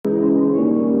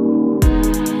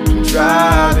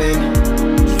Driving,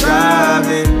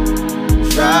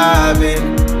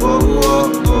 whoa,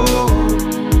 whoa,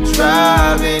 whoa.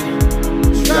 Driving.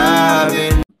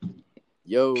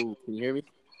 Yo, can you hear me?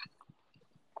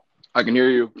 I can hear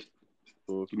you.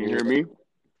 Cool, Can you hear me?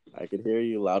 I can hear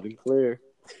you loud and clear.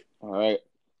 All right.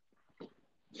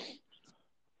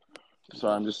 So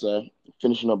I'm just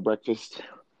finishing up breakfast.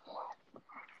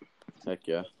 Heck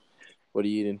yeah. What are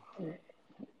you eating?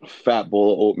 Fat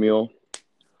bowl of oatmeal.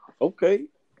 Okay.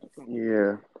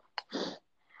 Yeah.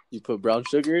 You put brown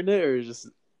sugar in it or just...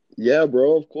 Yeah,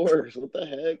 bro, of course. What the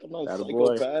heck? I'm not a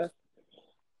Attaboy. psychopath.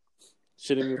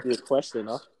 Shouldn't even be a question,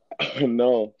 huh?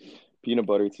 No. Peanut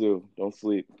butter, too. Don't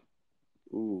sleep.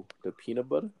 Ooh, the peanut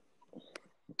butter?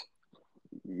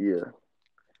 Yeah.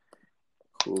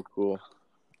 Cool.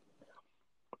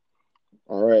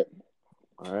 All right.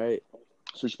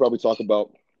 So we should probably talk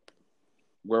about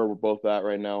where we're both at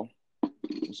right now.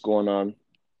 What's going on.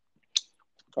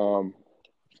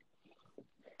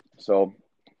 So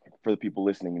for the people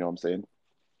listening, you know what I'm saying?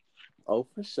 Oh,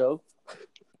 for sure.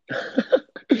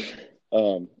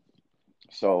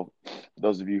 So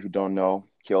those of you who don't know,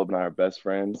 Caleb and I are best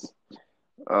friends.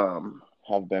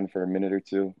 Have been for a minute or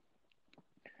two.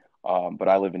 But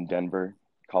I live in Denver,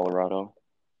 Colorado.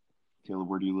 Caleb,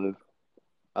 where do you live?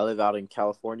 I live out in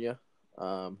California,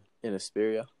 in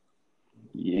Hesperia.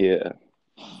 Yeah.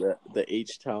 The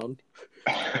H-town.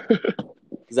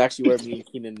 It's actually where me and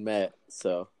Keenan met,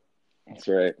 so. That's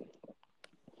right.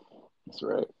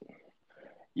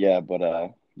 Yeah,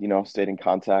 but, stayed in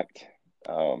contact.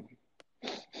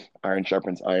 Iron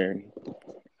sharpens iron,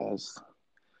 as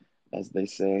they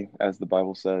say, as the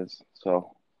Bible says.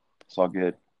 So it's all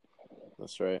good.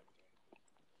 That's right.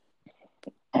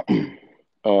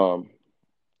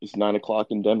 It's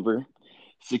 9:00 in Denver,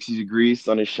 60 degrees,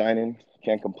 sun is shining,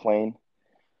 can't complain.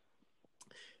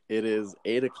 It is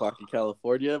 8:00 in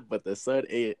California, but the sun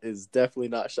is definitely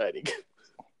not shining.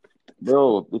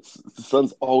 Bro, the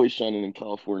sun's always shining in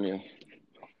California.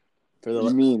 What do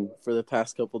you mean? For the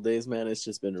past couple days, man, it's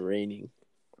just been raining.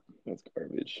 That's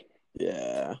garbage.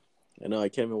 Yeah. I know, I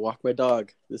can't even walk my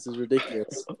dog. This is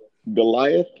ridiculous.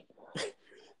 Goliath?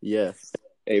 Yes.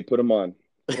 Hey, put him on.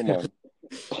 I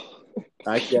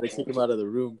actually had to kick him out of the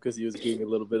room because he was being a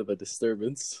little bit of a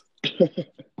disturbance.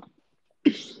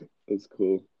 That's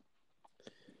cool.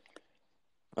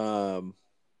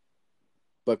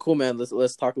 But cool, man.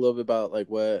 Let's talk a little bit about like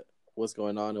what's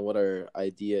going on and what our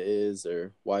idea is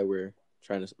or why we're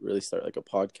trying to really start like a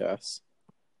podcast.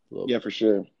 Yeah, for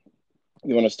sure.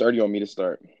 You want to start? Or you want me to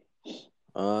start?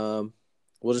 We'll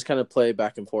just kind of play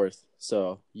back and forth.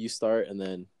 So you start, and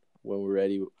then when we're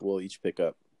ready, we'll each pick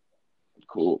up.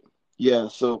 Cool. Yeah.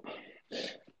 So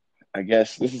I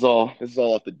guess this is all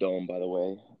off the dome, by the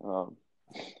way.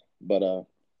 But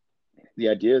the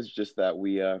idea is just that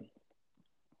we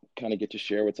kind of get to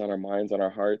share what's on our minds, on our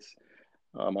hearts,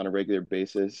 on a regular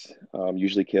basis.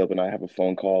 Usually Caleb and I have a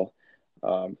phone call,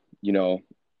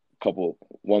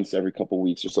 once every couple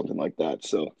weeks or something like that.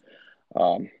 So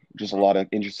just a lot of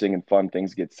interesting and fun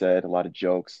things get said, a lot of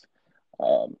jokes,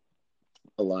 a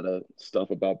lot of stuff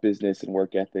about business and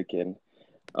work ethic and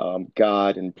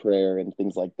God and prayer and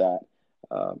things like that.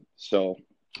 So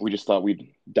we just thought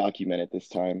we'd document it this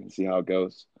time and see how it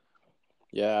goes.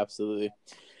 Yeah, absolutely.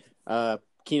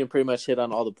 Keenan pretty much hit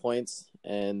on all the points,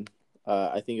 and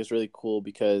I think it's really cool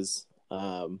because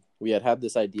we had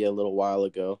this idea a little while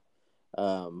ago,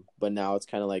 but now it's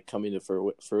kind of like coming to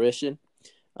fruition,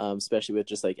 especially with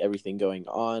just like everything going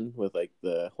on with like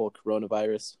the whole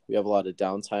coronavirus. We have a lot of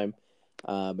downtime,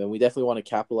 and we definitely want to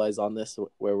capitalize on this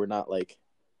where we're not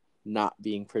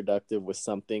being productive with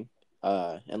something.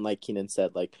 And like Keenan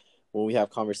said, like when we have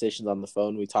conversations on the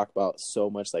phone, we talk about so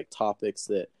much like topics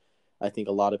that I think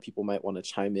a lot of people might want to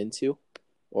chime into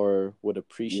or would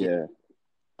appreciate.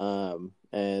 Yeah.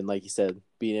 And like you said,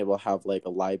 being able to have like a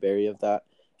library of that,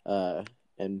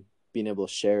 and being able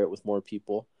to share it with more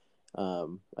people.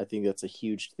 I think that's a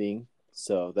huge thing.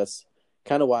 So that's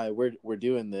kind of why we're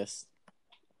doing this,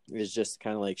 is just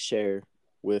kind of like share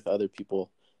with other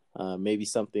people. Maybe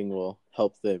something will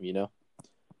help them,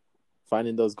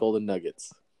 finding those golden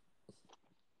nuggets.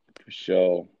 For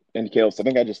sure. And Caleb,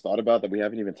 something I just thought about that we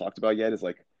haven't even talked about yet is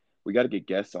like we got to get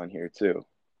guests on here too.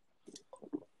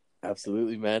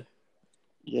 Absolutely, man.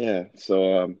 Yeah.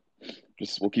 So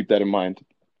we'll keep that in mind.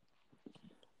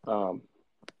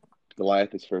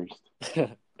 Goliath is first.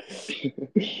 All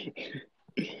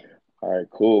right,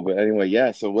 cool. But anyway,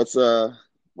 yeah. So what's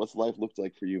life looked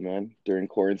like for you, man, during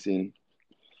quarantine?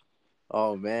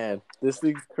 Oh man, this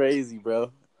thing's crazy,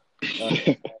 bro.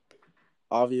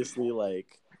 Obviously, like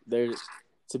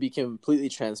to be completely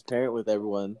transparent with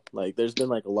everyone, like there's been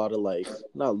like a lot of like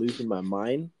not losing my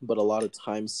mind, but a lot of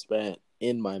time spent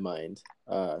in my mind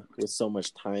with so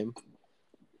much time.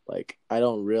 Like I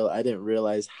didn't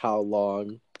realize how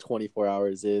long 24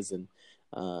 hours is, and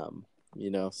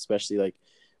especially like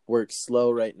work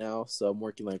slow right now, so I'm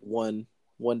working like one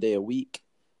day a week.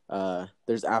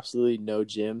 There's absolutely no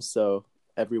gym, so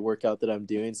every workout that I'm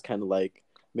doing is kind of like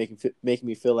making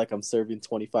me feel like I'm serving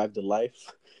 25 to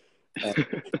life.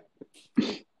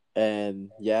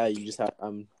 And yeah,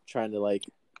 I'm trying to like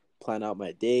plan out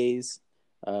my days,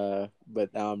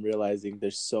 but now I'm realizing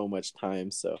there's so much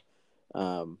time, so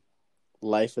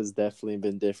life has definitely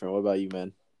been different. What about you,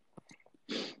 man?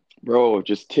 Bro,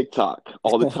 just TikTok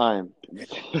all the time.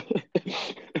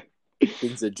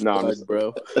 Things are No, hard,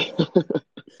 bro.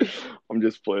 I'm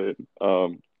just playing.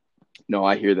 No,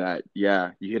 I hear that.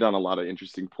 Yeah, you hit on a lot of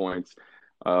interesting points.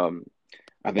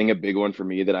 I think a big one for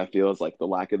me that I feel is like the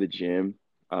lack of the gym.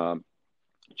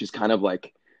 Just kind of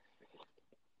like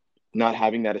not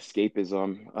having that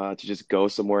escapism to just go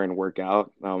somewhere and work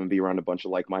out and be around a bunch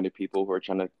of like-minded people who are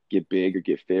trying to get big or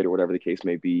get fit or whatever the case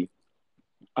may be.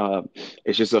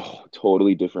 It's just a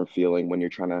totally different feeling when you're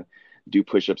trying to do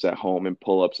push-ups at home and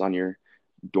pull-ups on your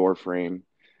door frame.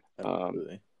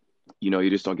 You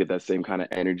just don't get that same kind of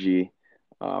energy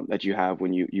that you have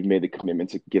when you've made the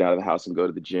commitment to get out of the house and go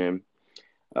to the gym.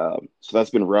 So that's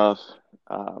been rough.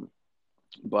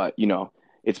 But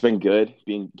it's been good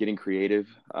getting creative,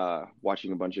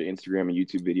 watching a bunch of Instagram and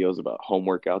YouTube videos about home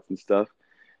workouts and stuff.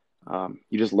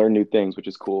 You just learn new things, which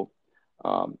is cool.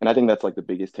 And I think that's like the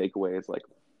biggest takeaway is like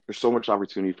there's so much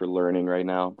opportunity for learning right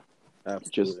now.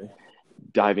 Absolutely. Just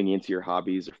diving into your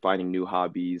hobbies or finding new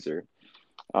hobbies or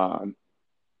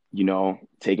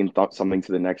taking something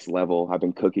to the next level. I've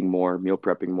been cooking more, meal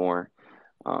prepping more,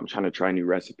 trying to try new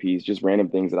recipes, just random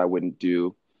things that I wouldn't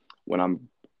do when I'm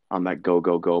on that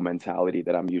go mentality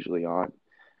that I'm usually on.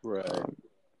 Right.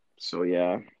 So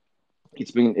yeah,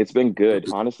 it's been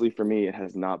good. Honestly, for me, it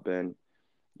has not been,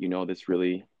 this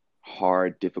really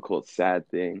hard, difficult, sad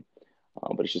thing.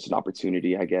 But it's just an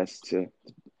opportunity, I guess, to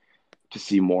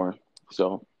see more.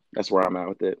 So that's where I'm at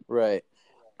with it. Right.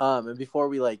 And before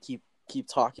we like keep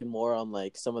talking more on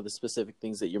like some of the specific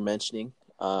things that you're mentioning,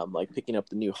 like picking up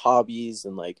the new hobbies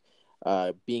and like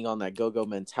being on that go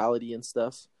mentality and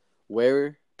stuff,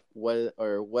 what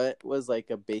was like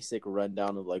a basic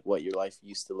rundown of like what your life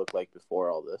used to look like before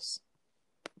all this,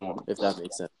 if that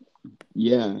makes sense?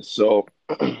 Yeah. So,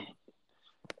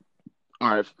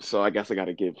 all right. So I guess I got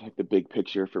to give like the big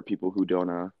picture for people who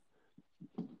don't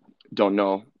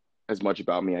know as much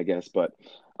about me, I guess. But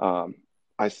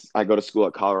I go to school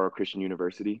at Colorado Christian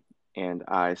University, and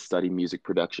I study music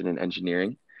production and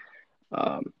engineering.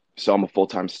 So I'm a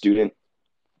full-time student.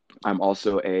 I'm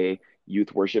also a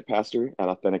youth worship pastor at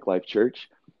Authentic Life Church,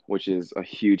 which is a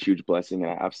huge, huge blessing,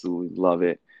 and I absolutely love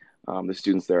it. The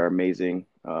students there are amazing.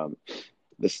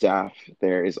 The staff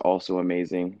there is also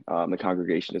amazing. The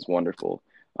congregation is wonderful.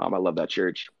 I love that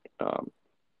church.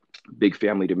 Big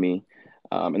family to me.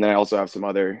 And then I also have some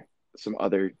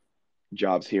other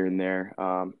jobs here and there.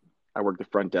 I work the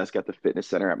front desk at the fitness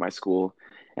center at my school,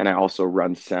 and I also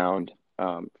run sound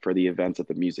for the events at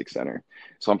the music center.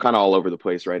 So I'm kind of all over the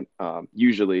place, right?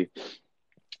 Usually.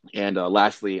 And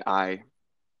lastly, I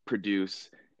produce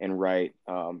and write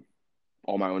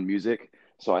all my own music.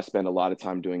 So I spend a lot of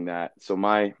time doing that. So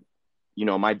my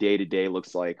day to day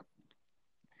looks like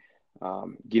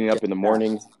getting up in the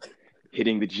morning,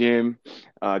 hitting the gym,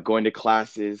 going to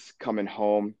classes, coming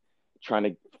home, trying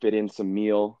to fit in some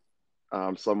meal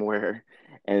somewhere.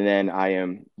 And then I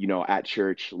am, at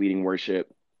church leading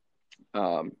worship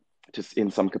just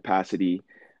in some capacity.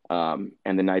 And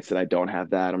the nights that I don't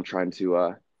have that, I'm trying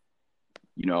to,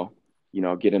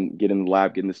 get in the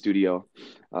lab, get in the studio.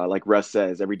 Like Russ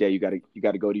says, every day you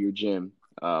gotta go to your gym.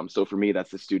 So for me,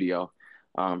 that's the studio.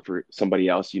 For somebody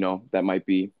else, that might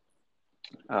be,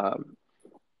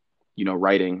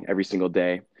 writing every single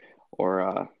day,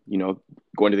 or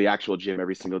going to the actual gym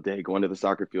every single day, going to the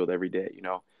soccer field every day.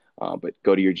 But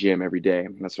go to your gym every day.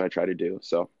 That's what I try to do.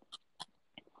 So.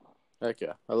 Heck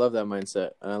yeah, I love that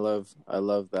mindset, and I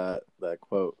love that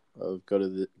quote of go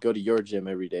to your gym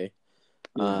every day.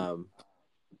 Yeah.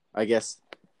 I guess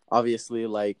obviously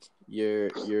like you're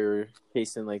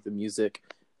chasing like the music.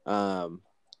 How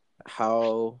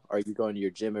are you going to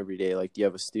your gym every day? Like, do you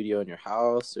have a studio in your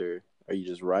house, or are you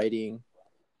just writing?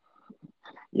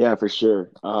 Yeah, for sure.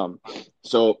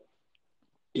 So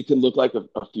it can look like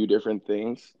a few different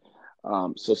things.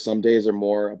 So some days are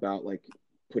more about like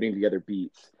putting together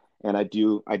beats, and I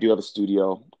do have a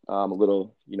studio, a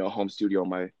little home studio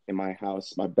in my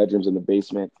house. My bedroom's in the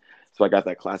basement, So I got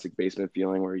that classic basement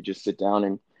feeling where you just sit down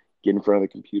and get in front of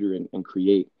the computer and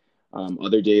create.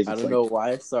 Other days I it's don't like, know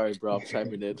why. Sorry, bro. I'm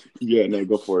chiming in. yeah, no,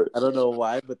 go for it. I don't know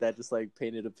why, but that just like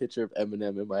painted a picture of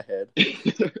Eminem in my head.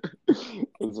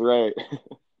 That's right.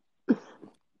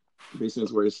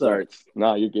 Basement's where it Sorry. starts.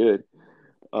 Nah, you're good.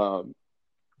 Um,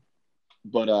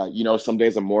 but some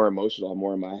days I'm more emotional, I'm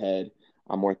more in my head,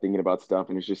 I'm more thinking about stuff,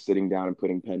 and it's just sitting down and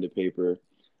putting pen to paper,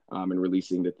 and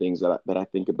releasing the things that I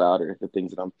think about or the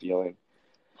things that I'm feeling.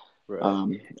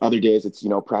 Right. Other days it's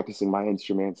practicing my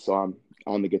instruments, so I'm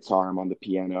on the guitar, I'm on the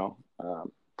piano,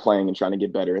 playing and trying to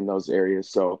get better in those areas.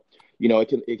 So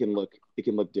it can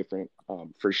look different,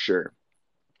 for sure.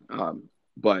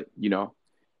 But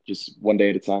just one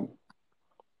day at a time.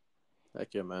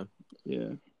 Heck yeah, man. Yeah.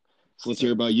 So let's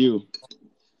hear about you.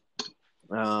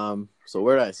 So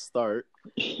where do I start?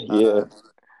 Yeah.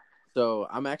 So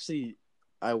I'm actually,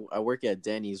 I work at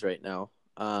Denny's right now.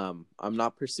 I'm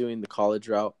not pursuing the college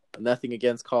route. Nothing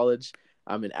against college.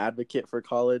 I'm an advocate for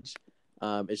college.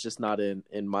 It's just not in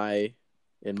my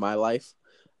life.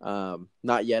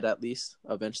 Not yet, at least.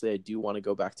 Eventually, I do want to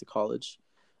go back to college.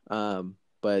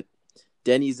 But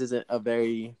Denny's isn't a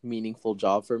very meaningful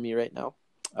job for me right now.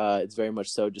 It's very much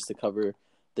so just to cover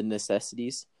the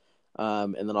necessities.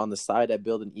 And then on the side, I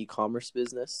build an e-commerce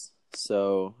business.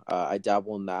 So I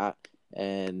dabble in that.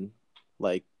 And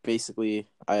like basically,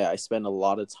 I spend a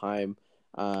lot of time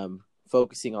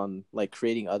focusing on like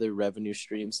creating other revenue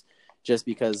streams, just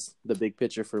because the big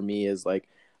picture for me is like,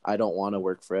 I don't want to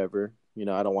work forever. I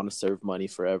don't want to serve money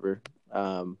forever.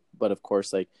 But of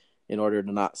course, like in order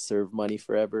to not serve money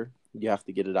forever, you have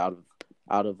to get it out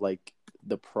of like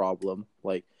the problem,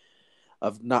 like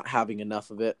of not having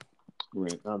enough of it.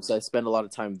 Right. So I spend a lot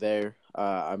of time there.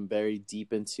 I'm very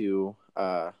deep into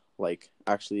like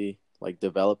actually like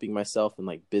developing myself and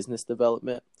like business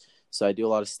development. So I do a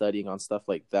lot of studying on stuff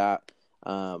like that.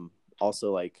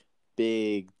 Also like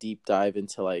big deep dive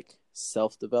into like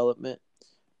self-development,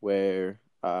 where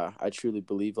I truly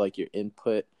believe like your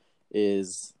input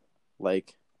is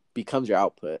like becomes your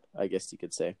output, I guess you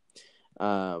could say.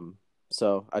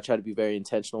 So I try to be very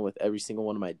intentional with every single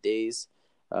one of my days.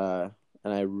 And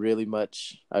I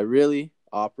really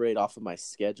operate off of my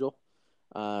schedule.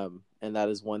 And that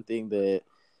is one thing that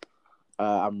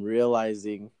I'm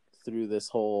realizing through this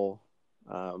whole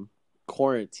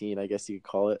quarantine, I guess you could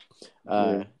call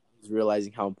it,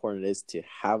 realizing how important it is to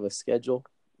have a schedule,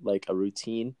 like a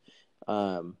routine,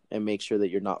 and make sure that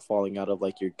you're not falling out of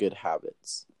like your good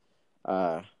habits.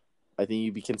 I think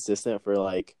you be consistent for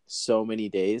like so many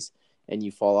days and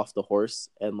you fall off the horse,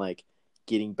 and like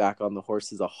getting back on the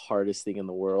horse is the hardest thing in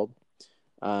the world.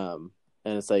 And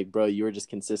it's like, bro, you were just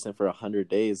consistent for 100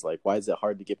 days. Like, why is it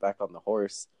hard to get back on the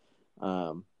horse?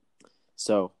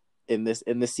 So in this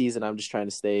season, I'm just trying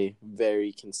to stay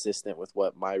very consistent with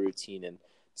what my routine and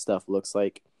stuff looks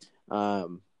like.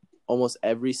 Almost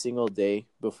every single day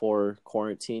before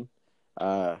quarantine,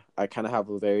 I kind of have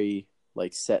a very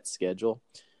like set schedule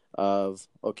of,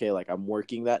 okay, like I'm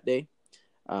working that day.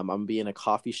 I'm gonna be in a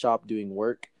coffee shop doing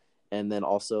work. And then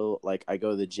also like I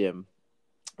go to the gym.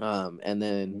 And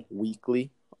then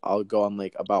weekly I'll go on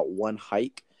like about one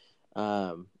hike.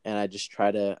 And I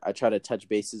try to touch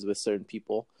bases with certain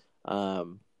people,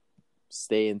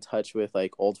 stay in touch with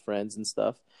like old friends and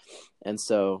stuff. And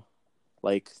so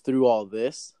like through all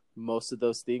this, most of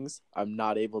those things I'm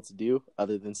not able to do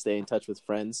other than stay in touch with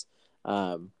friends.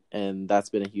 And that's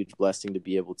been a huge blessing to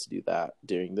be able to do that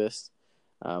during this.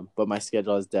 But my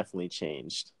schedule has definitely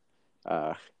changed.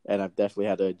 And I've definitely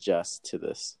had to adjust to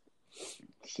this.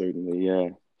 Certainly, yeah.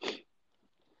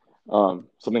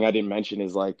 Something I didn't mention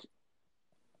is like,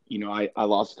 I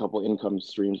lost a couple income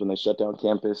streams when they shut down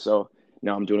campus. So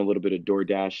now I'm doing a little bit of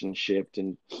DoorDash and Shipt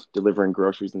and delivering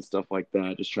groceries and stuff like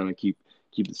that. Just trying to keep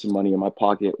some money in my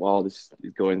pocket while this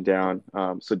is going down.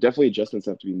 So definitely adjustments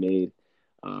have to be made,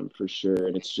 for sure.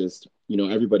 And it's just,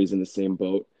 everybody's in the same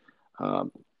boat.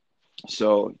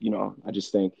 So, I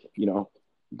just thank,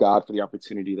 God for the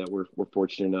opportunity that we're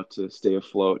fortunate enough to stay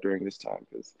afloat during this time,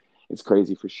 because it's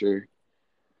crazy for sure.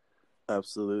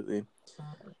 Absolutely.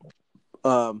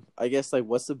 I guess like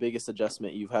what's the biggest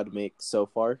adjustment you've had to make so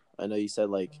far? I know you said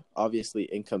like obviously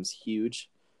income's huge,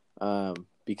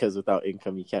 because without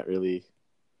income you can't really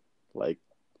like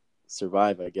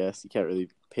survive. I guess you can't really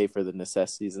pay for the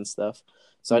necessities and stuff.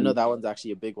 So I know that one's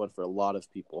actually a big one for a lot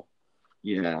of people.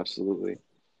 Yeah, absolutely.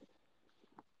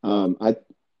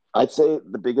 I'd say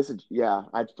the biggest,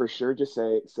 I'd for sure just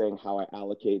saying how I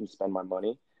allocate and spend my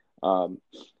money.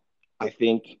 I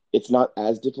think it's not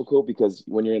as difficult because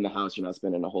when you're in the house, you're not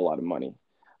spending a whole lot of money.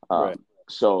 Right.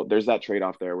 So there's that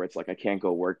trade-off there where it's like I can't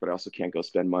go work, but I also can't go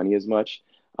spend money as much.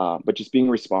 But just being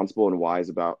responsible and wise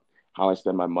about how I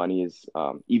spend my money is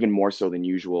even more so than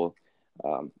usual,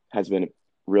 has been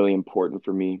really important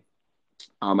for me.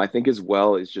 I think as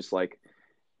well is just like,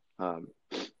 um,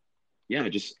 yeah,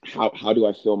 just how do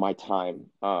I fill my time?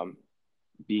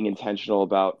 Being intentional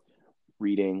about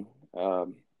reading,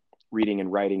 reading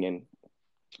and writing,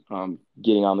 and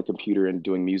getting on the computer and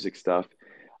doing music stuff.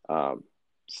 Um,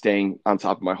 Staying on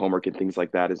top of my homework and things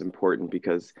like that is important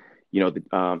because,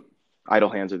 idle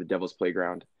hands are the devil's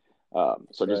playground.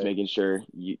 So just Right. making sure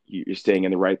you're staying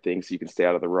in the right things so you can stay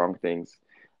out of the wrong things,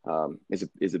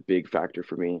 is a big factor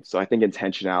for me. So I think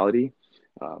intentionality.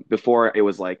 Before it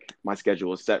was like my schedule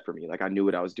was set for me, like I knew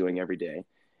what I was doing every day,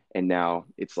 and now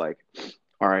it's like,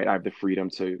 all right, I have the freedom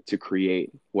to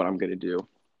create what I'm going to do.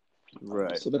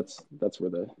 Right. So that's where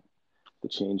the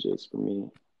change is for me.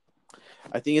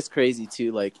 I think it's crazy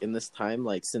too, like in this time,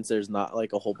 like since there's not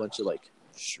like a whole bunch of like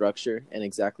structure and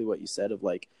exactly what you said of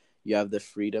like you have the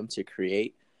freedom to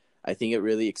create. I think it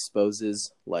really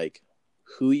exposes like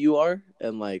who you are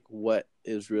and like what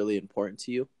is really important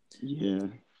to you. Yeah.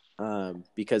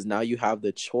 Because now you have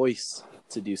the choice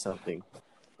to do something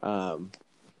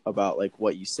about like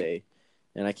what you say.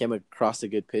 And I came across a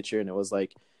good picture, and it was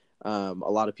like a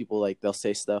lot of people like they'll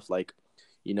say stuff like,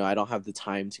 I don't have the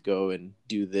time to go and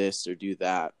do this or do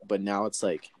that. But now it's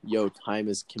like, yo, time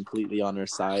is completely on our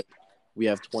side. We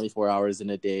have 24 hours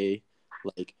in a day.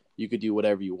 Like you could do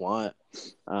whatever you want.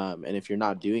 And if you're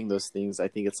not doing those things, I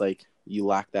think it's like you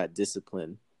lack that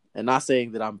discipline. And not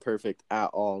saying that I'm perfect at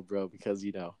all, bro, because,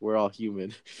 we're all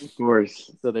human. Of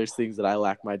course. So there's things that I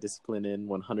lack my discipline in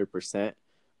 100%.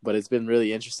 But it's been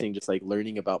really interesting just like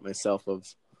learning about myself of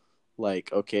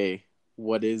like, okay,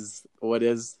 what does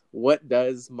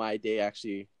my day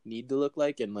actually need to look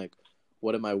like, and like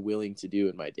what am I willing to do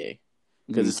in my day?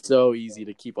 Because it's so easy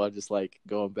to keep on just like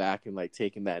going back and like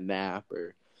taking that nap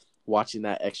or watching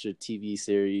that extra TV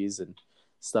series and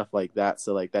stuff like that.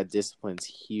 So like that discipline's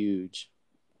huge.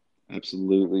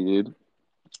 Absolutely, dude.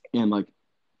 And like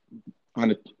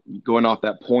kind of going off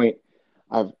that point,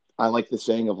 I like the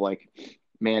saying of like,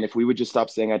 man, if we would just stop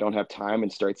saying I don't have time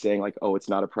and start saying like, oh, it's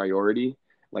not a priority,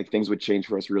 like things would change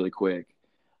for us really quick.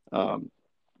 And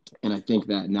I think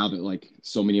that now that like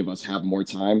so many of us have more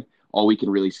time, all we can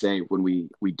really say when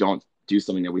we don't do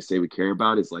something that we say we care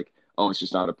about is like, oh, it's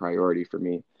just not a priority for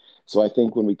me. So I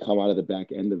think when we come out of the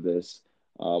back end of this,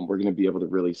 we're going to be able to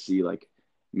really see like,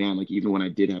 man, like even when I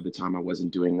did have the time, I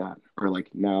wasn't doing that. Or like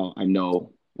now I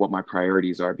know what my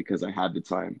priorities are because I had the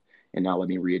time, and now let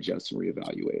me readjust and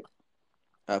reevaluate.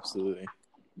 Absolutely.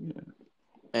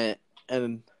 Yeah.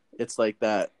 And it's like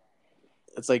that.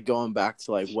 It's like going back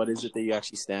to like what is it that you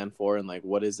actually stand for, and like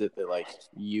what is it that like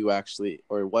you actually,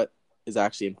 or what is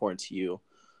actually important to you.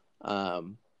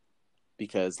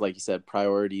 Because like you said,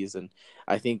 priorities, and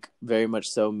I think very much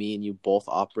so me and you both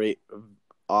operate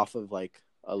off of like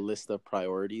a list of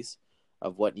priorities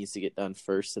of what needs to get done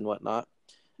first and whatnot.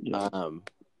 Yeah.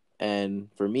 And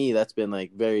for me, that's been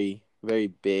like very, very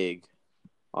big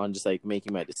on just like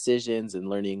making my decisions and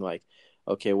learning like,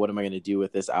 okay, what am I going to do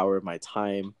with this hour of my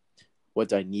time? What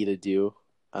do I need to do?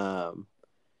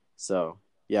 So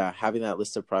yeah, having that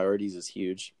list of priorities is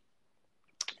huge.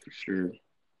 For sure.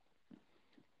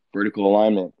 Vertical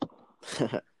alignment.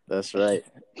 That's right.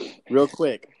 Real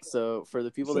quick. So for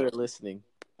the people that are listening,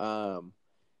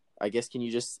 I guess, can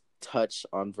you just touch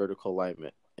on vertical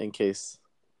alignment in case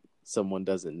someone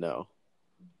doesn't know?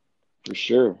 For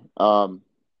sure. I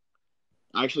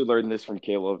actually learned this from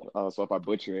Caleb. So if I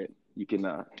butcher it, you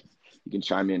can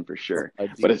chime in for sure.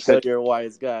 But So you're a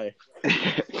wise guy.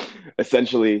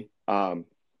 Essentially,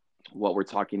 what we're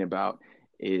talking about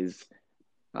is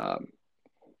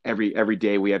every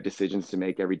day we have decisions to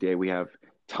make. Every day we have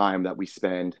time that we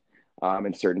spend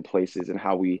in certain places, and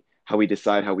how we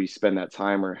decide how we spend that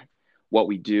time, or what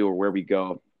we do, or where we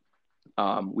go.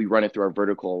 We run it through our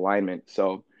vertical alignment.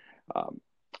 So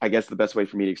I guess the best way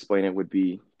for me to explain it would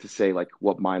be to say like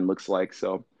what mine looks like.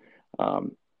 So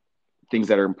things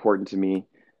that are important to me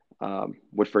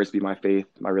would first be my faith,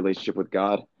 my relationship with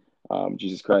God,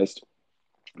 Jesus Christ.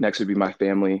 Next would be my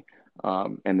family,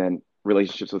 and then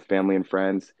relationships with family and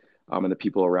friends, and the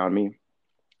people around me.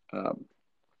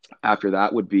 After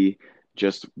that would be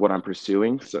just what I'm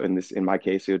pursuing. So in my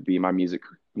case, it would be my music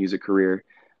career,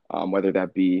 whether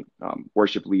that be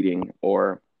worship leading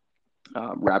or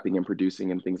rapping and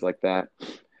producing and things like that.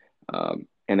 And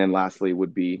then lastly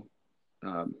would be,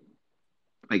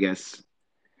 I guess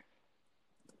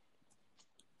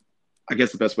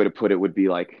the best way to put it would be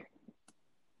like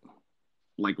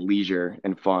leisure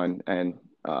and fun, and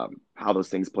how those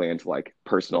things play into like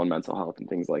personal and mental health and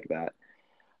things like that.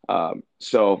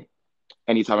 So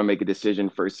anytime I make a decision,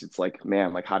 first it's like,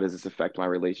 man, like how does this affect my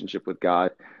relationship with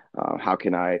God? How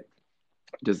can I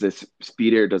does this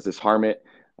speed it or does this harm it?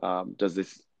 Does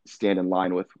this stand in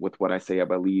line with what I say I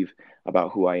believe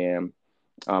about who I am?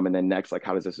 And then next, like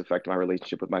how does this affect my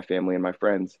relationship with my family and my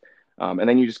friends? And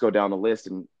then you just go down the list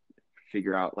and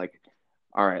figure out like,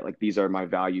 all right, like these are my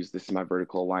values. This is my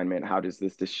vertical alignment. How does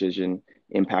this decision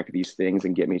impact these things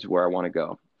and get me to where I want to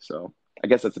go? So I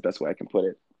guess that's the best way I can put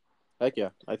it. Heck yeah,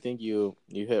 I think you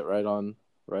hit right on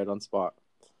spot.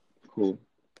 Cool.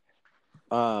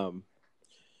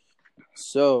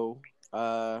 So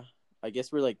I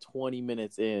guess we're like 20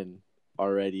 minutes in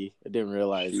already. I didn't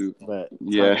realize, Shoot. but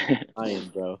Yeah.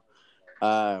 time, bro.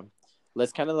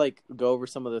 Let's kind of like go over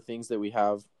some of the things that we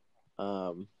have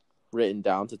written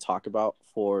down to talk about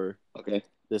for Okay.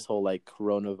 this whole like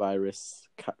coronavirus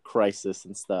crisis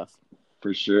and stuff.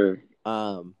 For sure.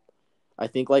 I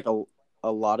think like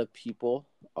a lot of people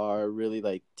are really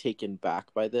like taken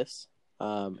back by this,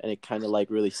 and it kind of like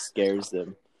really scares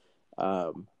them.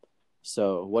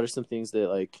 So what are some things that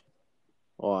like?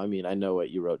 Well, I mean, I know what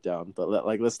you wrote down, but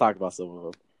let's talk about some of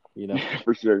them. You know,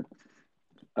 For sure.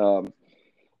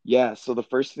 Yeah. So the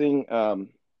first thing I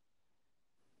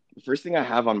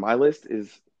have on my list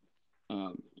is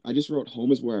I just wrote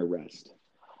home is where I rest.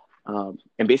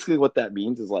 And basically what that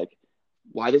means is like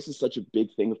why this is such a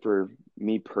big thing for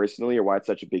me personally, or why it's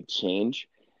such a big change,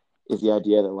 is the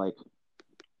idea that like,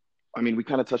 I mean, we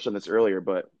kind of touched on this earlier,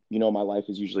 but you know, my life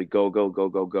is usually go, go, go,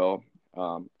 go, go,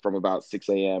 from about 6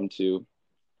 a.m. to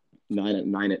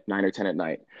 9 or 10 at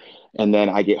night. And then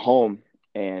I get home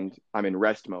and I'm in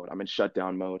rest mode. I'm in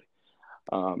shutdown mode.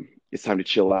 It's time to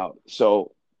chill out.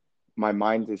 So my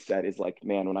mind is set is like,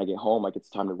 man, when I get home, like it's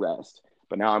time to rest.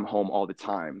 But now I'm home all the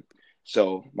time.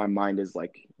 So my mind is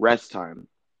like rest time.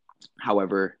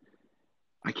 However,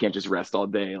 I can't just rest all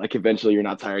day. Like eventually you're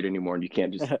not tired anymore and you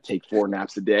can't just take 4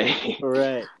 naps a day.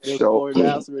 right? Those So 4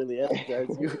 naps really energize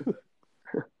you.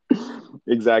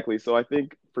 exactly. So I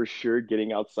think for sure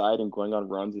getting outside and going on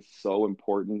runs is so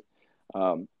important.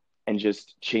 And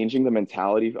just changing the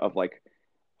mentality of like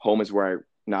home is where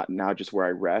I not just where I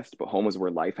rest, but home is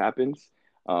where life happens.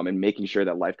 And making sure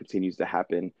that life continues to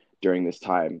happen during this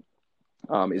time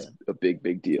is a big,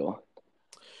 big deal.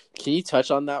 Can you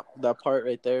touch on that part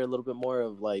right there a little bit more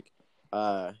of like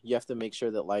you have to make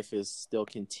sure that life is still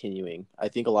continuing. I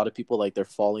think a lot of people like they're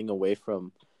falling away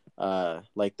from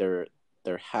like their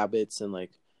habits and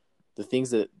like the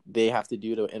things that they have to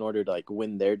do in order to like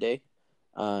win their day.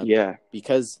 Yeah.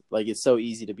 Because like it's so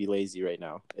easy to be lazy right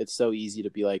now. It's so easy to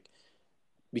be like,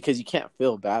 because you can't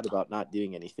feel bad about not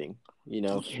doing anything, you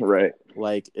know? Right.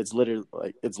 Like it's literally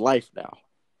like it's life now.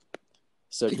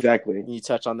 So Exactly. can you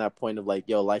touch on that point of like,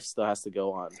 yo, life still has to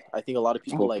go on? I think a lot of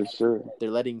people like for sure. they're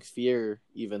letting fear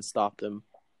even stop them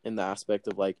in the aspect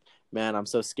of like, man, I'm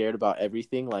so scared about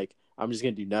everything. Like I'm just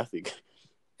gonna do nothing.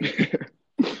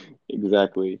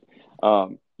 Exactly.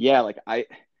 Yeah, like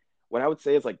what I would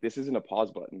say is like this isn't a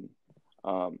pause button.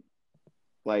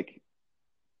 Like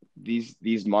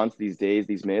these months, these days,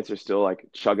 these minutes are still like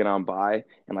chugging on by,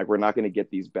 and like we're not going to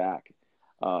get these back.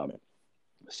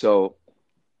 So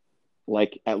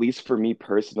like at least for me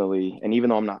personally, and even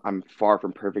though I'm far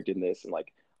from perfect in this, and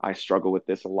like I struggle with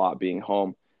this a lot being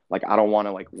home. Like I don't want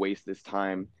to like waste this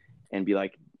time and be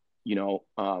like, you know,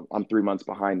 I'm 3 months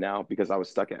behind now because I was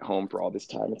stuck at home for all this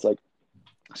time. It's like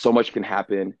so much can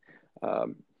happen.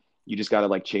 You just got to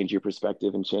like change your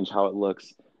perspective and change how it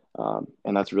looks.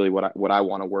 And that's really what I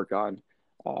want to work on.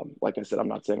 Like I said, I'm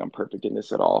not saying I'm perfect in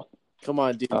this at all. Come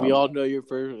on, dude. We all know you're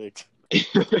perfect.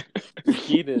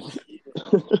 Keenan.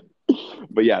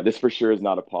 But yeah, this for sure is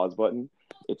not a pause button.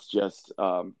 It's just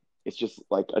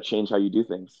like a change how you do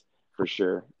things for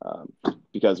sure.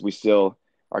 Because we still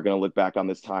are going to look back on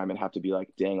this time and have to be like,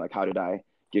 dang, like how did I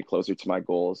get closer to my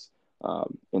goals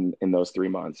in those 3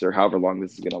 months or however long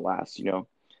this is going to last, you know?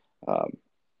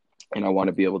 And I want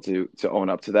to be able to own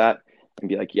up to that and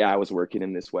be like, yeah, I was working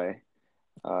in this way.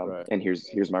 Right. And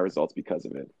here's my results because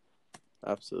of it.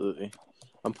 Absolutely.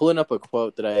 I'm pulling up a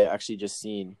quote that I actually just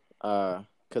seen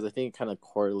because I think it kind of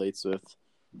correlates with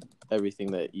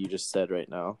everything that you just said right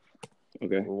now.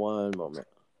 Okay. One moment.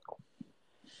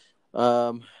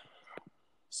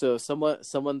 So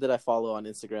someone that I follow on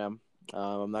Instagram,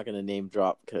 I'm not gonna name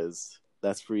drop because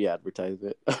that's free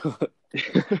advertisement.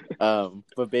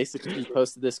 But basically he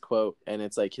posted this quote and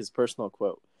it's like his personal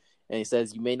quote, and he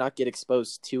says, "You may not get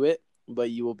exposed to it,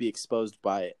 but you will be exposed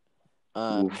by it."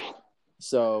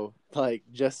 So like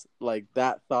just like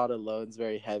that thought alone is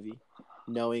very heavy,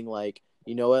 knowing like,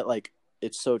 you know what, like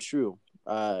it's so true.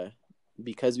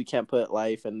 Because we can't put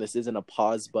life, and this isn't a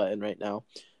pause button right now.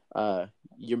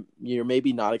 you're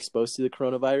maybe not exposed to the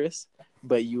coronavirus,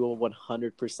 but you will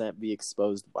 100% be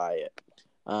exposed by it.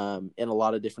 In a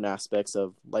lot of different aspects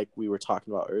of, like we were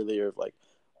talking about earlier, of like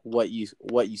what you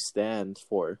stand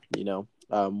for,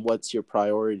 what's your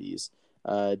priorities?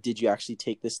 Did you actually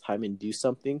take this time and do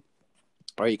something?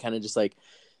 Or are you kind of just like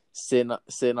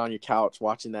sitting on your couch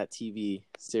watching that TV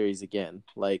series again?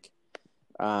 Like,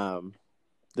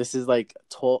 this is like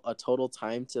a total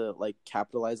time to like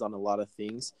capitalize on a lot of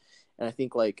things. And I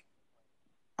think like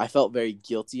I felt very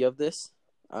guilty of this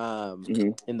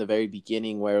in the very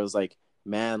beginning, where it was like,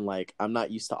 man, like I'm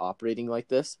not used to operating like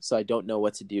this, so I don't know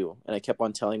what to do. And I kept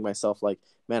on telling myself like,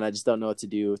 man, I just don't know what to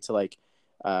do to like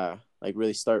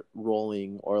really start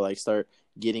rolling or like start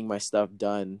getting my stuff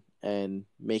done and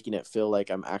making it feel like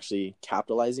I'm actually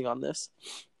capitalizing on this.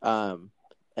 And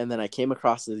then I came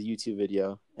across this YouTube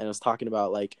video and it was talking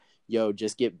about like, yo,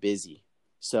 just get busy.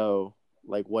 So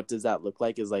like, what does that look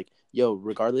like? Is like, yo,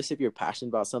 regardless if you're passionate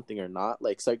about something or not,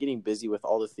 like start getting busy with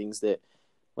all the things that,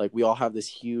 like, we all have this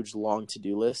huge long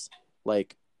to-do list.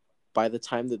 Like by the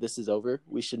time that this is over,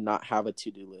 we should not have a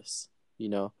to-do list,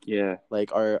 Yeah.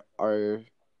 like our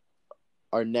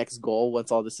next goal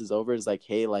once all this is over is like,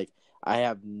 hey, like I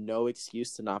have no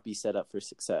excuse to not be set up for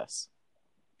success.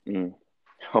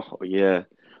 Oh yeah,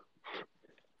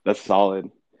 that's solid.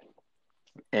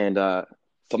 And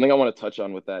something I want to touch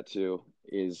on with that too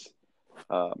is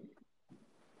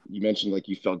you mentioned like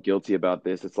you felt guilty about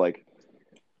this. It's like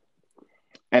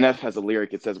NF has a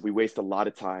lyric. It says, we waste a lot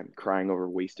of time crying over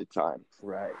wasted time.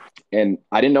 Right. And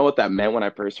I didn't know what that meant when I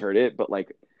first heard it, but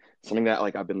like something that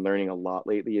like I've been learning a lot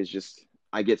lately is just,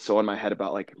 I get so in my head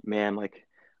about like, man, like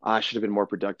I should have been more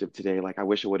productive today. Like I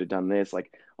wish I would have done this.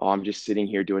 Like, oh, I'm just sitting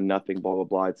here doing nothing, blah, blah,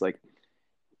 blah. It's like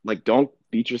don't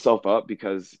beat yourself up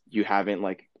because you haven't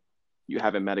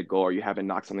met a goal or you haven't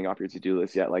knocked something off your to-do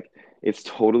list yet. Like it's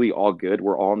totally all good.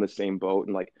 We're all in the same boat.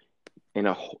 And like,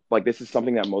 this is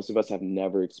something that most of us have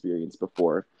never experienced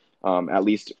before, at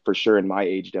least for sure in my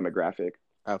age demographic.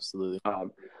 Absolutely.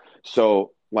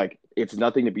 So like, it's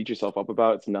nothing to beat yourself up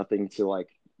about. It's nothing to like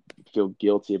feel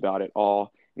guilty about at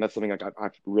all. And that's something like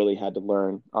I've really had to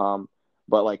learn.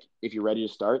 But like, if you're ready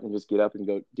to start, then just get up and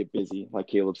go get busy, like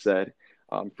Caleb said,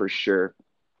 for sure.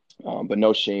 But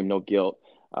no shame, no guilt.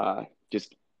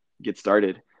 Just get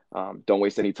started. Don't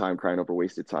waste any time crying over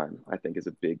wasted time, I think is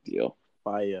a big deal.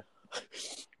 Fire.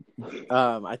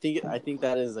 I think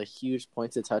that is a huge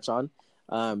point to touch on,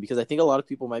 because I think a lot of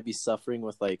people might be suffering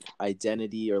with like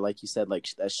identity, or like you said, like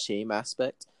that shame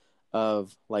aspect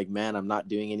of like, man, I'm not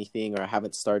doing anything, or I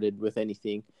haven't started with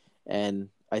anything. And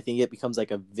I think it becomes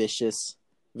like a vicious,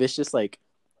 like,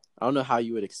 I don't know how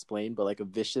you would explain, but like a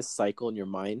vicious cycle in your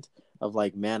mind of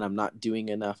like, man, I'm not doing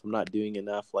enough.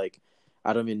 Like,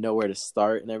 I don't even know where to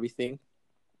start and everything.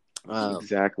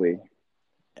 Exactly.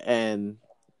 And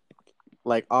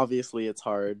like, obviously it's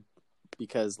hard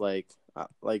because like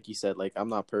you said, like I'm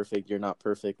not perfect. You're not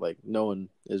perfect. Like no one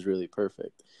is really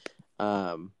perfect.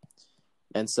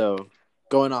 And so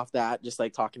going off that, just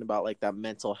like talking about like that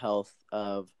mental health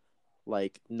of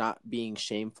like not being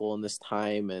shameful in this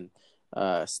time and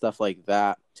stuff like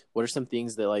that. What are some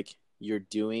things that like you're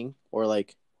doing, or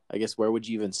like, I guess, where would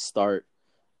you even start?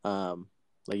 Like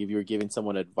if you were giving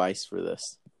someone advice for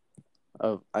this,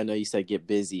 I know you said get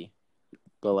busy,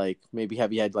 but like maybe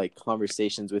have you had like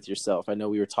conversations with yourself? I know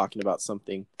we were talking about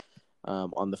something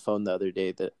on the phone the other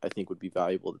day that I think would be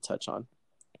valuable to touch on.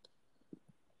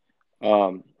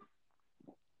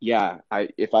 Yeah,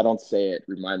 if I don't say it,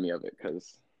 remind me of it,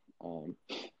 because I'm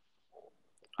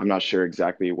not sure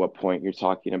exactly what point you're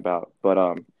talking about,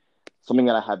 but something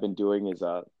that I have been doing is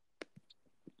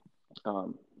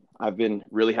I've been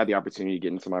really had the opportunity to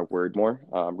get into my word more,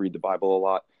 read the Bible a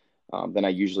lot than I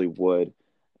usually would,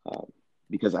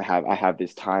 because I have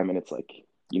this time, and it's like,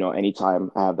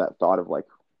 anytime I have that thought of like,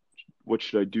 what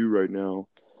should I do right now?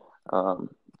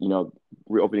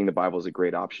 Reopening the Bible is a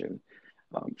great option,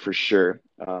 for sure.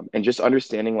 And just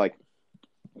understanding like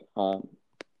the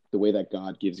way that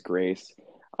God gives grace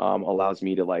allows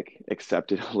me to like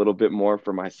accept it a little bit more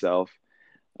for myself.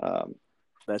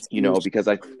 That's because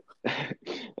I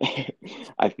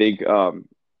I think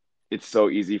it's so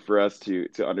easy for us to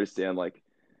understand like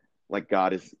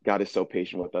God is so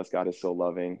patient with us. God is so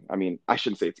loving. I mean, I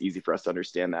shouldn't say it's easy for us to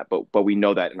understand that, but we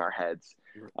know that in our heads.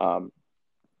 But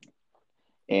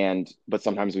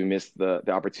sometimes we miss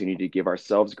the opportunity to give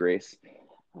ourselves grace.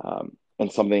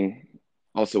 And something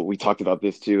also we talked about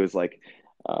this too is like,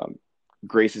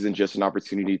 grace isn't just an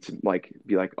opportunity to like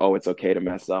be like, oh, it's okay to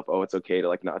mess up. Oh, it's okay to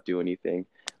like not do anything.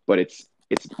 But it's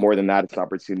more than that. It's an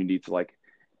opportunity to like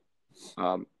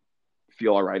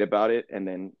feel all right about it and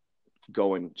then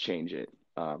go and change it.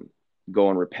 go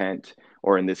and repent,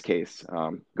 or in this case,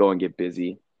 go and get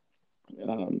busy.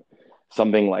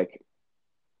 Something like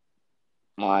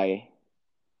I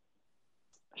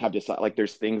have decided, like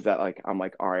there's things that like I'm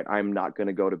like, all right, I'm not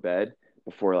gonna go to bed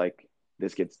before like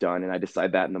this gets done, and I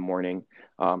decide that in the morning.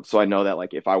 So I know that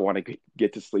like if I want to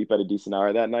get to sleep at a decent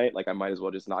hour that night, like I might as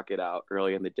well just knock it out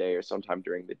early in the day or sometime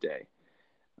during the day.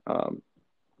 Um,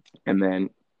 and then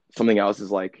something else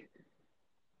is like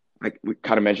we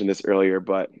kind of mentioned this earlier,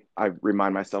 but I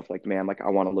remind myself like, man, like I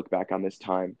want to look back on this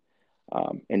time,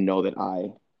 and know that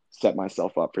I set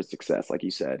myself up for success, like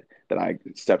you said, that I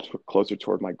stepped closer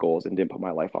toward my goals and didn't put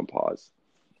my life on pause.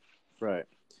 Right.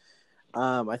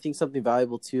 I think something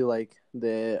valuable too, like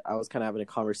that I was kind of having a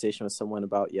conversation with someone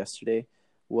about yesterday,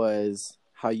 was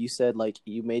how you said like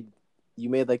you made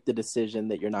like the decision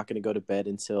that you're not going to go to bed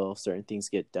until certain things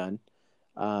get done.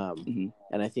 And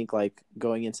I think like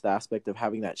going into the aspect of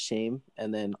having that shame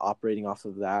and then operating off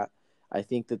of that, I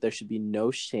think that there should be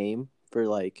no shame for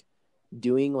like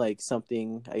doing like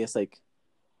something, I guess like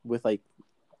with like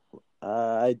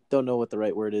I don't know what the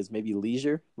right word is, maybe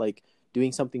leisure, like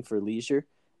doing something for leisure,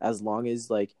 as long as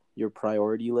like your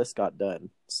priority list got done.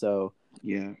 So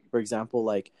Yeah. for example,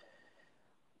 like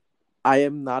I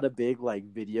am not a big like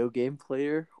video game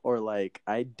player, or like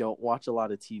I don't watch a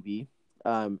lot of TV.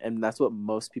 And that's what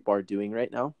most people are doing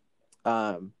right now.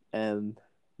 And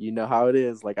you know how it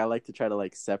is. Like I like to try to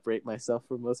like separate myself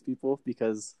from most people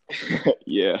because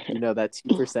Yeah. you know that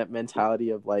 2%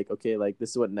 mentality of like, okay, like this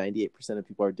is what 98% of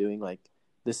people are doing. Like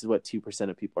this is what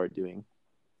 2% of people are doing.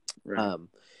 Right.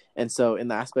 And so in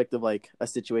the aspect of like a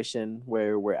situation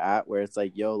where we're at, where it's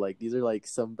like, yo, like these are like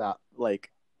some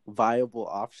like viable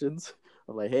options.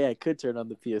 I'm like, hey, I could turn on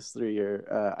the PS3,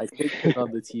 or I could turn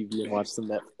on the TV and watch some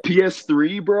Netflix.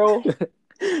 PS3, bro.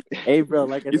 Hey, bro,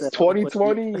 like I It's said,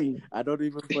 2020. I don't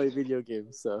even play video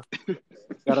games, so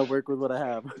gotta work with what I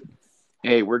have.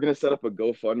 Hey, we're gonna set up a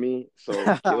GoFundMe so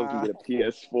Caleb can get a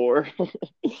PS4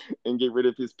 and get rid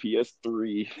of his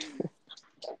PS3.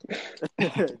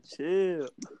 Chill.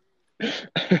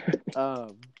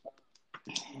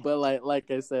 But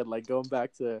like I said, like going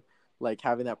back to like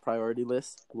having that priority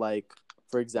list, like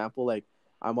for example, like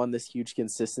I'm on this huge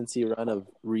consistency run of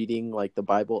reading like the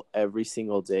Bible every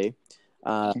single day.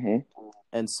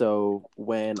 And so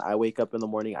when I wake up in the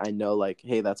morning, I know like,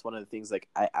 hey, that's one of the things like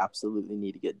I absolutely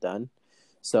need to get done.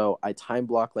 So I time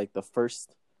block like the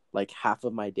first like half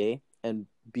of my day, and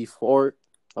before,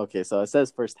 okay, so it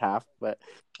says first half, but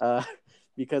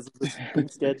because of the sleeping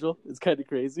schedule, it's kind of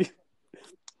crazy.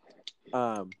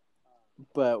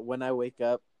 But when I wake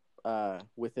up,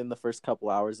 within the first couple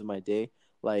hours of my day,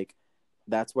 like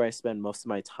that's where I spend most of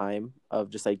my time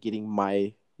of just like getting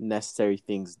my necessary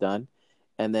things done.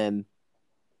 And then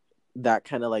that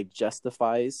kind of like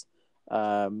justifies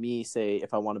me, say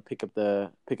if I want to pick up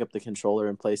the controller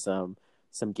and play some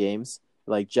games,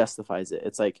 like justifies it.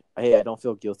 It's like, hey, I don't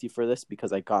feel guilty for this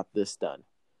because I got this done.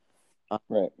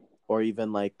 Right. Or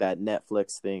even like that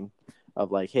Netflix thing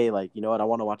of like, hey, like, you know what, I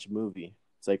want to watch a movie.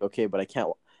 It's like, okay, but I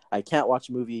can't watch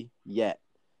a movie yet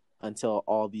until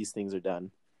all these things are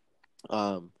done.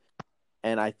 And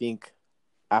I think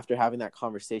after having that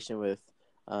conversation with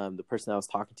the person I was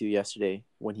talking to yesterday,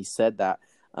 when he said that,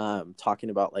 talking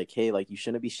about like, hey, like you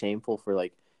shouldn't be shameful for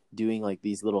like doing like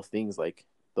these little things. Like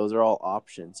those are all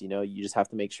options, you know, you just have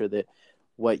to make sure that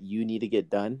what you need to get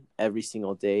done every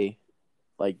single day,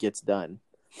 like gets done.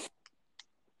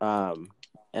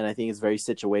 And I think it's very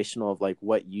situational of like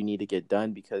what you need to get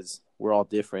done, because we're all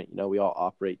different, you know, we all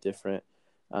operate different.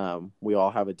 We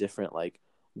all have a different like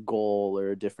goal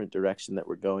or a different direction that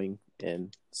we're going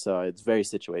in. So it's very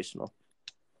situational.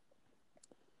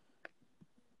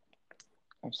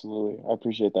 Absolutely. I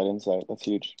appreciate that insight. That's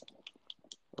huge.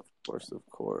 Of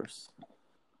course.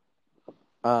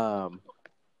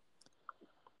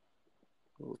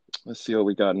 Let's see what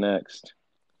we got next.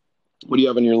 What do you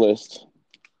have on your list?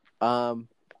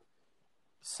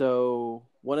 So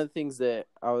one of the things that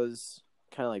I was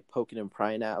kind of like poking and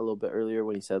prying at a little bit earlier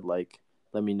when he said like,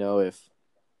 let me know if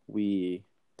we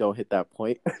don't hit that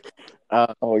point.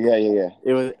 Oh yeah.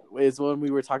 It's when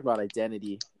we were talking about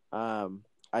identity.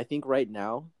 I think right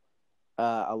now,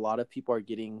 a lot of people are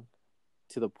getting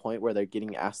to the point where they're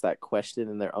getting asked that question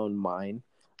in their own mind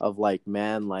of like,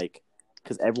 man, like,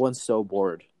 because everyone's so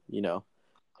bored, you know.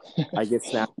 I get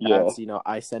Snapchats, Yeah. you know,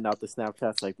 I send out the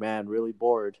Snapchats like, man, really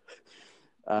bored.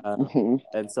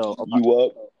 And so You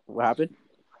up? What happened?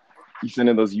 You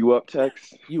sending those you up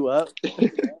texts? You up?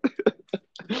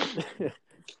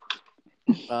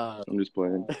 I'm just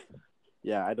playing.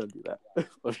 Yeah, I don't do that.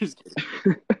 I'm just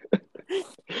kidding.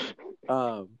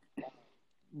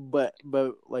 but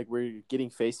like we're getting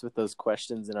faced with those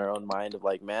questions in our own mind of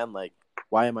like, man, like,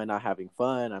 why am I not having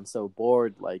fun? I'm so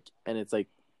bored. Like, and it's like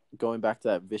going back to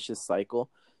that vicious cycle.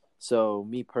 So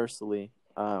me personally,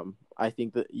 I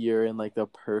think that you're in like the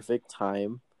perfect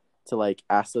time to like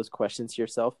ask those questions to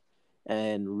yourself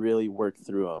and really work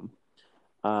through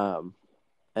them.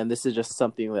 And this is just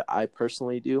something that I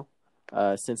personally do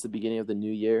since the beginning of the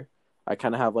new year. I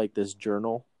kind of have like this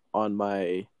journal on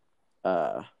my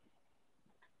uh,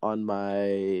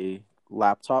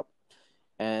 laptop,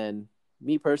 and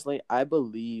me personally, I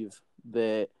believe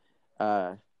that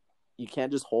you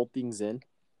can't just hold things in,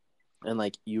 and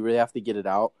like you really have to get it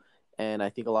out. And I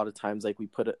think a lot of times like we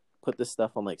put this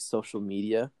stuff on like social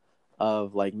media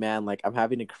of like, man, like I'm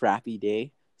having a crappy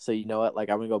day, so you know what, like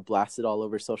I'm gonna go blast it all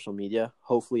over social media,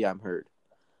 hopefully I'm heard.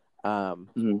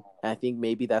 And I think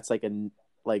maybe that's like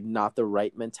like not the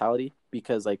right mentality,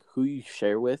 because like who you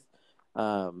share with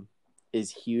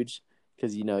is huge,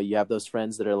 because you know you have those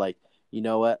friends that are like, you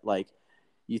know what, like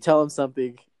you tell them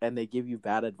something and they give you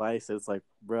bad advice. It's like,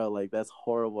 bro, like that's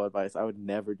horrible advice. I would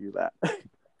never do that.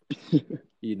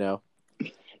 You know?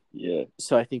 Yeah.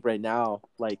 So I think right now,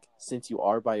 like, since you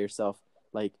are by yourself,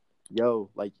 like, yo,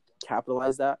 like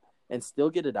capitalize that and still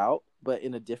get it out, but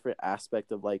in a different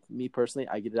aspect of like me personally,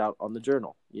 I get it out on the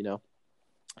journal, you know?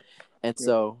 And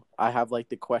so I have like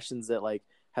the questions that like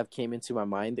have came into my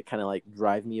mind that kind of like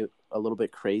drive me a little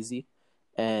bit crazy.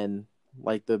 And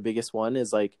like the biggest one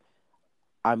is like,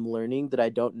 I'm learning that I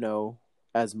don't know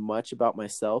as much about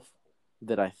myself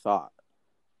that I thought.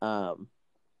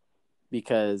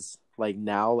 Because like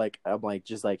now, like I'm like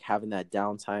just like having that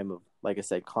downtime of, like I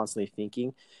said, constantly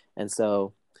thinking. And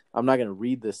so I'm not going to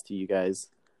read this to you guys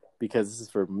because this is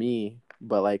for me,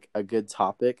 but like a good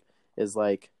topic is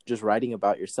like just writing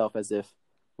about yourself as if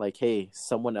like, hey,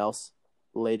 someone else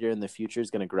later in the future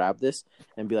is going to grab this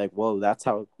and be like, whoa, that's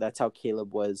how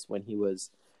Caleb was when he was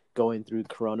going through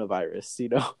coronavirus, you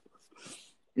know?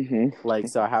 Like,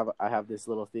 so I have this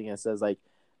little thing that says like,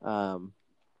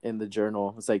 in the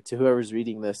journal, it's like, to whoever's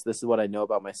reading this is what I know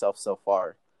about myself so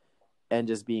far. And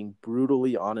just being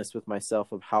brutally honest with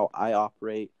myself of how I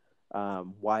operate,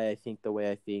 why I think the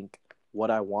way I think,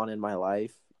 what I want in my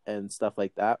life and stuff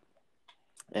like that.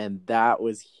 And that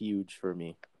was huge for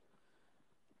me.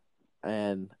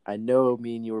 And I know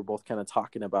me and you were both kind of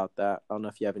talking about that. I don't know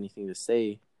if you have anything to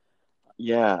say.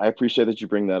 Yeah, I appreciate that you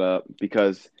bring that up,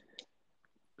 because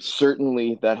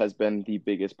certainly that has been the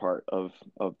biggest part of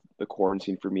the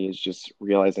quarantine for me, is just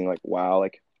realizing like, wow,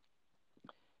 like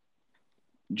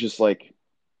just like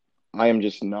I am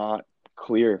just not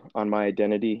clear on my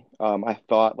identity. I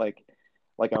thought like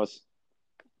I was,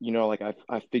 you know, like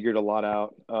I figured a lot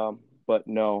out, but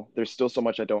no, there's still so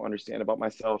much I don't understand about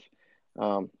myself.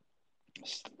 Um,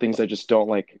 Things I just don't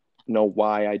like know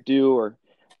why I do, or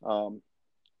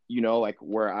you know, like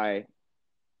where I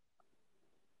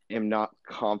am not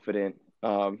confident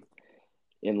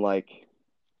in like,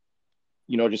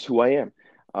 you know, just who I am.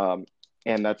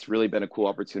 And that's really been a cool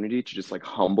opportunity to just like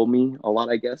humble me a lot,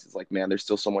 I guess. It's like, man, there's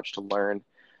still so much to learn.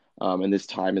 And this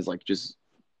time is like just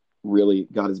really,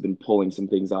 God has been pulling some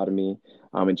things out of me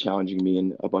and challenging me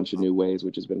in a bunch of new ways,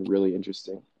 which has been really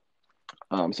interesting.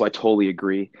 So I totally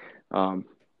agree.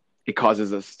 It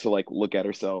causes us to like look at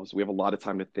ourselves. We have a lot of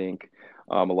time to think,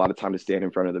 a lot of time to stand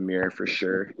in front of the mirror for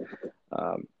sure,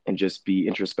 and just be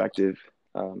introspective.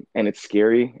 And it's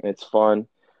scary and it's fun,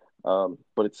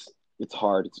 but it's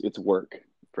hard. It's work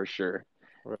for sure.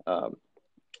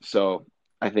 So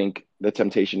I think the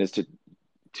temptation is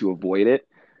to avoid it,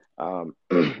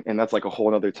 and that's like a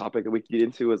whole other topic that we can get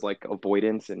into, is like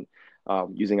avoidance and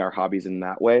using our hobbies in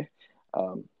that way.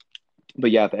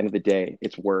 But yeah, at the end of the day,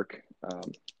 it's work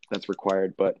that's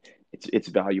required, but it's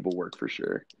valuable work for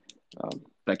sure,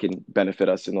 that can benefit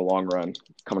us in the long run,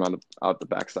 coming on out the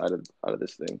backside out of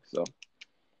this thing. So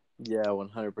Yeah,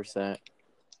 100%.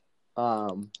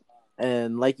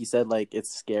 And like you said, like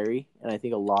it's scary, and I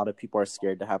think a lot of people are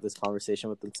scared to have this conversation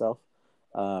with themselves.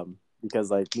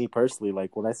 Because like me personally,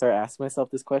 like when I started asking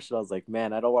myself this question, I was like,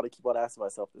 man, I don't want to keep on asking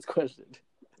myself this question.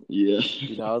 yeah.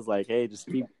 You know, I was like, hey, just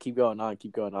keep going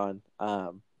on.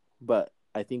 But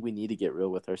I think we need to get real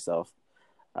with ourselves.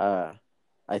 I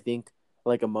think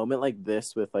like a moment like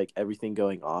this with like everything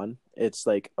going on, it's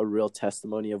like a real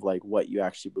testimony of like what you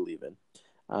actually believe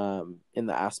in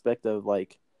the aspect of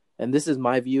like, and this is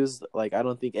my views, like I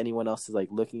don't think anyone else is like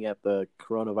looking at the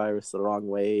coronavirus the wrong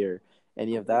way or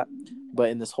any of that. But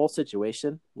in this whole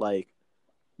situation, like,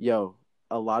 yo,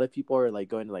 a lot of people are like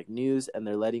going to like news and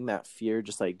they're letting that fear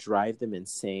just like drive them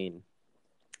insane.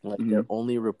 Like they're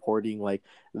only reporting like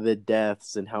the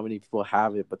deaths and how many people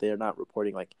have it, but they're not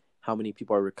reporting like, how many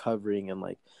people are recovering, and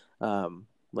like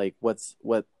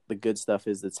what the good stuff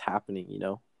is that's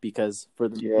happening, because for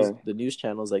the news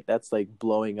channels, like that's like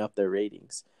blowing up their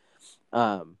ratings.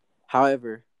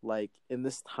 However, like in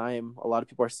this time, a lot of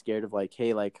people are scared of like,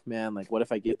 hey, like, man, like what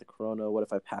if I get the corona? What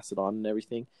if I pass it on and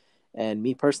everything? And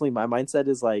me personally, my mindset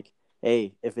is like,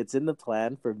 hey, if it's in the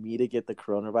plan for me to get the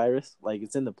coronavirus, like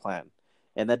it's in the plan.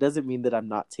 And that doesn't mean that I'm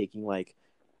not taking like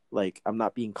I'm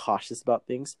not being cautious about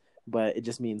things, but it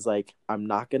just means like I'm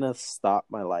not going to stop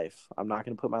my life. I'm not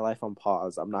going to put my life on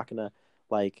pause. I'm not going to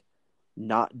like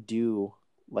not do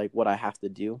like what I have to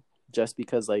do just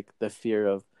because like the fear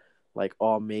of like,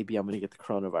 oh, maybe I'm going to get the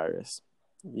coronavirus,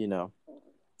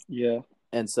 Yeah.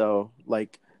 And so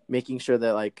like making sure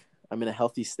that like I'm in a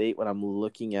healthy state when I'm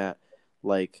looking at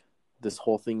like this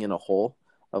whole thing in a whole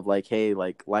of like, hey,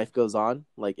 like life goes on.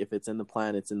 Like if it's in the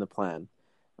plan, it's in the plan.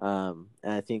 And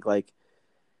I think like,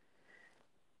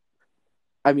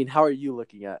 I mean, how are you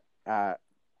looking at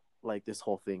like this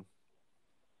whole thing?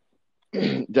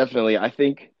 Definitely. I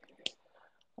think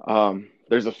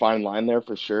there's a fine line there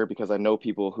for sure, because I know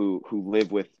people who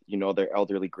live with, their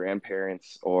elderly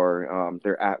grandparents or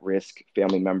their at-risk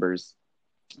family members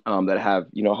that have,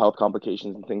 health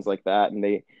complications and things like that. And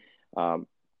they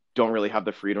don't really have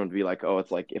the freedom to be like, oh,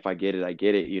 it's like, if I get it, I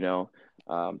get it,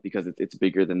 because it's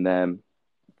bigger than them.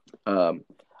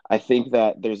 I think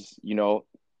that there's,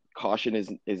 caution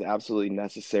is absolutely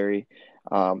necessary.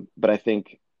 But I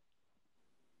think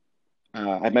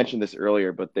I mentioned this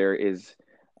earlier, but there is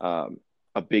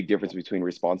a big difference between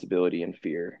responsibility and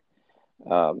fear.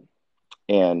 Um,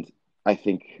 and I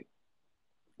think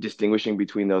distinguishing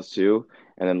between those two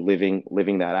and then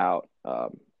living that out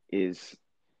is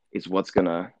what's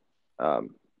gonna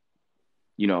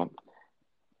you know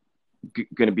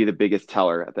gonna be the biggest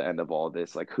teller at the end of all of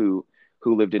this, like who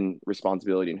lived in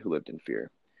responsibility and who lived in fear.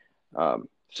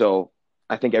 So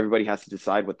I think everybody has to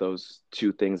decide what those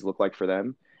two things look like for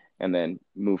them and then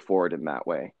move forward in that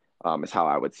way, is how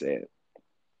I would say it.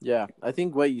 Yeah, I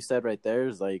think what you said right there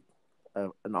is like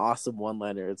an awesome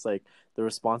one-liner. It's like the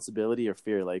responsibility or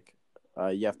fear, like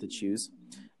you have to choose.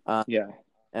 Yeah.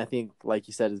 And I think, like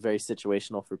you said, it's very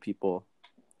situational for people,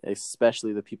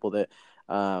 especially the people that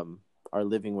are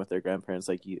living with their grandparents,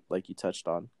 like you touched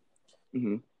on.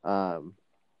 Mm-hmm.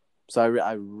 So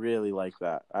I really like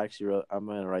that. I'm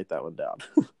gonna write that one down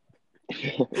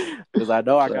because I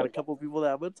know I got a couple people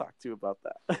that I'm gonna talk to about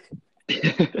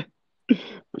that.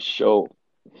 For sure.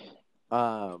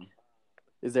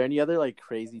 Is there any other like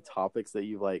crazy topics that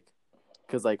you like?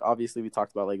 Because like obviously we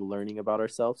talked about like learning about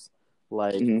ourselves.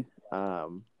 Like,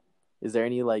 Mm-hmm. Is there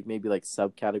any like maybe like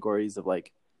subcategories of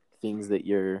like things that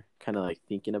you're kind of like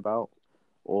thinking about,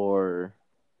 or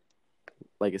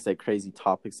like I said, crazy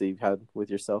topics that you've had with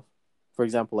yourself? For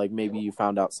example, like maybe you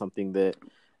found out something that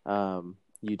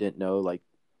you didn't know, like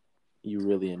you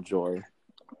really enjoy.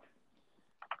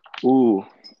 Ooh.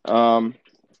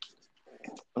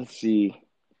 Let's see.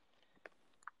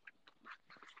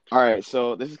 All right,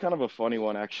 so this is kind of a funny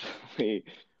one actually,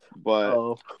 but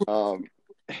Oh, um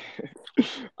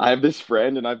I have this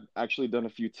friend and I've actually done a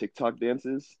few TikTok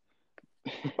dances.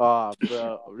 bro.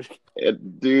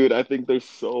 Dude, I think they're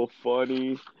so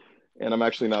funny, and I'm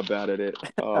actually not bad at it.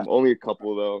 Only a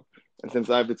couple though, and since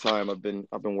I have the time, I've been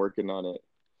working on it.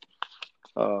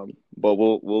 But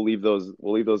we'll leave those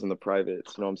in the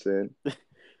privates. You know what I'm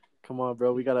Come on,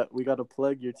 bro. We gotta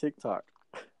plug your TikTok.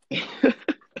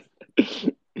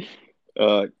 saying?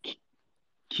 uh,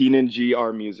 Keenan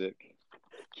GR Music.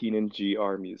 Keenan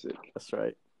GR Music. That's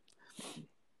right.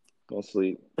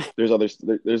 Mostly, there's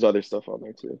other stuff on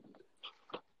there too.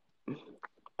 You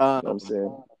know what I'm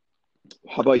saying?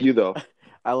 How about you though?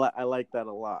 I like that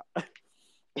a lot.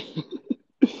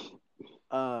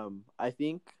 I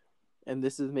think, and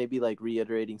this is maybe like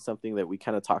reiterating something that we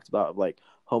kind of talked about, of like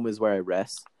home is where I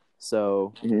rest.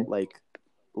 So Mm-hmm. like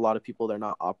a lot of people, they're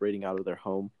not operating out of their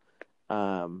home.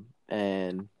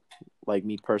 And like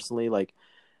me personally, like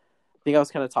I think I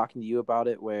was kind of talking to you about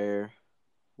it, where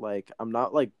like I'm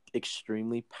not like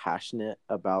extremely passionate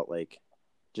about like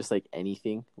just like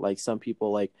anything. Like some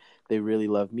people, like they really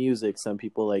love music, some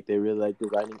people like they really like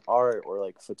designing art or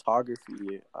like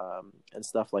photography, and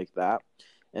stuff like that.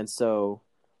 And so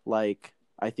like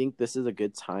I think this is a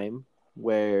good time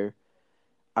where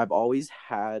I've always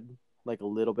had like a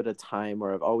little bit of time,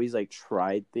 or I've always like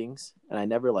tried things, and I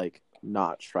never like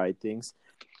not tried things.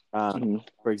 Mm-hmm.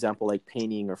 For example, like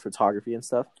painting or photography and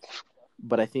stuff.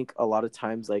 But I think a lot of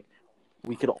times like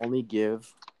we could only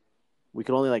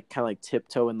like kind of like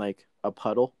tiptoe in like a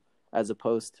puddle, as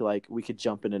opposed to like we could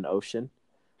jump in an ocean.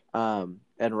 And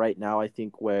right now I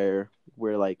think where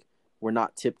we're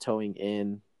not tiptoeing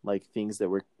in like things that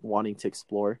we're wanting to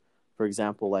explore. For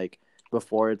example, like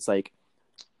before it's like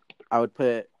I would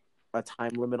put a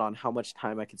time limit on how much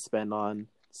time I could spend on,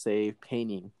 say,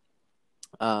 painting.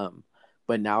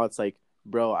 But now it's like,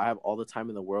 bro, I have all the time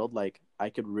in the world. Like I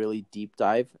could really deep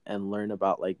dive and learn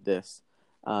about like this.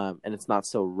 And it's not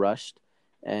so rushed.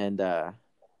 And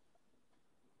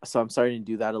so I'm starting to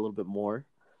do that a little bit more.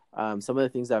 Some of the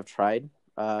things that I've tried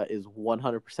is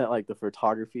 100% like the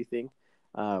photography thing.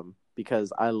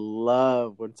 Because I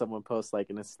love when someone posts like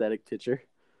an aesthetic picture.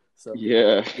 So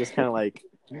Yeah. just kind of like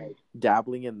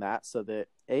dabbling in that so that,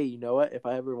 hey, you know what? If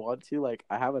I ever want to, like,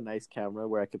 I have a nice camera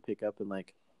where I could pick up and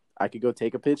like I could go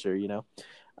take a picture, you know?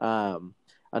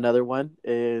 Another one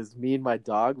is me and my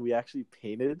dog. We actually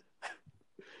painted.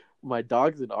 My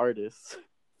dog's an artist.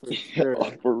 For sure.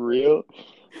 Oh, for real?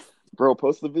 Bro,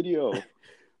 post the video.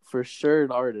 For sure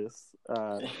an artist.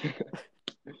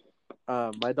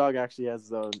 My dog actually has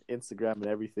his own Instagram and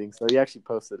everything, so he actually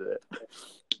posted it.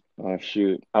 Oh,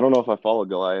 shoot. I don't know if I follow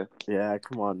Goliath. Yeah,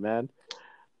 come on, man.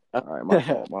 All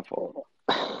right, my fault.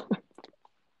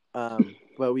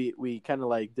 But we kind of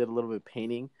like did a little bit of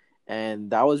painting,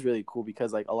 and that was really cool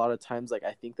because like a lot of times like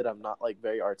I think that I'm not like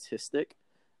very artistic,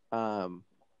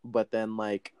 but then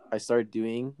like I started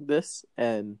doing this,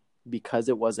 and because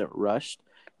it wasn't rushed,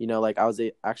 you know, like I was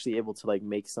actually able to like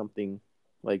make something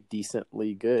like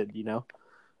decently good, you know.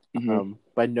 Mm-hmm.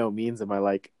 By no means am I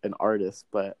like an artist,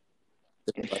 but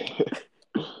like,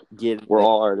 We're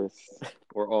all artists.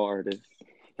 We're all artists.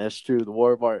 That's true. The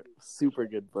War of Art, super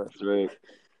good book. That's right.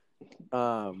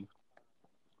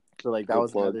 So like that Good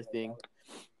was plug. another thing.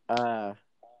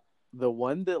 The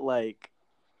one that like,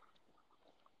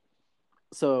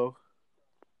 so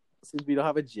since we don't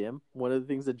have a gym, one of the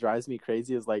things that drives me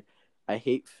crazy is like I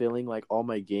hate feeling like all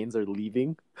my gains are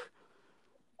leaving.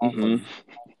 Mm-hmm.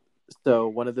 So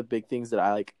one of the big things that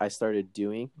I started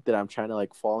doing that I'm trying to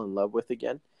like fall in love with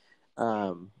again,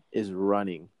 is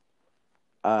running.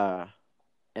 And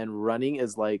running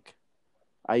is like,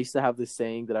 I used to have this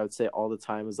saying that I would say all the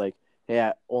time is like, hey,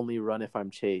 I only run if I'm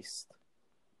chased.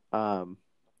 And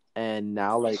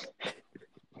now like,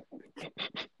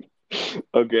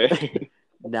 Okay.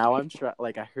 now I'm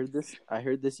like, I heard this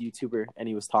YouTuber and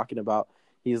he was talking about,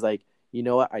 he's like, you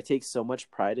know what? I take so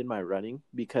much pride in my running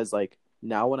because like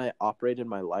now when I operate in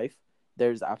my life,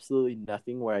 there's absolutely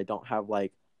nothing where I don't have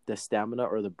like the stamina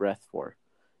or the breath for.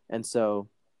 And so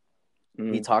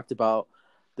he talked about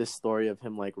this story of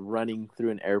him like running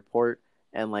through an airport,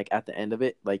 and like at the end of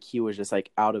it, like he was just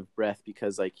like out of breath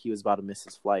because like he was about to miss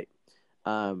his flight.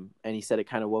 And he said it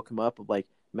kind of woke him up of like,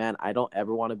 man, I don't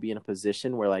ever want to be in a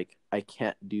position where like I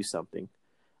can't do something.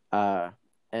 And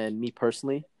me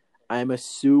personally, I'm a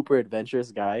super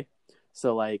adventurous guy.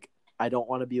 So like I don't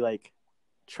want to be like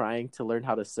trying to learn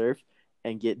how to surf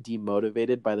and get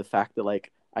demotivated by the fact that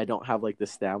like I don't have like the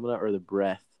stamina or the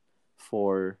breath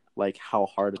for like how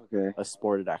hard a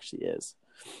sport it actually is.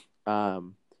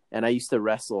 And I used to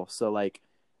wrestle, so like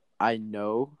I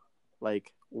know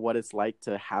like what it's like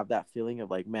to have that feeling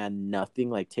of like, man, nothing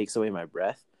like takes away my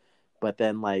breath. But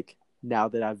then like now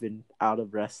that I've been out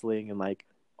of wrestling and like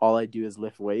all I do is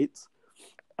lift weights,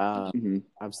 I'm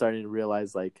starting to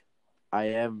realize like I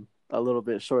am a little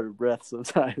bit short of breath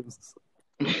sometimes.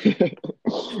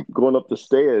 Going up the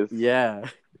stairs. Yeah.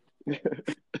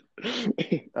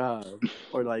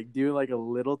 Or like doing like a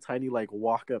little tiny like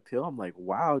walk uphill. I'm like,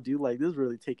 wow, dude, like this is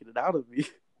really taking it out of me.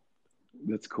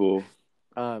 That's cool.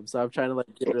 So I'm trying to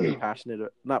like get really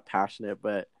not passionate,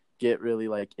 but get really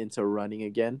like into running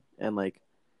again. And like,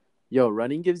 yo,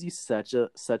 running gives you such a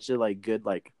like good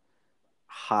like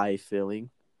high feeling.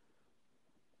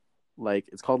 Like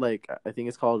it's called like, I think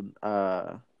it's called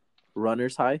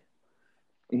runner's high.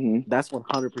 Mm-hmm. That's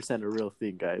 100% a real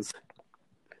thing, guys.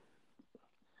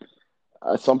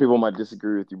 Some people might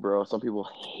disagree with you, bro. Some people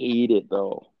hate it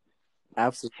though.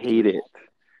 Absolutely Hate it.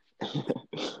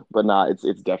 But nah, it's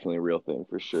definitely a real thing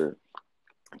for sure.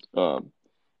 And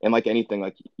like anything,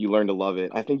 like you learn to love it.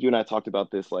 I think you and I talked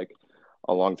about this like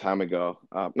a long time ago.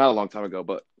 Not a long time ago,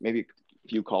 but maybe a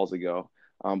few calls ago.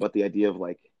 But the idea of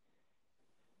like,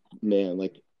 man,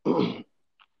 like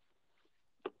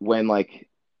when like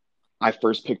I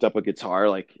first picked up a guitar,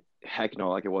 like heck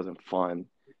no, like it wasn't fun,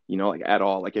 you know, like at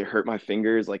all. Like it hurt my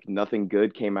fingers, like nothing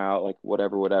good came out, like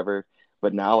whatever.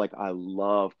 But now like I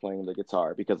love playing the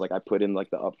guitar because like I put in like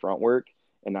the upfront work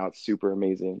and now it's super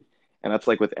amazing. And that's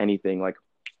like with anything, like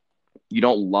you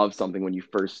don't love something when you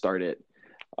first start it,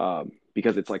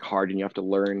 because it's like hard and you have to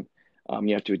learn.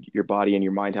 You have to, your body and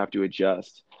your mind have to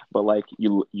adjust. But like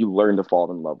you learn to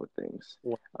fall in love with things,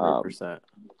 100%.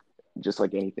 just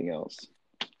like anything else.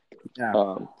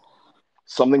 Yeah.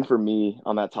 something for me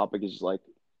on that topic is like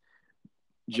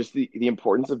just the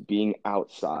importance of being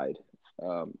outside.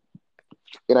 Um,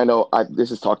 and I know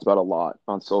this is talked about a lot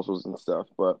on socials and stuff,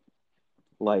 but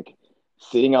like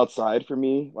sitting outside for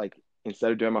me, like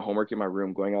instead of doing my homework in my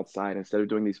room, going outside, instead of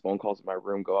doing these phone calls in my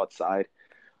room, go outside.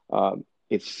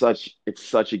 It's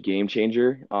such a game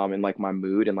changer, and like my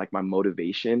mood and like my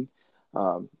motivation.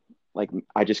 Um, like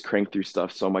I just crank through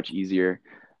stuff so much easier.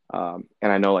 And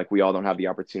I know like we all don't have the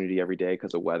opportunity every day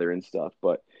because of weather and stuff,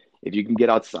 but if you can get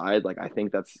outside, like I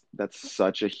think that's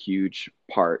such a huge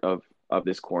part of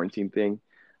this quarantine thing.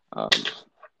 Um,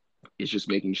 it's just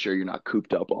making sure you're not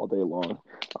cooped up all day long.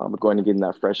 Going and getting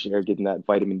that fresh air, getting that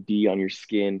vitamin D on your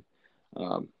skin,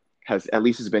 um, has at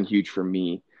least has been huge for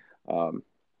me. Um,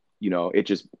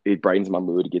 it brightens my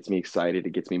mood, it gets me excited,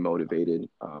 it gets me motivated,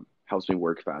 helps me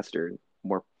work faster and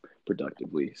more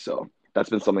productively. So that's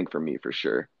been something for me for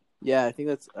sure. Yeah, I think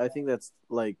that's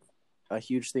like a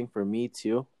huge thing for me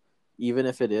too. Even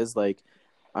if it is like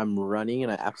I'm running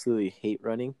and I absolutely hate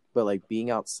running, but like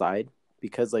being outside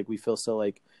because like we feel so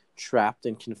like trapped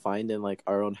and confined in like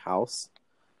our own house.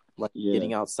 Like Yeah.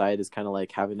 getting outside is kind of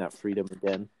like having that freedom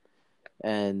again.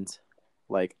 And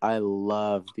like I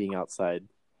love being outside,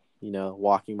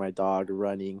 walking my dog,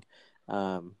 running.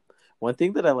 Um One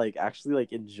thing that I like actually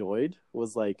like enjoyed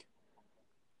was like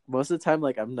most of the time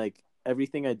like I'm like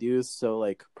everything I do is so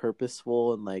like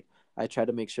purposeful and like I try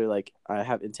to make sure like I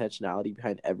have intentionality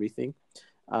behind everything.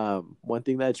 One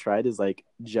thing that I tried is like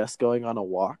just going on a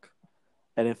walk,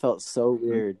 and it felt so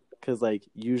weird because like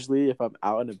usually if I'm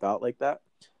out and about like that,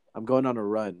 I'm going on a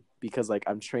run because like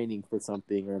I'm training for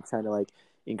something or I'm trying to like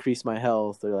increase my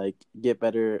health or like get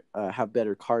better, have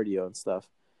better cardio and stuff.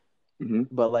 Mm-hmm.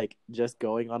 But like just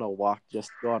going on a walk, just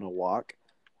to go on a walk,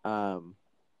 um,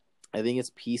 I think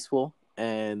it's peaceful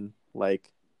and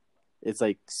like it's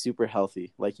like super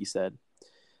healthy, like you said.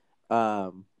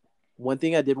 Um, One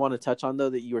thing I did want to touch on though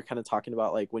that you were kind of talking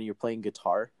about, like when you're playing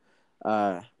guitar,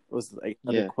 was like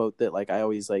another Yeah. quote that like I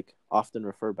always like often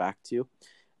refer back to.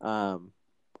 Um,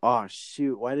 oh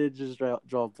shoot, why did it just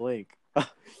draw a blank?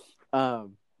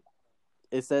 um,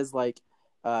 it says like,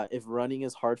 if running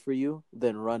is hard for you,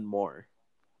 then run more.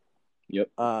 Yep.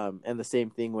 And the same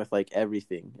thing with like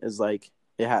everything is like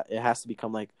it has to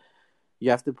become like you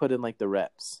have to put in like the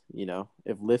reps.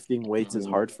 If lifting weights is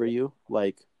Mhm. hard for you,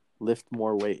 like lift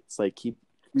more weights. Like keep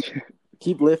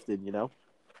lifting.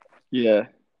 Yeah.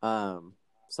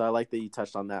 So I like that you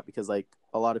touched on that because like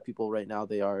a lot of people right now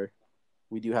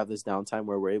we do have this downtime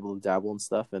where we're able to dabble and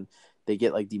stuff, and they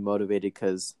get like demotivated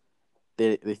because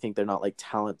they think they're not like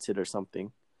talented or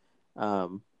something.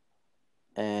 Um,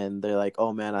 and they're like,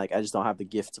 oh man, like I just don't have the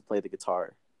gift to play the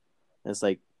guitar. And it's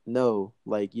like, no,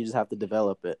 like you just have to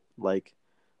develop it, like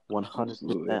 100%.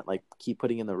 Absolutely. Like keep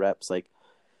putting in the reps. Like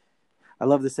I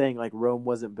love the saying, like Rome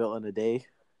wasn't built in a day.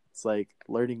 It's like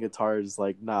learning guitar is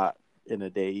like not in a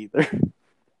day either.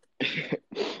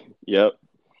 Yep.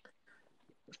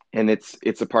 And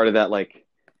it's a part of that like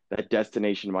that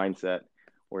destination mindset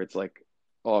where it's like,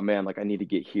 oh man, like I need to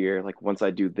get here. Like once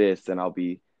I do this, then I'll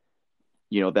be,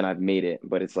 then I've made it.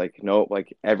 But it's like, no,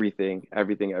 like everything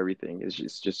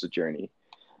is just a journey.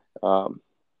 Um,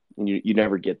 and you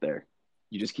never get there.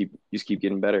 You just keep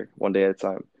getting better one day at a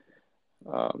time.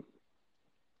 Um,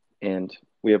 and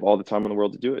we have all the time in the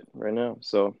world to do it right now.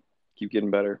 So keep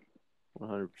getting better.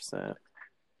 100%.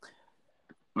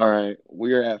 All right,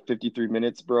 we are at 53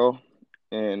 minutes, bro,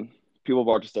 and people are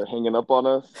about to start hanging up on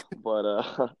us. But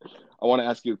I want to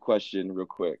ask you a question real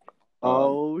quick.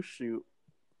 Oh shoot.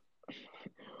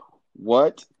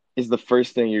 What is the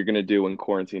first thing you're gonna do when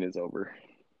quarantine is over?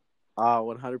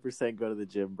 100% go to the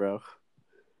gym, bro.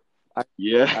 I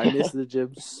Yeah, miss the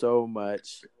gym so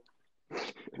much.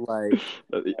 Like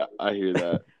I hear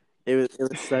that. it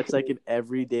was such like an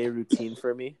everyday routine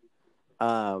for me.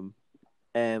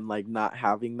 And like not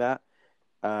having that,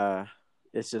 uh,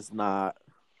 it's just not.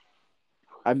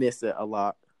 I miss it a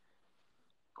lot.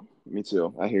 Me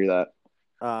too. I hear that.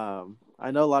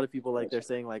 I know a lot of people like they're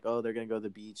saying like, oh, they're gonna go to the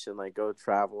beach and like go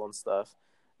travel and stuff.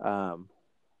 Um,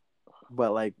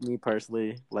 but like me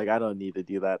personally, like I don't need to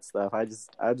do that stuff. I just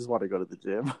want to go to the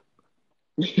gym.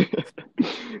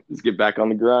 Just get back on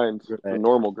the grind, the Right.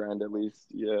 normal grind at least.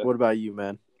 Yeah. What about you,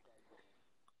 man?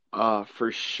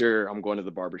 For sure, I'm going to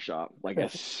the barber shop like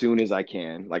as soon as I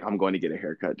can. Like I'm going to get a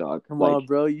haircut, dog. Come Like on,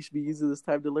 bro. You should be using this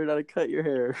time to learn how to cut your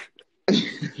hair.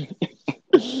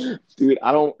 dude,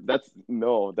 I don't. That's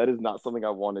no. That is not something I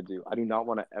want to do. I do not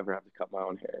want to ever have to cut my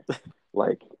own hair.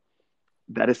 Like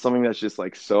that is something that's just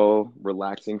like so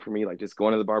relaxing for me. Like just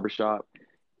going to the barber shop,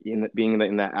 being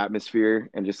in that atmosphere,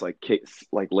 and just like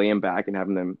laying back and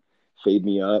having them fade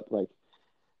me up. Like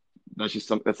that's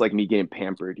just that's like me getting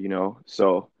pampered, you know?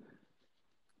 So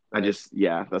Right.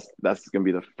 that's gonna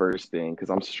be the first thing because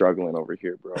I'm struggling over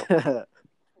here, bro.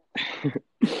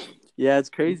 Yeah, it's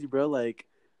crazy, bro. Like,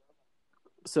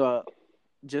 so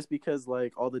just because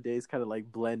like all the days kind of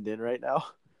like blend in right now,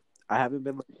 I haven't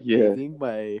been like Yeah. shaving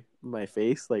my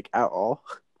face like at all.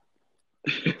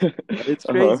 It's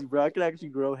Uh-huh. crazy, bro. I could actually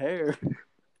grow hair.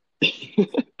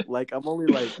 Like I'm only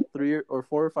like 3 or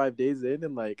 4 or 5 days in,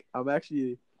 and like I'm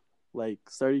actually like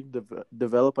starting to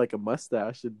develop like a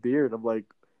mustache and beard. I'm like,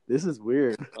 this is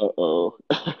weird. Uh-oh.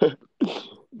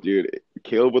 Dude,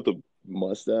 Caleb with the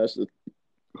mustache.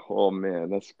 Oh man,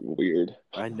 that's weird.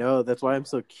 I know. That's why I'm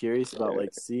so curious about Yeah.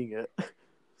 like seeing it.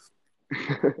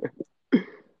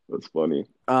 That's funny.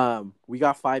 We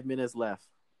got 5 minutes left.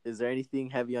 Is there anything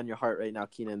heavy on your heart right now,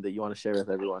 Keenan, that you want to share with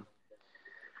everyone?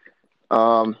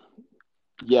 Um,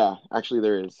 yeah, actually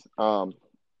there is.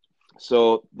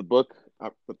 So the book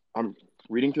I'm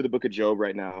reading through the book of Job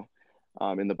right now,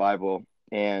 in the Bible,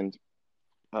 and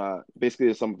basically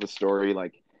there's some of the story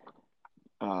like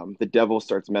the devil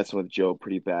starts messing with Job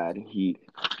pretty bad. He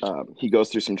goes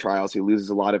through some trials. He loses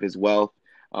a lot of his wealth.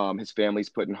 His family's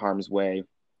put in harm's way.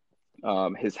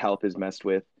 His health is messed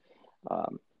with.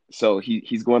 Um, so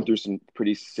he's going through some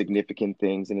pretty significant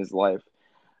things in his life.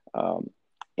 Um,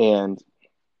 and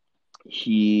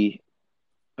he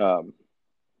um,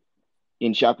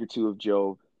 in chapter 2 of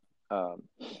Job, um,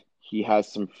 he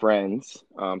has some friends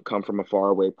come from a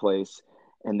faraway place,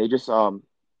 and they just come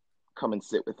and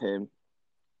sit with him.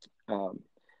 Um,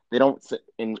 they don't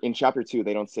in chapter 2.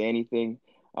 They don't say anything.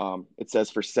 It says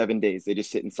for 7 days they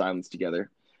just sit in silence together,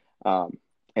 um,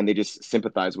 and they just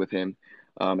sympathize with him.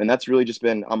 And that's really just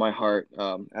been on my heart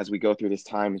as we go through this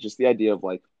time. It's just the idea of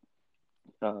like,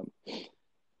 um,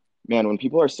 man, when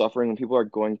people are suffering, when people are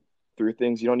going through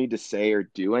things, you don't need to say or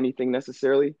do anything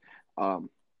necessarily, um,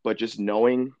 but just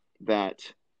knowing that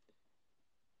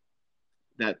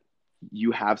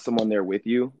you have someone there with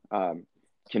you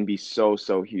can be so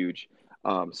huge.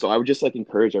 So I would just like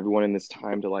encourage everyone in this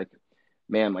time to like,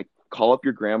 man, like call up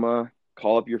your grandma,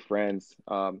 call up your friends,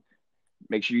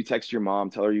 make sure you text your mom,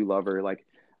 tell her you love her, like,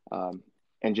 um,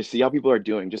 and just see how people are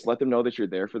doing. Just let them know that you're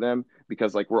there for them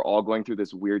because like we're all going through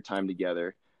this weird time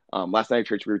together. Last night at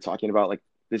church we were talking about like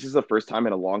this is the first time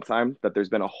in a long time that there's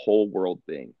been a whole world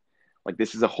thing. Like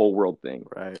this is a whole world thing.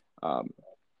 Right. Um,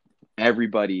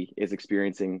 Everybody is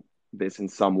experiencing this in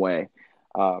some way.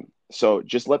 So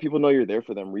just let people know you're there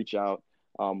for them. Reach out,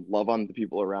 love on the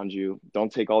people around you.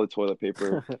 Don't take all the toilet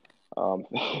paper, um,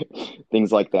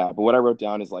 things like that. But what I wrote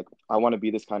down is like, I want to be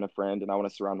this kind of friend, and I want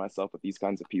to surround myself with these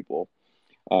kinds of people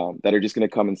that are just going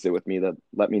to come and sit with me, that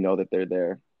let me know that they're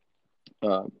there.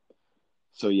 Um,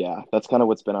 so yeah, that's kind of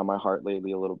what's been on my heart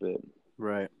lately a little bit.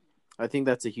 Right. I think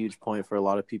that's a huge point for a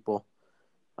lot of people.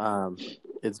 Um,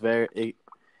 it's very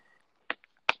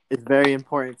it's very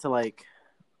important to like,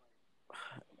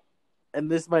 and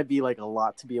this might be like a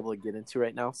lot to be able to get into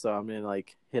right now, so I'm gonna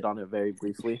like hit on it very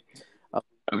briefly. All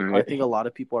I right. think a lot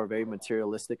of people are very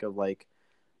materialistic of like,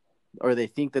 or they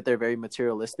think that they're very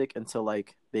materialistic until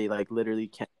like they like literally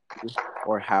can't do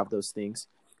or have those things.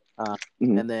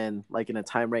 Mhm. And then like in a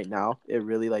time right now, it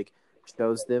really like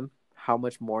shows them how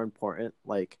much more important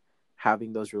like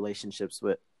having those relationships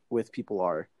with people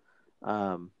are.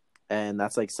 Um, and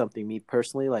that's like something me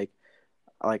personally like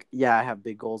yeah, I have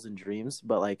big goals and dreams,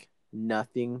 but like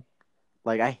nothing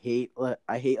like I hate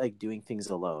like doing things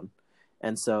alone.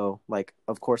 And so like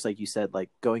of course like you said like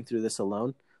going through this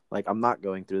alone, like I'm not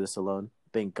going through this alone.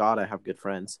 Thank God I have good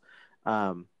friends.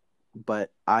 Um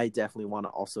but I definitely want to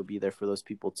also be there for those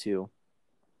people too.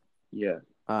 Yeah.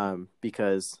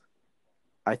 Because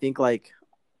I think like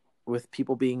with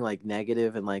people being like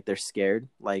negative and like they're scared,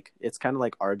 like it's kind of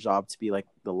like our job to be like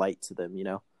the light to them, you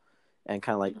know, and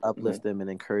kind of like Mhm. uplift them and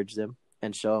encourage them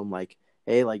and show them like,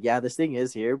 hey, like yeah, this thing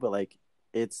is here, but like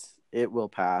it will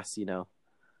pass, you know.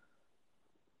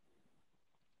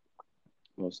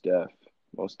 Most def.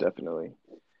 Most definitely.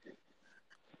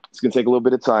 It's gonna take a little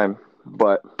bit of time,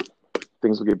 but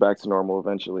things will get back to normal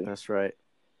eventually. That's right.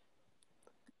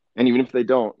 And even if they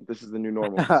don't, this is the new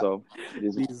normal. So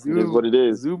These it is what it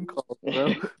is. Zoom calls,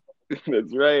 bro.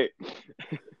 That's right.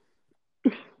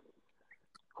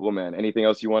 Cool, man. Anything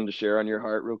else you wanted to share on your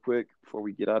heart real quick before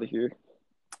we get out of here?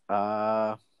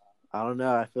 Uh, I don't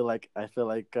know. I feel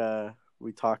like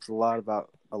we talked a lot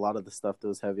about a lot of the stuff that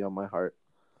was heavy on my heart.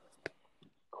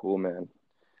 Cool, man.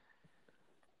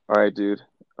 All right, dude.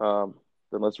 Then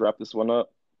let's wrap this one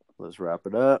up. Let's wrap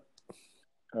it up.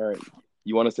 All right.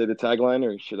 You want to say the tagline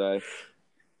or should I?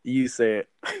 You say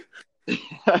it.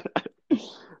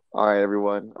 All right,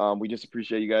 everyone. We just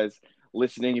appreciate you guys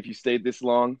listening. If you stayed this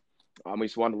long, We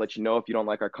just wanted to let you know, if you don't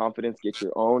like our confidence, get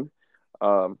your own.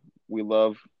 We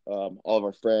love all of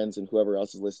our friends and whoever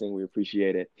else is listening. We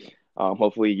appreciate it.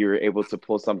 Hopefully you're able to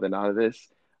pull something out of this.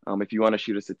 If you want to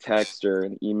shoot us a text or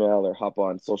an email or hop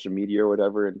on social media or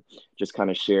whatever and just kind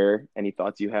of share any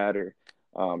thoughts you had, or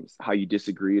how you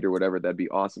disagreed or whatever, that'd be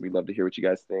awesome. We'd love to hear what you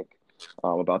guys think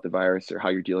about the virus or how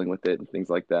you're dealing with it and things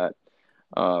like that.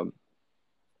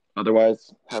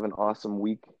 Otherwise, have an awesome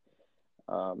week.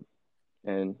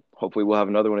 And hopefully we'll have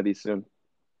another one of these soon.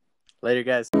 Later,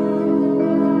 guys.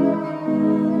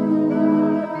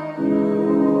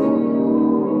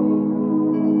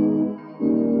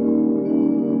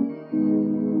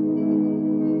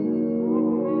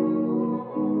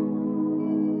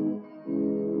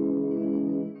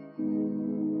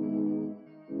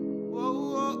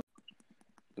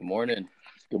 Good morning.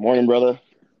 Good morning, brother.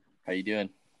 How you doing?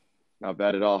 Not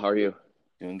bad at all. How are you?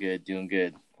 Doing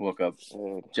good. Woke up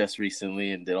just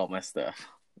recently and did all my stuff.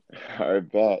 I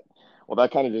bet. Well,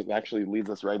 that kind of just actually leads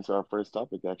us right into our first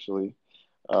topic, actually.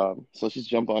 So let's just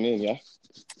jump on in, yeah?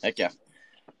 Heck yeah.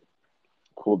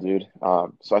 Cool, dude.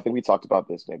 So I think we talked about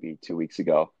this maybe 2 weeks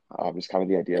ago. Just kind of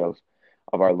the idea of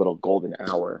our little golden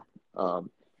hour.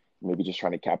 Maybe just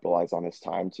trying to capitalize on this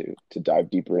time to dive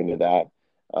deeper into that.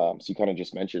 So you kind of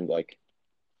just mentioned like,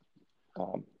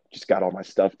 just got all my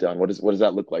stuff done. What does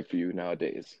that look like for you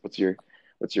nowadays? What's your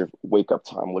wake up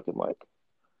time looking like?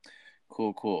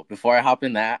 Cool. Before I hop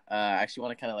in that, I actually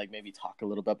want to kind of like maybe talk a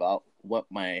little bit about what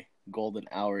my golden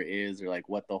hour is, or like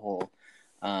what the whole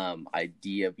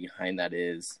idea behind that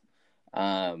is.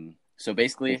 So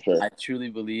basically, Sure. I truly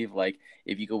believe like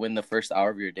if you could win the first hour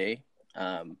of your day,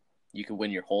 you could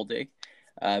win your whole day,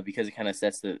 because it kind of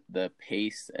sets the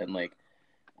pace and like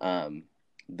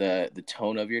the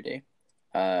tone of your day.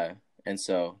 And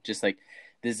so just like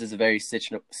this is a very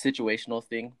situational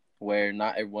thing where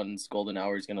not everyone's golden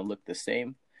hour is going to look the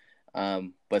same.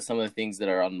 But some of the things that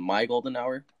are on my golden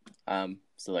hour,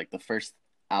 so like the first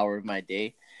hour of my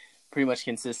day pretty much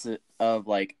consists of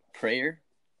like prayer.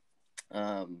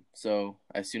 So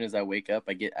as soon as I wake up,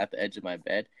 I get at the edge of my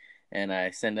bed and I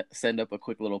send up a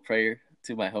quick little prayer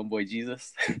to my homeboy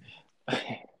Jesus.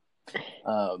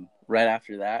 Right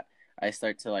after that, I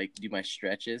start to like do my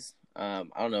stretches. I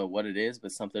don't know what it is,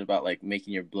 but something about like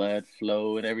making your blood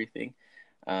flow and everything,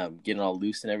 getting all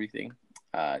loose and everything,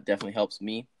 definitely helps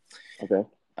me. Okay.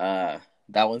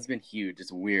 That one's been huge.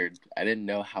 It's weird. I didn't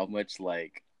know how much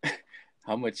like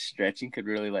how much stretching could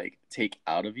really like take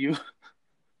out of you.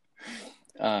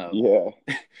 Yeah.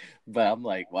 But I'm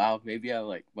like, wow, maybe I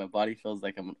like my body feels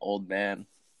like I'm an old man.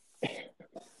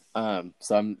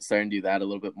 So I'm starting to do that a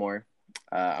little bit more.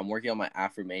 I'm working on my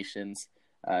affirmations,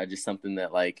 just something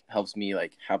that like helps me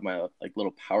like have my like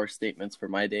little power statements for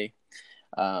my day.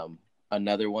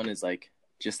 Another one is like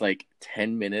just like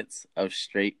 10 minutes of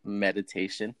straight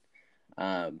meditation.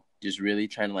 Just really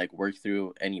trying to like work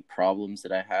through any problems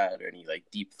that I had or any like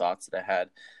deep thoughts that I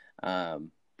had.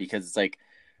 Because it's like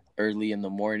early in the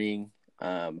morning.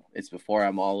 It's before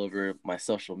I'm all over my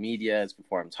social media. It's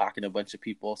before I'm talking to a bunch of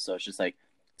people. So it's just like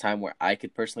time where I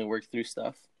could personally work through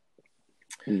stuff.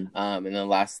 And then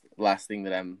last thing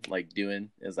that I'm like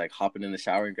doing is like hopping in the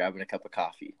shower and grabbing a cup of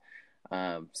coffee.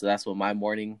 So that's what my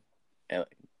morning,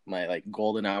 my like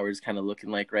golden hour is kind of looking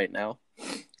like right now.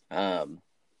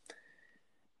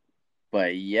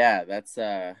 But yeah, that's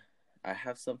I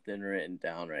have something written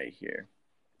down right here.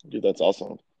 Dude, that's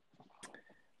awesome.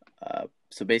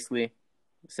 So basically,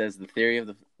 it says the theory of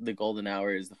the golden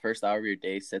hour is the first hour of your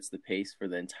day sets the pace for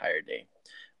the entire day.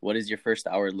 What does your first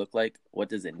hour look like? What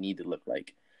does it need to look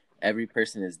like? Every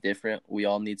person is different. We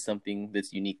all need something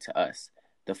that's unique to us.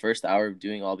 The first hour of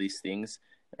doing all these things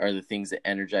are the things that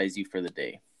energize you for the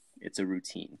day. It's a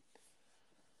routine.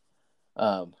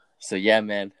 So yeah,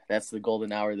 man, that's the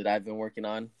golden hour that I've been working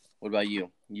on. What about you?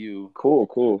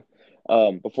 Cool.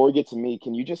 Before we get to me,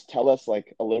 can you just tell us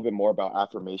like a little bit more about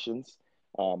affirmations,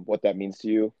 what that means to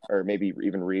you, or maybe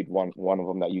even read one of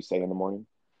them that you say in the morning?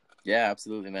 Yeah,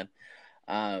 absolutely, man.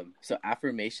 So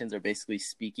affirmations are basically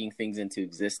speaking things into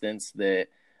existence that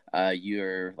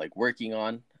you're like working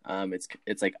on.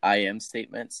 It's like I am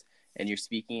statements, and you're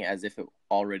speaking as if it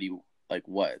already like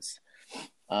was.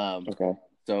 Okay.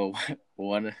 So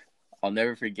one I'll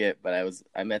never forget, but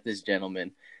I met this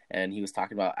gentleman and he was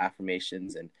talking about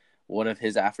affirmations, and one of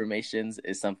his affirmations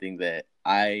is something that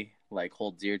I like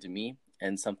hold dear to me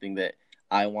and something that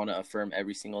I want to affirm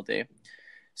every single day.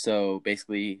 So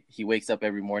basically, he wakes up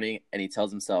every morning and he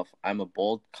tells himself, I'm a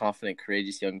bold, confident,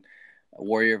 courageous young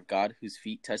warrior of God whose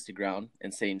feet touch the ground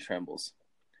and Satan trembles.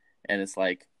 And it's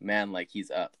like, man, like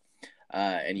he's up.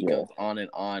 And he goes on,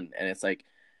 and it's like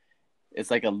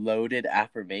it's like a loaded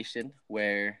affirmation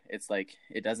where it's like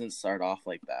it doesn't start off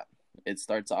like that. It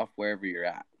starts off wherever you're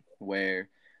at, where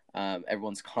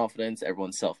everyone's confidence,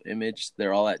 everyone's self-image,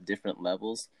 they're all at different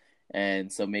levels.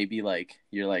 And so maybe like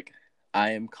you're like,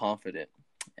 I am confident,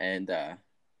 and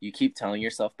you keep telling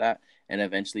yourself that, and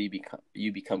eventually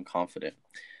you become confident,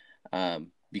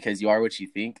 because you are what you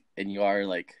think, and you are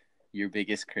like your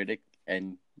biggest critic,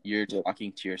 and you're Yep.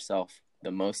 talking to yourself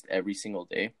the most every single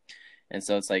day. And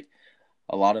so it's like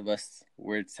a lot of us,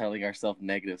 we're telling ourselves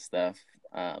negative stuff,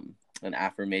 and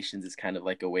affirmations is kind of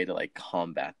like a way to like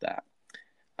combat that,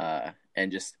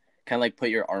 and just kind of like put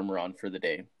your armor on for the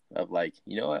day of like,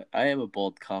 you know what, I am a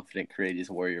bold, confident, courageous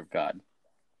warrior of God.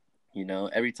 You know,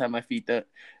 every time my feet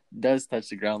does touch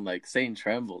the ground, like Satan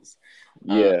trembles.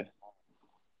 Yeah.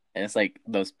 And it's like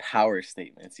those power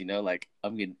statements, you know, like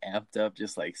I'm getting amped up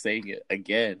just like saying it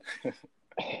again.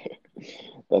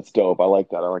 That's dope. I like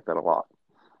that. I like that a lot.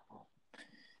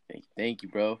 Thank you,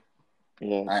 bro.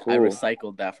 Yeah, I cool.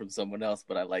 recycled that from someone else,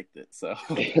 but I liked it. So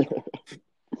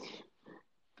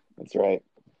That's right.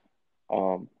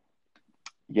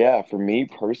 Yeah, for me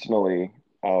personally,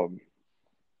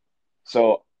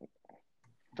 so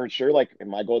for sure, like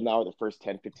my goal now, the first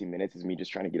 10, 15 minutes is me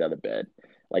just trying to get out of bed.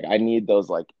 Like I need those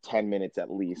like 10 minutes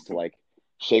at least to like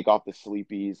shake off the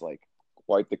sleepies, like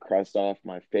wipe the crust off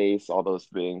my face, all those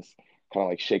things, kind of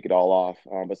like shake it all off.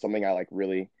 But something I like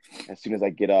really, as soon as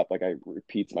I get up, like I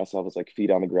repeat to myself, is like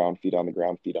feet on the ground, feet on the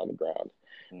ground, feet on the ground.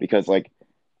 Because like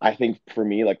I think for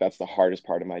me, like that's the hardest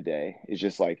part of my day is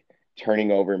just like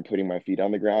turning over and putting my feet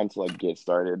on the ground to like get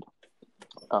started.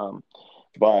 Um,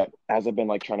 but as I've been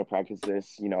like trying to practice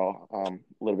this, a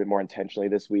little bit more intentionally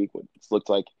this week, it's looked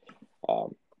like,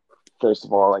 um, first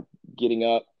of all, like getting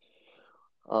up,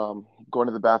 going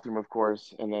to the bathroom, of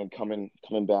course, and then coming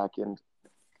back and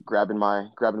grabbing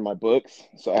my books.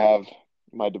 So I have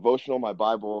my devotional, my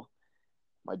Bible,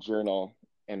 my journal,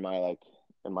 and my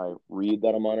read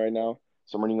that I'm on right now.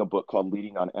 So I'm reading a book called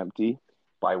Leading on Empty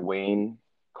by Wayne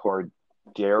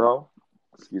Cordero.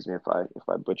 Excuse me if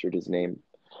I butchered his name.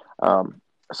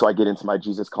 So I get into my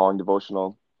Jesus Calling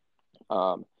devotional,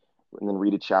 um, and then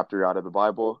read a chapter out of the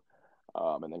Bible,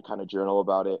 and then kind of journal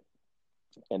about it,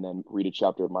 and then read a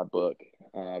chapter of my book,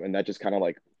 and that just kind of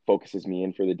like focuses me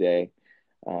in for the day.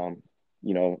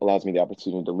 Allows me the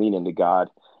opportunity to lean into God,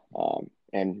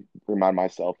 and remind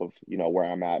myself of where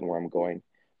I'm at and where I'm going,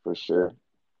 for sure.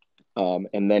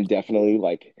 And then definitely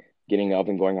like getting up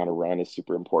and going on a run is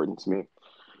super important to me.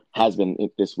 Has been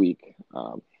this week.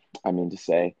 I mean to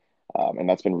say, and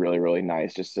that's been really, really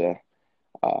nice. Just to,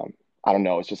 I don't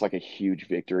know, it's just like a huge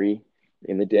victory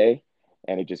in the day,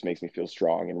 and it just makes me feel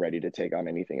strong and ready to take on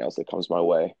anything else that comes my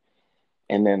way.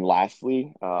 And then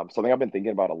lastly, something I've been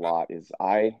thinking about a lot is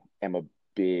I am a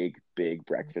big, big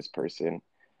breakfast person.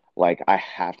 Like I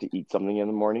have to eat something in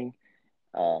the morning.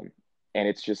 Um, and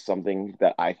it's just something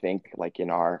that I think like in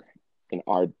our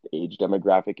age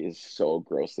demographic is so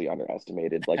grossly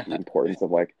underestimated. Like the importance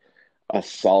of like a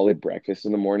solid breakfast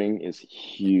in the morning is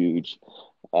huge.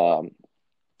 Um,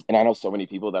 and I know so many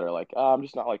people that are like, oh, I'm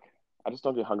just not like, I just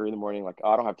don't get hungry in the morning. Like,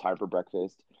 oh, I don't have time for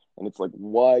breakfast. And it's like,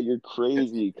 what? You're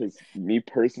crazy. Because me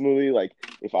personally, like,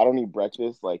 if I don't eat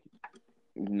breakfast, like,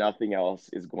 nothing else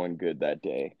is going good that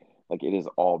day. Like, it is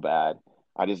all bad.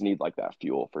 I just need like that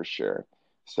fuel for sure.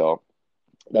 So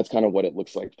that's kind of what it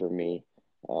looks like for me.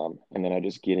 And then I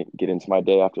just get into my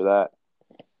day after that.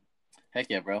 heck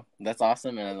yeah, bro, that's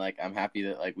awesome. And like I'm happy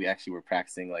that like we actually were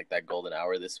practicing like that golden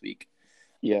hour this week.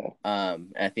 Yeah.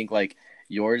 And I think like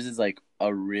yours is like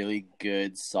a really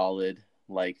good, solid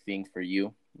like thing for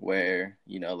you where,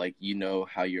 like,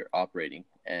 how you're operating,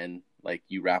 and like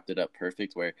you wrapped it up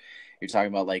perfect where you're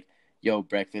talking about like, yo,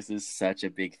 breakfast is such a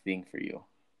big thing for you.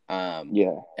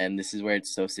 Yeah. And this is where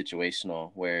it's so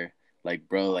situational where like,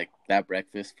 bro, like that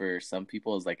breakfast for some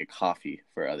people is like a coffee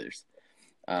for others.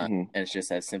 Hmm. And it's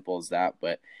just as simple as that.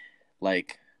 But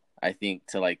like, I think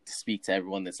to like speak to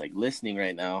everyone that's like listening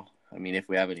right now. I mean, if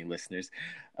we have any listeners,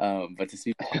 but to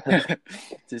speak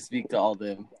to speak to all of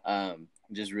them,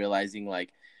 just realizing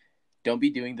like, don't be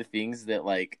doing the things that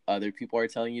like other people are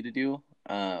telling you to do,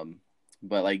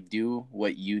 but like do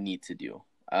what you need to do.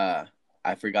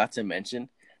 I forgot to mention,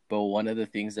 but one of the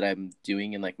things that I'm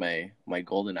doing in like my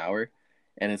golden hour,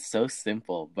 and it's so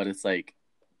simple, but it's like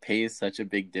pays such a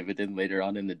big dividend later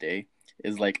on in the day,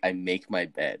 is like I make my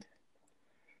bed.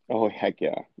 Oh, heck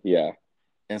yeah. Yeah.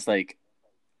 And it's like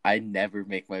I never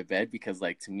make my bed because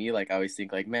like to me, like I always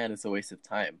think like, man, it's a waste of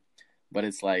time. But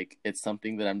it's like it's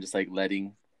something that I'm just like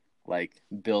letting like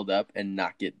build up and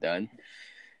not get done.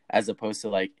 As opposed to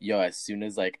like, yo, as soon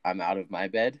as like I'm out of my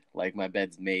bed, like my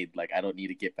bed's made, like I don't need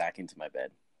to get back into my bed.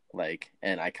 like,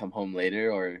 and I come home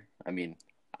later, or I mean,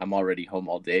 I'm already home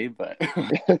all day, but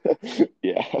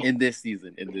Yeah. in this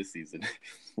season,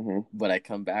 Hmm. but I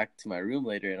come back to my room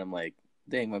later and I'm like,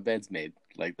 dang, my bed's made.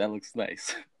 Like, that looks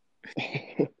nice.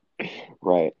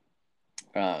 Right.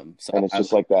 So And it's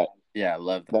just like that. yeah, I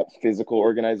love that. That physical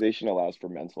organization allows for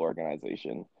mental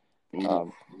organization,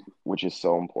 Ooh, which is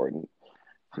so important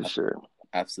for sure.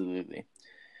 absolutely.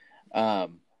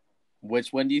 Um,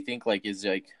 which one do you think like is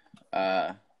like,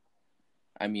 uh,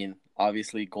 I mean,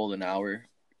 obviously, golden hour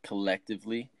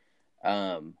collectively,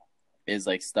 um, is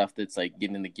like stuff that's like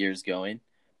getting the gears going.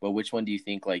 But which one do you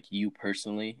think like you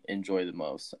personally enjoy the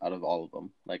most out of all of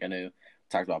them? Like I know we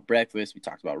talked about breakfast, we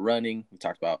talked about running, we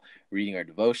talked about reading our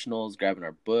devotionals, grabbing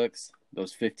our books,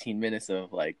 those 15 minutes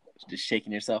of like just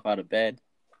shaking yourself out of bed.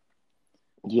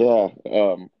 Yeah,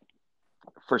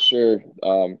 for sure.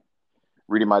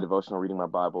 Reading my devotional, reading my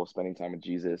Bible, spending time with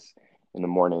Jesus in the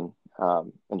morning,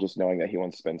 and just knowing that He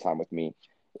wants to spend time with me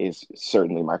is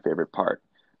certainly my favorite part.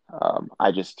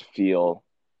 I just feel,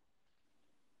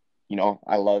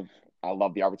 I love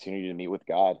the opportunity to meet with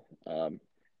God,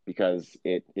 because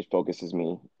it focuses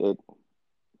me. It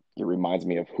reminds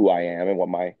me of who I am and what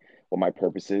my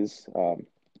purpose is.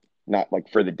 Not like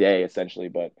for the day essentially,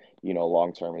 but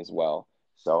long term as well.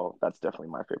 So that's definitely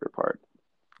my favorite part.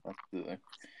 Absolutely.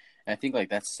 And I think like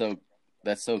that's so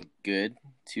good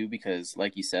too because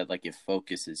like you said, like it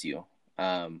focuses you.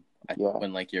 I think Yeah,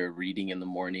 when like you're reading in the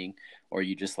morning or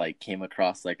you just like came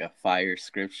across like a fire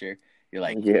scripture, you're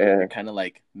yeah, kind of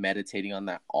like meditating on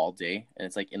that all day and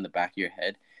it's like in the back of your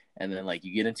head. And then like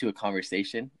you get into a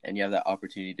conversation and you have that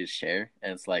opportunity to share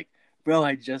and it's like, bro,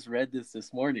 I just read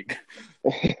this morning.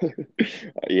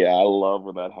 yeah. I love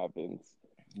when that happens.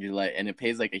 You're like, and it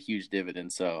pays like a huge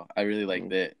dividend. So I really like Mhm.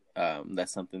 that.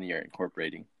 That's something that you're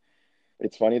incorporating.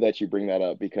 It's funny that you bring that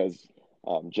up because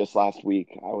just last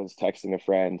week I was texting a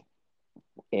friend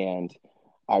and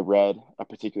I read a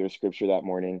particular scripture that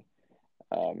morning,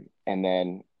 and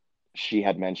then she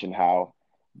had mentioned how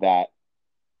that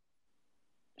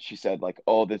she said like,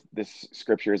 "Oh, this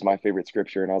scripture is my favorite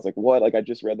scripture," and I was like, "What? Like I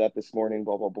just read that this morning,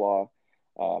 blah blah blah."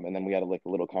 And then we had like a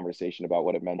little conversation about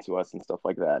what it meant to us and stuff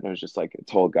like that, and it was just like a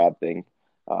total God thing,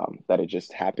 that it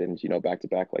just happened, back to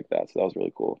back like that. So that was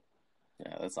really cool.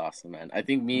 Yeah, that's awesome, man. I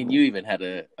think me and you Mhm. even had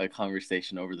a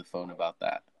conversation over the phone about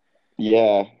that.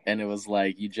 Yeah. And it was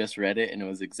like you just read it and it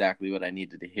was exactly what I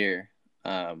needed to hear.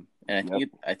 And Yep.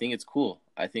 I think it's cool.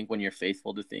 I think when you're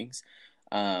faithful to things,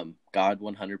 God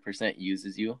 100%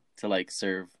 uses you to like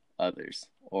serve others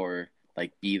or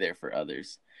like be there for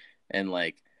others. And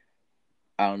like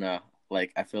I don't know,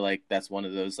 like I feel like that's one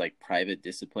of those like private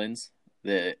disciplines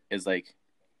that is like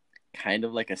kind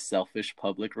of like a selfish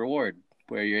public reward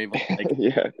where you're able to like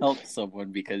Yeah. help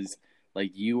someone because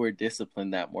like you were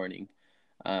disciplined that morning,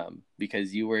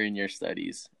 because you were in your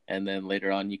studies and then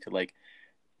later on you could like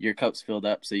your cup's filled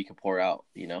up so you can pour out.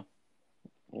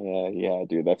 Yeah. Yeah,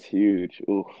 dude, that's huge.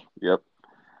 Ooh. Yep.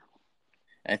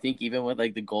 I think even with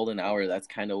like the golden hour that's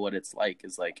kind of what it's like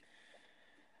is like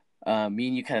me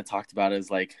and you kind of talked about it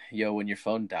as like yo when your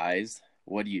phone dies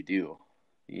what do you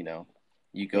know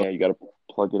you go Yeah, you got to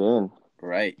plug it in.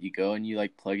 right you go and you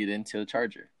like plug it into the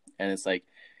charger and it's like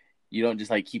you don't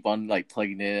just like keep on like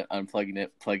plugging it, unplugging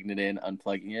it, plugging it in,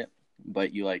 unplugging it,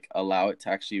 but you like allow it to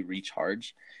actually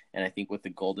recharge. And I think with the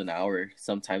golden hour,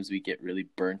 sometimes we get really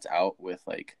burnt out with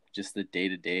like just the day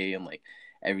to day and like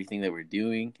everything that we're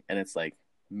doing. And it's like,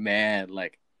 man,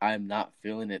 like I'm not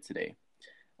feeling it today.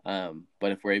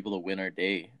 But if we're able to win our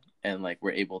day and like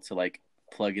we're able to like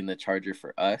plug in the charger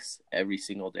for us every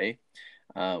single day,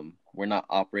 we're not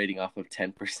operating off of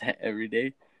 10% every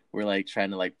day. We're like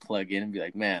trying to like plug in and be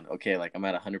like, man, okay, like I'm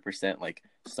at 100% like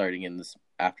starting in this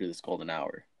after this golden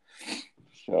hour.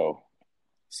 So,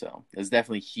 So it's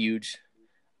definitely huge.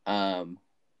 Um,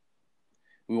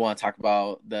 we want to talk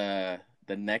about the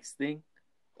next thing.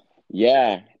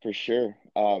 yeah, for sure.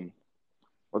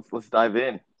 Let's dive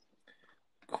in.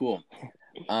 Cool.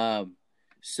 Um,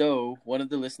 so one of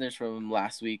the listeners from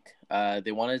last week,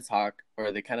 they wanted to talk,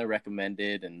 or they kind of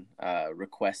recommended and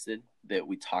requested that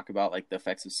we talk about like the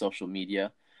effects of social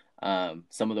media,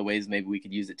 some of the ways maybe we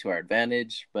could use it to our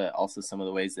advantage, but also some of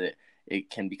the ways that it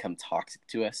can become toxic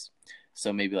to us.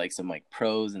 So maybe like some like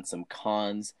pros and some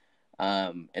cons,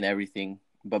 and everything.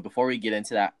 But before we get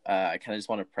into that, I kind of just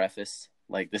want to preface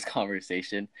like this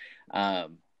conversation.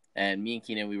 Um, and me and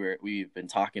Keenan, we've been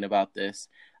talking about this.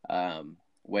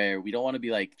 Where we don't want to be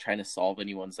like trying to solve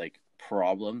anyone's like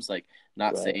problems, like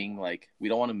not Right. saying like we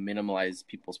don't want to minimize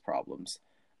people's problems,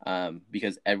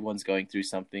 because everyone's going through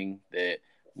something that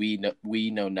we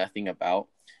know nothing about.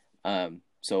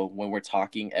 So when we're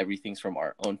talking, everything's from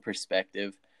our own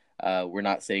perspective. We're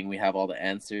not saying we have all the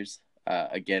answers.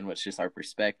 Again, it's just our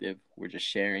perspective. We're just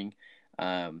sharing,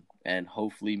 and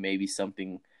hopefully maybe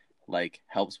something like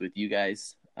helps with you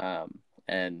guys.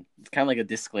 And it's kind of like a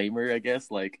disclaimer, I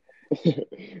guess. Like,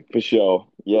 For sure.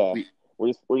 Yeah.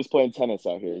 we We're just playing tennis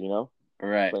out here,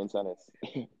 right. Playing tennis.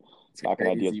 It's Knocking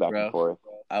ideas crazy, back bro. and forth.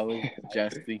 I was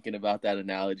just thinking about that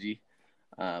analogy,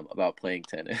 about playing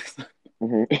tennis.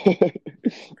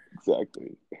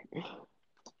 Exactly.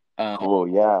 um, Cool.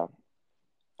 Yeah.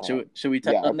 should we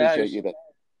touch Yeah, I on that? appreciate you that.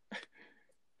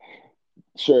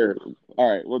 Sure. All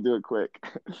right, we'll do it quick.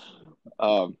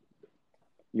 You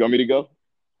want me to go?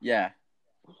 Yeah.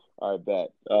 I bet.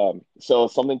 So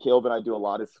something Caleb and I do a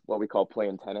lot is what we call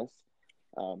playing tennis,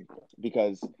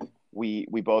 because we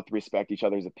both respect each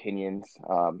other's opinions,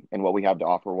 and what we have to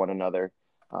offer one another.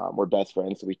 We're best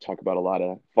friends, so we talk about a lot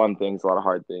of fun things, a lot of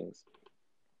hard things.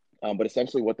 But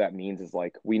essentially, what that means is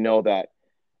like we know that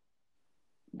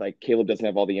like Caleb doesn't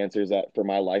have all the answers for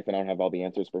my life, and I don't have all the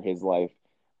answers for his life.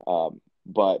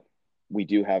 But we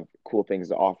do have cool things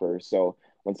to offer. So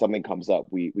when something comes up,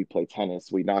 we play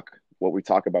tennis. We knock what we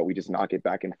talk about. We just knock it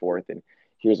back and forth. And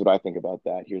here's what I think about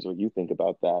that. Here's what you think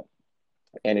about that.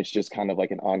 And it's just kind of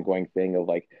like an ongoing thing of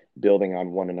like building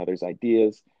on one another's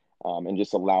ideas, and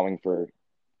just allowing for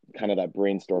kind of that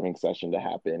brainstorming session to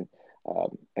happen.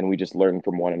 And we just learn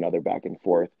from one another back and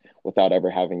forth without ever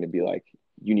having to be like,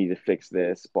 you need to fix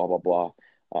this, blah, blah, blah.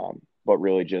 But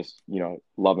really just,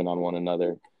 loving on one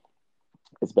another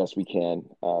as best we can,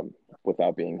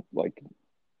 without being like,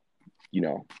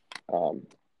 um,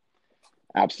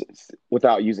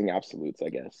 without using absolutes, I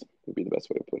guess would be the best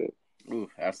way to put it. Ooh,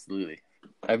 absolutely.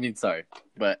 I mean, sorry,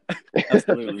 but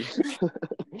absolutely.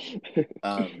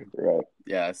 Right.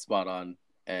 Yeah, spot on.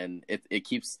 And it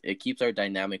keeps our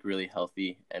dynamic really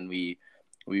healthy, and we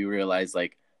realize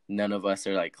like none of us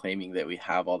are like claiming that we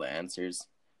have all the answers,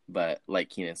 but like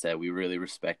Keenan said, we really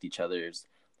respect each other's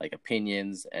like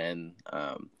opinions and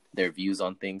their views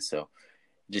on things, so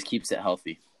it just keeps it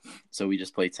healthy. So we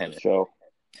just play tennis. So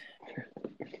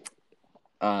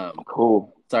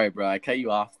cool. Sorry, bro, I cut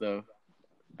you off though.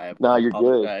 I No, you're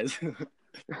apologize. Good.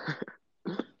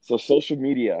 So social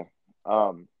media,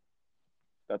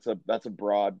 that's a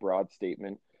broad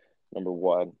statement, number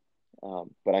one.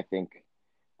 But I think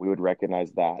we would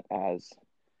recognize that as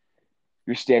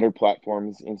your standard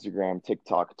platforms: Instagram,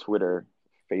 TikTok, Twitter,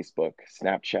 Facebook,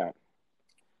 Snapchat.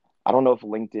 I don't know if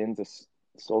LinkedIn's a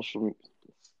social.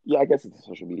 Yeah, I guess it's a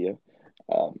social media.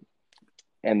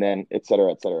 And then et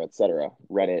cetera, et cetera, et cetera.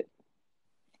 Reddit,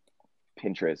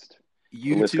 Pinterest,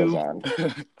 the list goes on.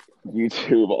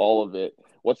 YouTube, all of it.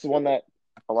 What's the one that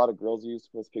a lot of girls use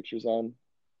to post pictures on?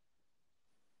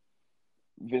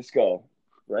 Visco,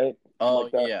 right? Oh,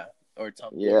 like that. Yeah, or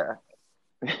Tumblr. Yeah.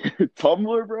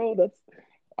 Tumblr, bro.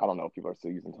 I don't know if people are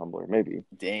still using Tumblr. Maybe.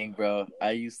 Dang, bro,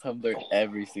 I use Tumblr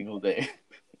every single day.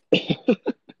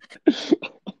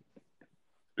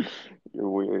 You're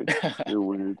weird. You're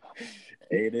weird.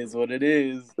 It is what it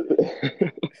is.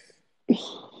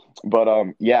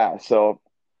 But yeah, so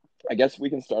I guess we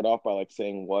can start off by like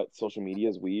saying what social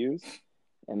medias we use,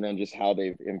 and then just how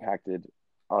they've impacted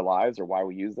our lives or why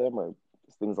we use them or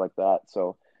things like that.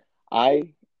 So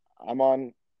I'm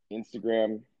on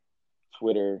Instagram,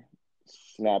 Twitter,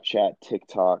 Snapchat,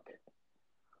 TikTok.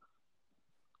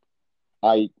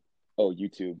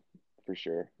 YouTube for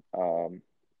sure.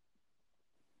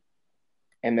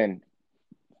 And then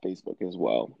Facebook as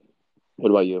well. What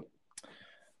about you?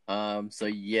 So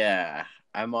yeah,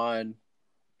 I'm on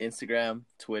Instagram,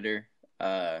 Twitter,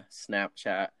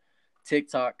 Snapchat,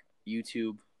 TikTok,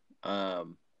 YouTube,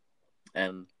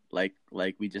 and like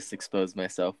we just exposed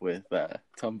myself with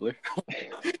Tumblr.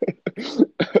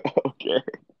 Okay.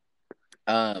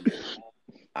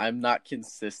 I'm not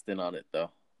consistent on it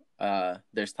though.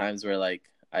 There's times where like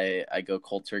I go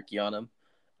cold turkey on them,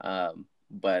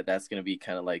 but that's gonna be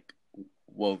kind of like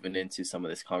woven into some of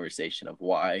this conversation of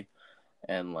why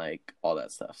and like all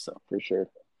that stuff. So for sure.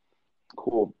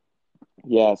 Cool.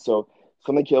 Yeah. So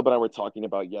something Caleb and I were talking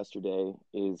about yesterday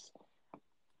is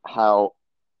how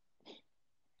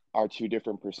our two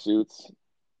different pursuits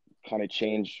kind of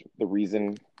change the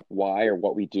reason why or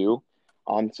what we do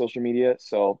on social media.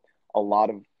 So a lot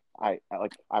of I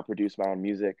produce my own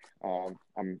music.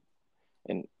 I'm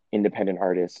an independent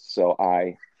artist, so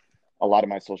a lot of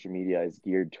my social media is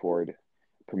geared toward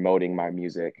promoting my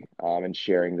music, and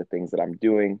sharing the things that I'm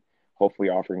doing, hopefully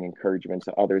offering encouragement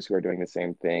to others who are doing the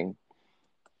same thing.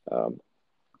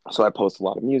 So I post a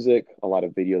lot of music, a lot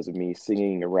of videos of me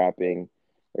singing or rapping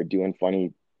or doing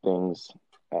funny things.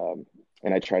 And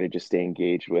I try to just stay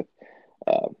engaged with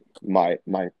my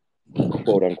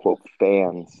quote unquote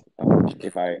fans. I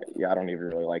don't even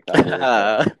really like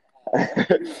that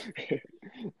word,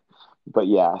 but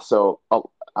yeah. So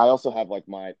I also have like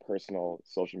my personal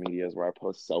social medias where I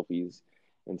post selfies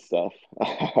and stuff.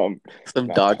 Some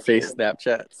Not dog face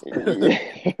actually.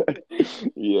 Snapchats.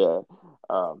 Yeah. Yeah.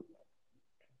 Um,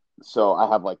 so I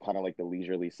have like kind of like the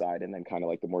leisurely side and then kind of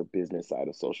like the more business side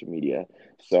of social media.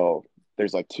 So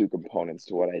there's like two components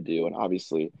to what I do, and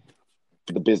obviously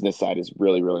the business side is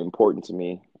really, really important to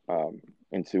me,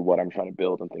 into what I'm trying to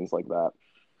build and things like that.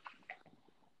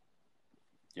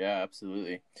 Yeah,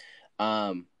 absolutely.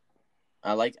 Um,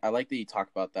 I like that you talk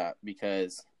about that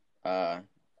because uh,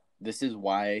 this is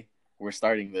why we're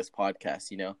starting this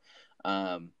podcast.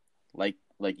 Um, like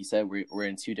you said, we're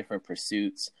in two different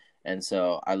pursuits, and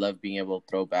so I love being able to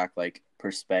throw back like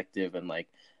perspective and like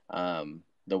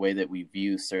the way that we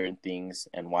view certain things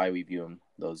and why we view them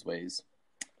those ways.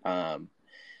 Um,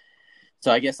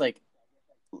 so I guess like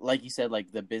you said,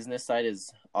 like the business side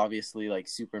is obviously like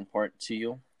super important to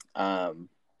you.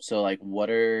 So like what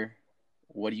do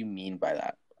you mean by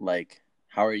that? Like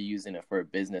how are you using it for a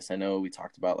business? I know we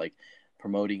talked about like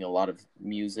promoting a lot of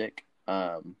music.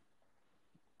 I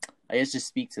guess just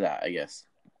speak to that, I guess.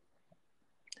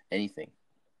 Anything.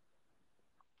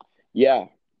 Yeah.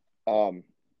 Um,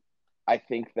 I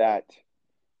think that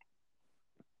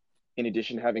in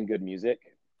addition to having good music,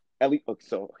 at least,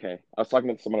 okay, I was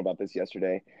talking to someone about this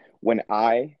yesterday. When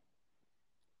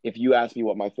if you ask me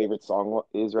what my favorite song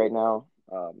is right now,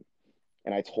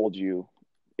 and I told you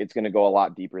it's going to go a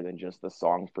lot deeper than just the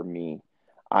song for me,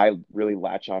 I really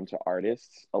latch on to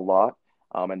artists a lot,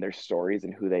 and their stories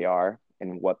and who they are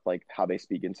and what, like, how they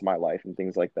speak into my life and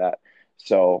things like that.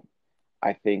 So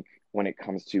I think when it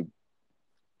comes to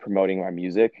promoting my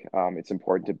music, it's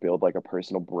important to build like a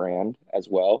personal brand as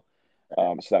well,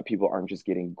 so that people aren't just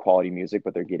getting quality music,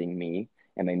 but they're getting me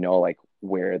and they know like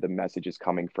where the message is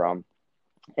coming from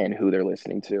and who they're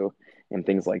listening to and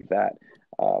things like that.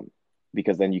 Um,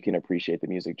 because then you can appreciate the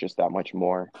music just that much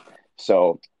more.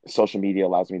 So social media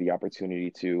allows me the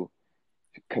opportunity to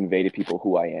convey to people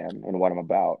who I am and what I'm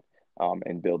about,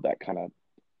 and build that kind of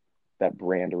that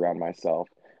brand around myself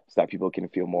so that people can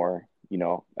feel more,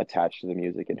 attached to the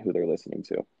music and who they're listening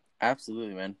to.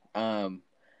 Absolutely, man.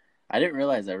 I didn't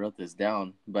realize I wrote this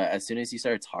down, but as soon as you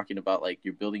started talking about like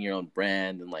you're building your own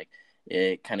brand and like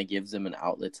it kind of gives them an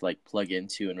outlet to like plug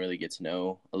into and really get to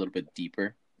know a little bit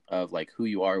deeper of like who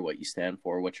you are, what you stand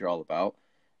for, what you're all about,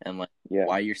 and like Yeah.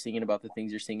 why you're singing about the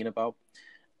things you're singing about.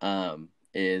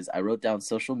 Is I wrote down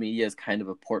social media as kind of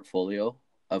a portfolio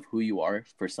of who you are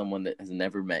for someone that has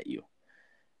never met you.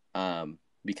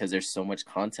 Because there's so much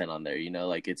content on there,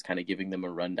 like it's kind of giving them a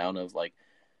rundown of like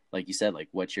you said, like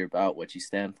what you're about, what you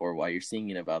stand for, why you're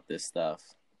singing about this stuff,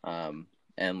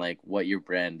 and like what your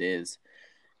brand is.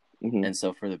 Mm-hmm. And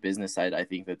so for the business side, I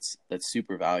think that's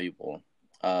super valuable.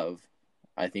 Of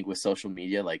I think with social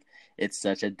media, like it's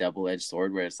such a double-edged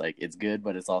sword where it's like it's good,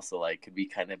 but it's also like could be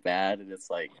kind of bad, and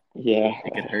it's like Yeah.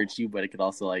 it could hurt you, but it could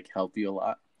also like help you a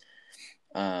lot.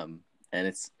 And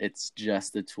it's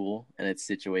just a tool, and it's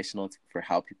situational for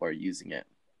how people are using it.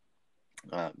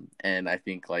 And I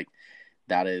think like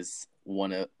that is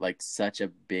one of like such a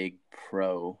big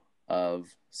pro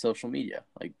of social media,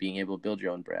 like being able to build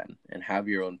your own brand and have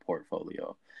your own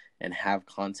portfolio and have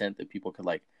content that people could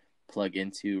like plug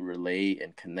into, relate,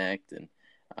 and connect, and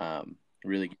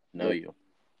really get to know Yep. you.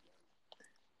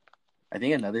 I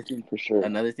think For sure.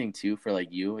 another thing too for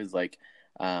like you is like,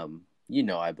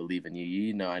 I believe in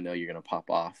you. I know you're gonna pop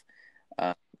off,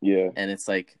 Yeah. and it's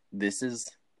like this is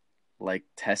like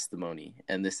testimony,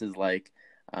 and this is like,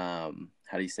 how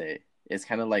do you say it? It's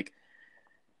kind of like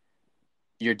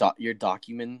you're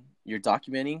documenting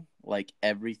like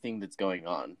everything that's going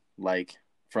on, like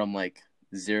from like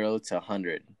 0 to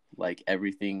 100, like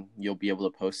everything you'll be able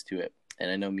to post to it. And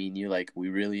I know me and you, like we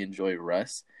really enjoy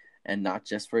Russ, and not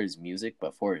just for his music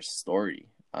but for his story.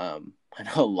 I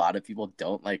know a lot of people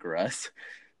don't like Russ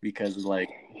because of like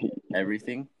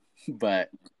everything, but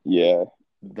Yeah.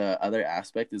 the other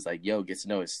aspect is like, get to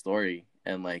know his story,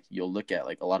 and like you'll look at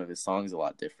like a lot of his songs a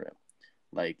lot different.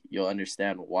 Like you'll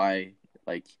understand why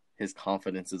like his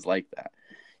confidence is like that.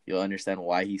 You'll understand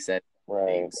why he said Right.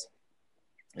 things.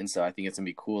 And so I think it's gonna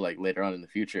be cool like later on in the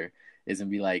future is gonna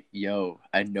be like,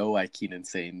 I know why Keenan's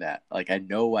saying that. Like I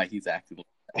know why he's acting like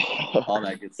that. All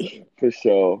that good stuff. For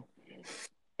sure.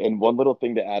 And one little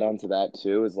thing to add on to that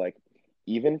too is like,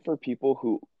 even for people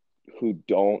who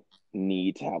don't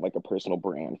need to have like a personal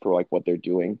brand for like what they're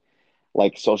doing,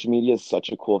 like social media is such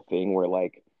a cool thing where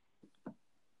like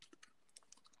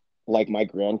my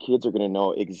grandkids are gonna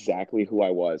know exactly who I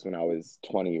was when I was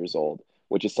 20 years old.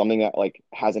 which is something that like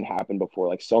hasn't happened before.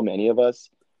 Like so many of us,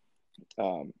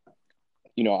 um,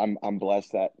 I'm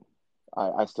blessed that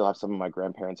I still have some of my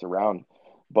grandparents around,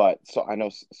 but so I know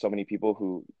so many people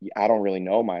who I don't really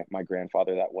know my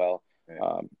grandfather that well.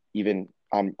 Right. Even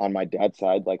on my dad's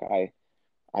side, like I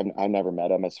never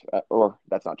met him or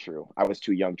that's not true. I was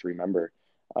too young to remember.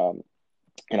 And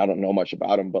I don't know much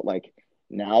about him, but like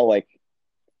now, like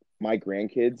my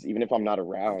grandkids, even if I'm not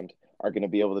around, are going to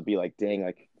be able to be like, dang,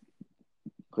 like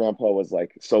grandpa was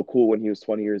like so cool when he was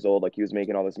 20 years old, like he was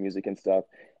making all this music and stuff,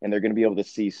 and they're going to be able to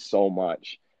see so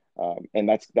much. And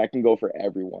that can go for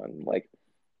everyone. Like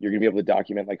you're going to be able to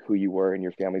document like who you were, and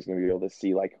your family's going to be able to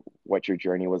see like what your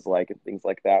journey was like and things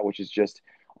like that, which is just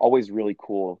always really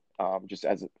cool. Just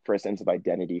for a sense of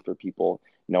identity for people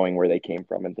knowing where they came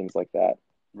from and things like that.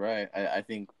 Right. I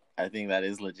think that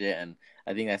is legit, and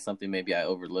I think that's something maybe I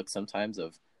overlook sometimes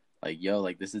of like, yo,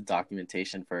 like this is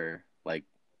documentation for like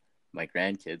my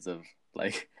grandkids of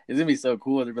like it's gonna be so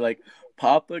cool. They'll be like,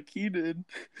 Papa Keenan,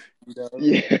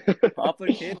 Yeah, Papa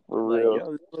Keenan, for like, real.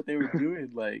 yo, this is what they were doing.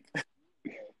 Like,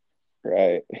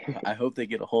 Right. I hope they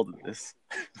get a hold of this.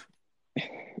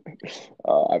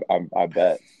 I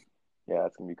bet. Yeah,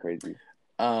 it's gonna be crazy.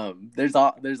 There's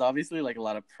obviously like a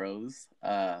lot of pros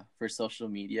for social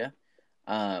media.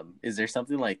 Is there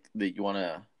something like that you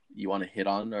wanna hit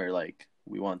on, or like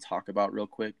we want to talk about real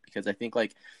quick? Because I think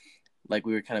like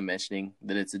we were kind of mentioning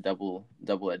that it's a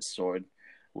double-edged sword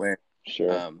where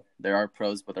Sure. there are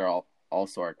pros, but there are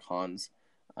also are cons.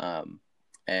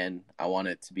 And I want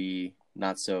it to be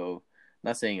not saying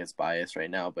it's biased right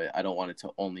now, but I don't want it to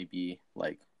only be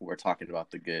like we're talking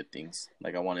about the good things.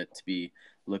 Like I want it to be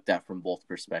looked at from both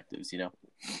perspectives, you know?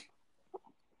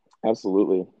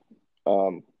 Absolutely.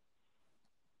 Um,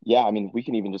 yeah, I mean, we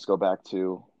can even just go back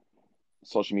to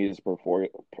social media as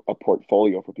a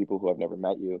portfolio for people who have never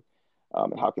met you,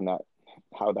 and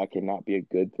how that cannot be a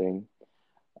good thing.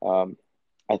 Um,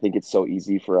 I think it's so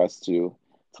easy for us to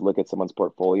look at someone's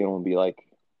portfolio and be like,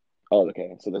 oh,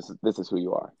 okay, so this is who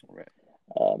you are. Right.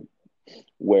 Um,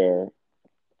 where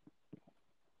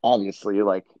obviously,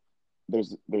 like,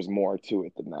 there's more to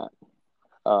it than that.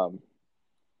 Um,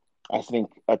 I think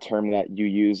a term that you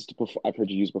used before, I've heard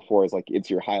you use before, is like it's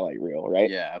your highlight reel, right?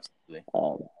 Yeah, absolutely.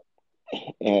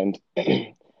 And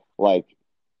like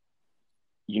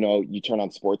you turn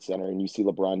on Sports Center and you see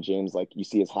LeBron James, like you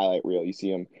see his highlight reel, you see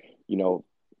him,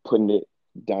 putting it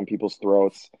down people's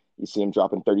throats. You see him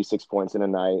dropping 36 points in a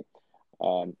night,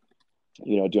 um,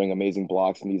 doing amazing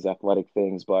blocks and these athletic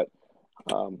things. But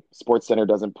Sports Center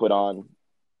doesn't put on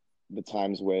the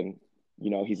times when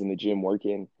he's in the gym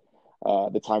working,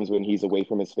 the times when he's away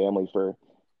from his family for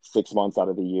 6 months out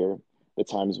of the year, the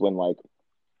times when like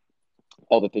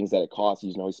all the things that it costs.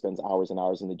 He spends hours and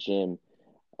hours in the gym.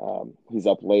 He's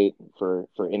up late for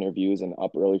interviews and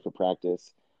up early for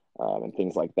practice, and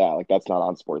things like that. Like that's not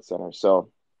on Sports Center. So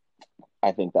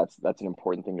I think that's an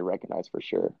important thing to recognize for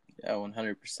sure. Yeah,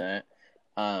 100%.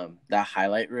 That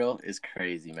highlight reel is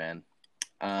crazy, man.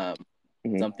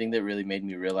 Mm-hmm. Something that really made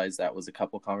me realize that was a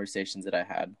couple conversations that I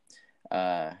had.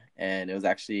 And it was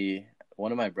actually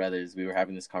one of my brothers. We were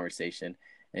having this conversation,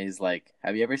 and he's like,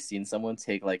 have you ever seen someone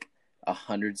take like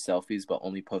 100 selfies but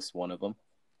only post one of them?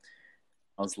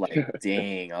 I was like,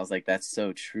 dang. I was like, that's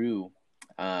so true.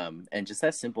 And just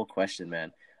that simple question,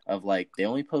 man, of like they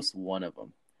only post one of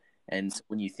them. And so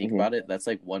when you think Mm-hmm. about it, that's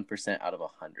like 1% out of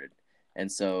 100. And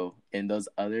so in those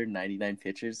other 99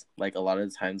 pictures, like a lot of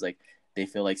the times, like they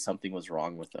feel like something was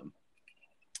wrong with them.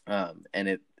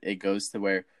 And it goes to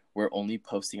where we're only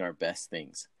posting our best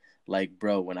things. Like,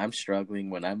 bro, when I'm struggling,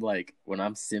 when I'm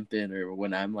simping, or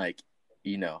when I'm like,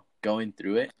 going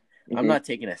through it, I'm Mm-hmm. not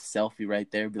taking a selfie right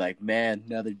there and be like, man,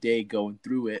 another day going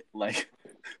through it. Like,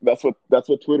 That's what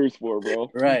Twitter's for, bro.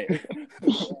 right.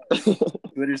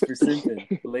 Twitter's for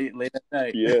simping late at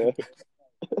night. Yeah.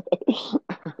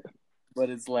 But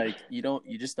it's like you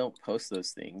just don't post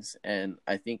those things. And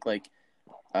I think like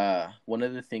one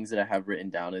of the things that I have written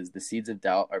down is the seeds of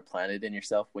doubt are planted in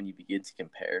yourself when you begin to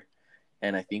compare.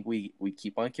 And I think we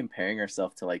keep on comparing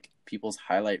ourselves to like people's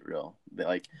highlight reel. That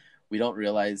like we don't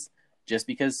realize just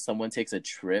because someone takes a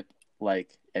trip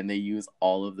like and they use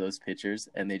all of those pictures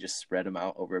and they just spread them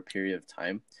out over a period of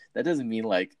time, that doesn't mean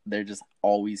like they're just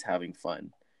always having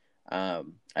fun.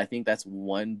 I think that's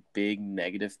one big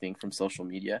negative thing from social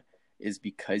media is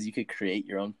because you could create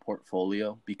your own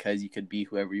portfolio, because you could be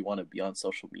whoever you want to be on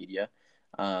social media.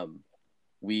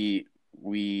 We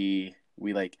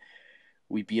like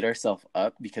we beat ourselves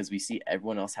up because we see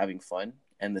everyone else having fun,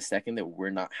 and the second that we're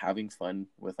not having fun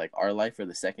with like our life, or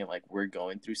the second like we're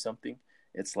going through something,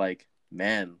 it's like,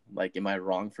 man, like am I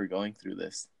wrong for going through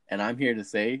this? And I'm here to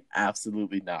say,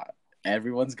 absolutely not.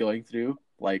 Everyone's going through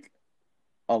like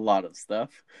a lot of stuff,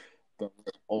 but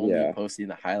we're only posting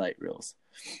the highlight reels.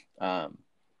 I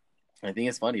think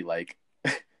it's funny. Like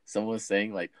someone was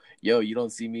saying, like, "Yo, you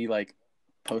don't see me like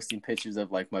posting pictures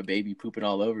of like my baby pooping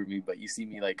all over me, but you see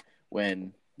me like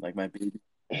when like my baby,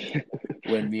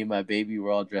 when me and my baby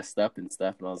were all dressed up and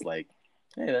stuff." And I was like,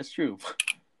 "Hey, that's true."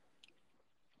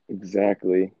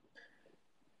 Exactly.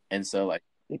 And so like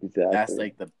that's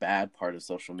like the bad part of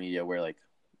social media, where like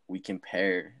we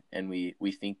compare and we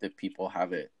think that people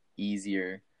have it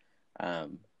easier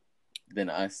than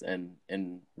us, and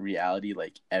in reality,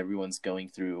 like everyone's going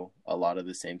through a lot of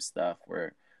the same stuff,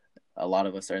 where a lot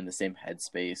of us are in the same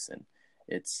headspace, and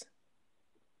it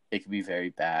can be very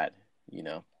bad, you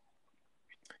know.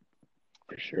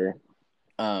 For sure.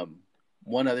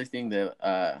 One other thing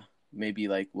that maybe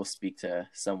like will speak to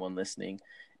someone listening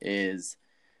is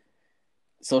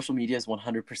social media is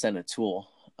 100% a tool.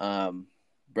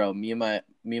 Bro, me and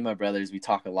my brothers, we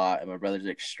talk a lot, and my brother's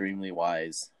extremely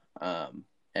wise.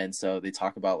 And so they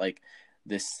talk about like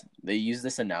this, they use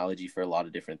this analogy for a lot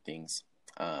of different things.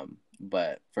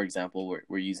 But for example,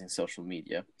 we're using social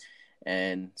media,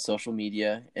 and social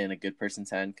media in a good person's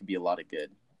hand could be a lot of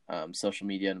good. Social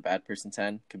media in a bad person's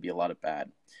hand could be a lot of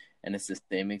bad. And it's the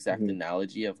same exact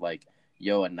analogy of like,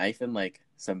 yo, a knife in like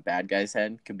some bad guy's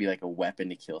hand could be like a weapon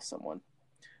to kill someone.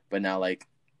 But now like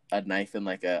a knife in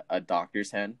like a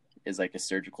doctor's hand is like a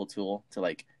surgical tool to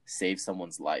like save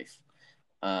someone's life.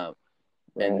 And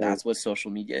that's what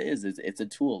social media is it's a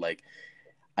tool. Like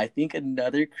I think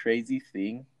another crazy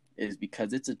thing is,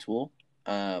 because it's a tool,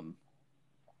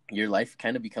 your life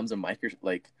kind of becomes a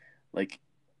microscope,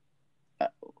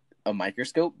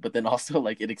 but then also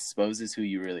like it exposes who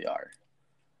you really are.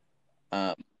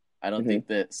 I don't think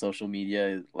that social media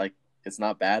is like, it's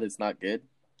not bad, it's not good,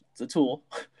 it's a tool,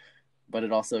 but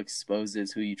it also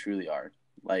exposes who you truly are.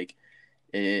 Like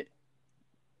it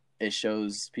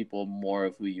shows people more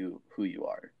of who you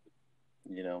are,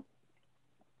 you know.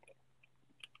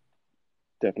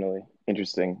 Definitely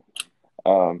interesting.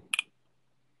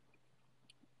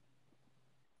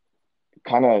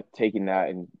 Kind of taking that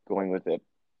and going with it.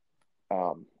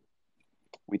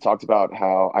 We talked about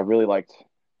how I really liked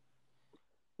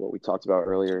what we talked about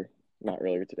earlier, not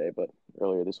earlier today, but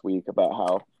earlier this week, about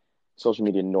how social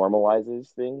media normalizes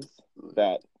things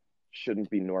that shouldn't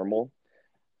be normal,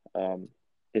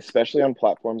 especially on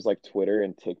platforms like Twitter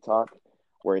and TikTok,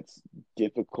 where it's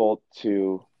difficult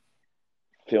to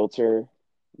filter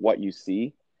what you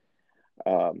see.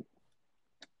 And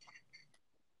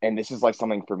this is like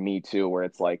something for me too, where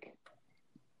it's like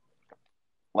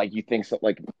you think so,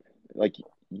 like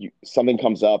you, something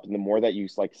comes up, and the more that you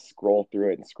like scroll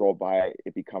through it and scroll by it,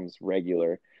 it becomes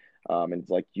regular. And it's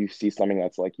like you see something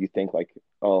that's like you think like,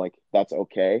 oh, like that's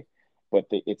okay, but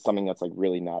it's something that's like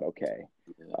really not okay.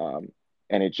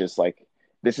 And it just like,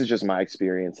 this is just my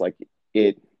experience, like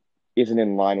it isn't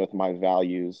in line with my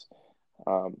values,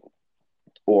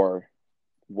 or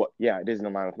it isn't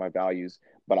in line with my values,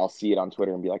 but I'll see it on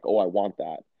Twitter and be like, oh, I want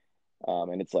that.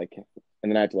 And it's like,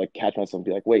 and then I have to like catch myself and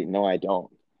be like, wait, no, I don't.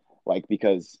 Like,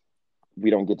 because we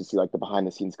don't get to see like the behind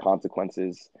the scenes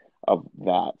consequences of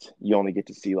that. You only get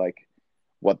to see like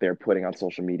what they're putting on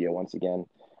social media once again.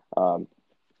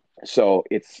 So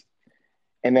it's,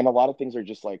 and then a lot of things are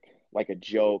just like a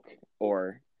joke,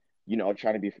 or, you know,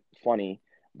 trying to be funny,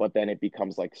 but then it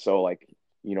becomes like, so like,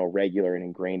 you know, regular and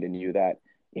ingrained in you that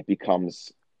it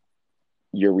becomes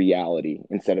your reality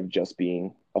instead of just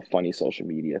being a funny social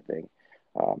media thing.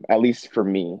 At least for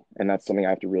me. And that's something I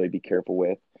have to really be careful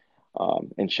with,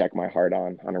 and check my heart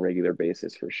on a regular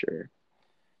basis, for sure.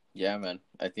 Yeah, man.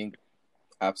 I think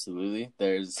absolutely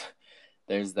there's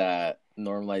that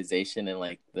normalization, and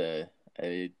like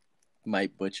I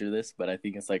might butcher this, but I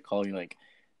think it's like calling like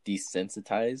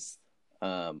desensitized,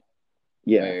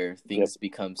 where things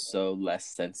become so less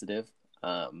sensitive.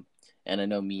 And I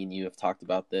know me and you have talked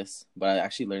about this, but I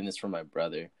actually learned this from my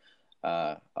brother.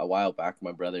 A while back,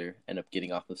 my brother ended up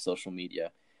getting off of social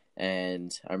media,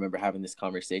 and I remember having this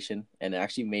conversation, and it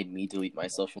actually made me delete my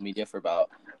social media for about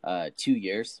 2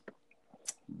 years.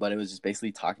 But it was just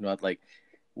basically talking about like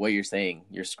what you're saying.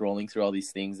 You're scrolling through all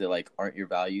these things that like aren't your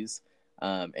values,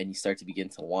 and you start to begin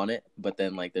to want it. But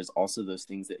then like there's also those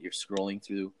things that you're scrolling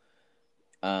through,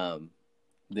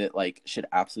 that like should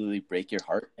absolutely break your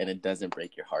heart, and it doesn't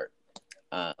break your heart.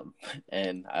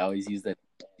 And I always use that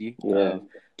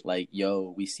like,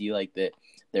 yo, we see like that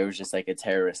there was just like a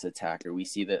terrorist attack, or we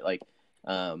see that like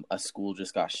a school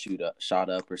just got shot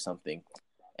up or something,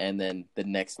 and then the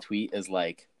next tweet is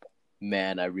like,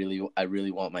 man, I really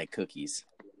want my cookies.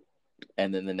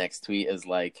 And then the next tweet is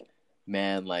like,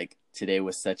 man, like today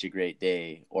was such a great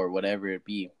day or whatever it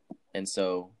be. And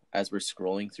so as we're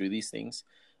scrolling through these things,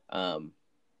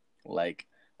 like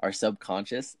our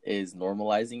subconscious is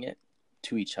normalizing it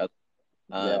to each other.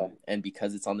 Yeah. And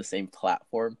because it's on the same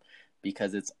platform,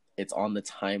 because it's on the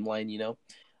timeline,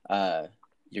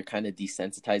 you're kind of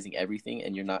desensitizing everything,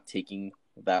 and you're not taking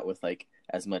that with like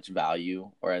as much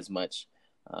value or as much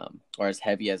or as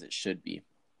heavy as it should be,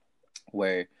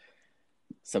 where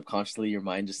subconsciously your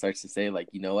mind just starts to say like,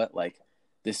 you know what, like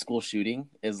this school shooting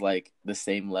is like the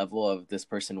same level of this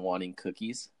person wanting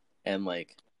cookies, and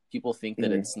like people think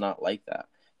that it's not like that.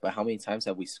 But how many times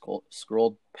have we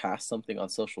scrolled past something on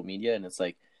social media and it's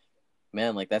like,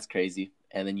 man, like that's crazy,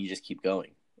 and then you just keep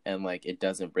going, and like it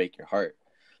doesn't break your heart,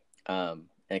 and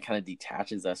it kind of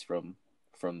detaches us from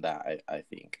that. I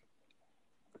think.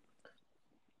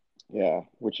 Yeah,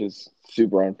 which is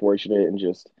super unfortunate, and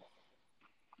just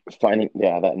finding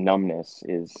that numbness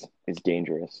is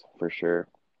dangerous for sure.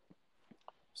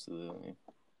 Absolutely.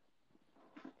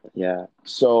 Yeah.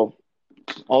 So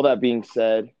all that being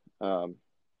said,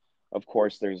 of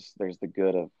course, there's the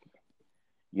good of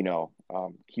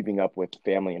keeping up with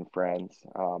family and friends,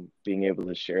 being able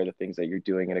to share the things that you're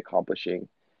doing and accomplishing,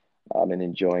 and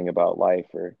enjoying about life,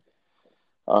 or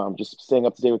just staying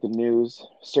up to date with the news.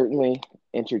 Certainly,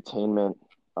 entertainment,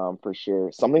 for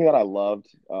sure. Something that I loved,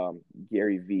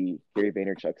 Gary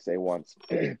Vaynerchuk say once.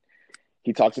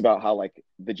 He talks about how like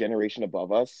the generation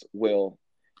above us will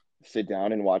sit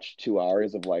down and watch 2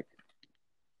 hours of like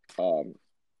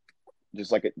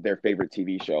just like their favorite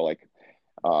TV show, like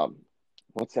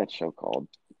what's that show called?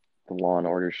 The Law and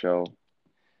Order show.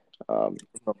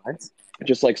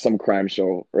 Just like some crime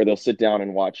show, or they'll sit down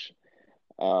and watch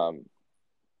um,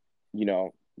 you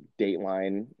know,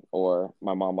 Dateline, or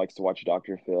my mom likes to watch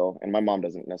Dr. Phil, and my mom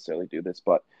doesn't necessarily do this,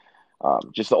 but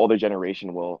just the older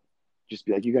generation will just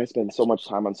be like, you guys spend so much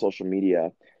time on social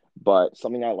media. But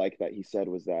something I like that he said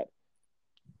was that,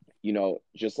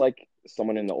 just like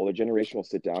someone in the older generation will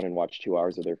sit down and watch 2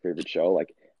 hours of their favorite show,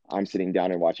 like I'm sitting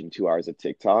down and watching 2 hours of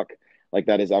TikTok, like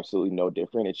that is absolutely no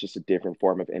different. It's just a different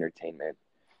form of entertainment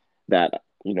that,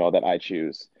 that I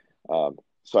choose.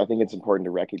 So I think it's important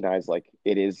to recognize like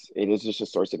it is just a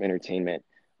source of entertainment.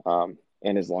 And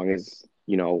as long as,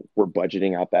 we're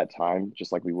budgeting out that time,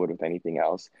 just like we would with anything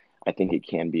else, I think it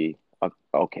can be a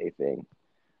okay thing,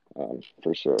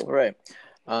 for sure. Right.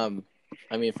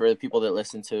 I mean, for the people that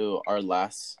listen to our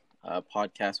last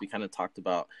podcast, we kind of talked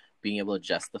about being able to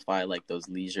justify like those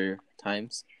leisure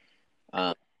times.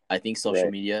 I think social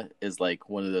Right. media is like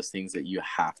one of those things that you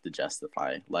have to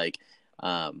justify, like,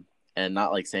 and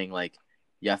not like saying like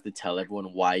you have to tell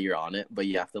everyone why you're on it, but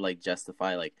you have to like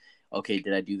justify like, okay,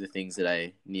 did I do the things that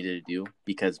I needed to do?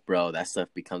 Because bro, that stuff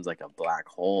becomes like a black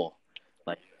hole.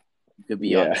 Like you could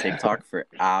be on Yeah. TikTok for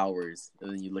hours,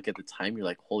 and then you look at the time, you're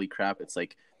like, holy crap, it's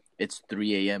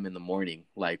 3 a.m. in the morning.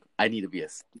 Like I need to be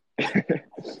and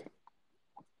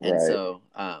Right. so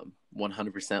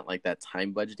 100% like that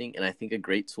time budgeting. And I think a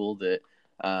great tool that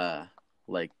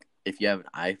like if you have an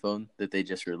iPhone that they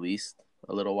just released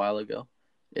a little while ago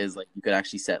is like you could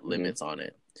actually set limits on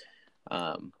it,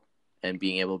 and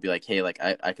being able to be like, hey, like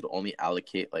I could only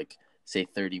allocate like say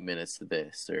 30 minutes to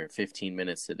this or 15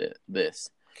 minutes to this.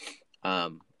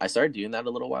 I started doing that a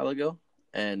little while ago,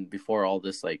 and before all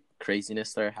this like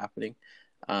craziness started happening,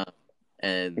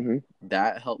 and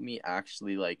that helped me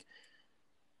actually like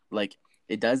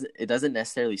it doesn't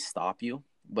necessarily stop you,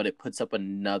 but it puts up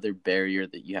another barrier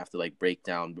that you have to like break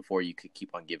down before you could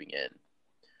keep on giving in.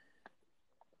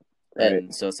 Right.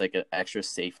 And so it's like an extra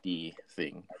safety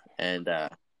thing, and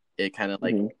it kind of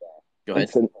like go And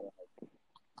ahead.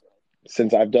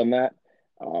 since I've done that,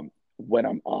 when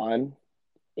I'm on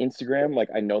Instagram, like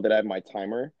I know that I have my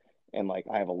timer, and like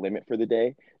I have a limit for the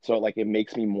day. So like it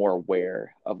makes me more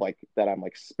aware of like that I'm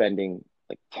like spending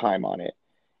like time on it.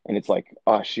 And it's like,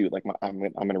 oh shoot, like I'm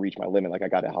gonna reach my limit, like I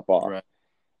gotta hop off. Right.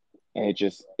 And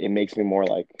it makes me more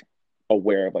like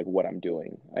aware of like what I'm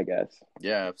doing, I guess.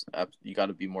 Yeah, you got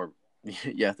to be more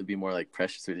you have to be more like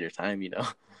precious with your time,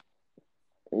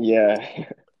 Yeah.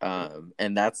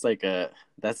 And that's like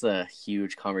that's a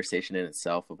huge conversation in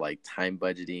itself of like time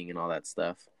budgeting and all that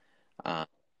stuff,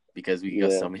 because we can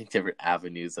go so many different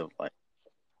avenues of like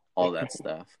all that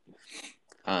stuff.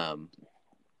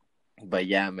 But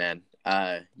yeah, man,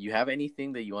 you have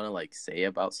anything that you want to like say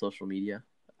about social media?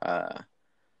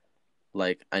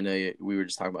 Like I know we were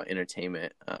just talking about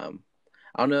entertainment. I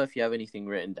don't know if you have anything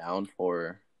written down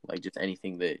for like just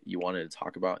anything that you wanted to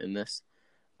talk about in this.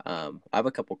 I have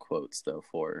a couple quotes though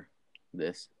for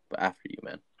this, but after you,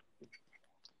 man.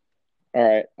 All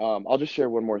right. I'll just share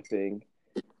one more thing.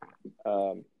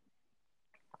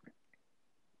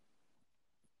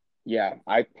 yeah,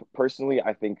 personally,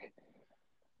 I think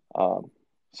um,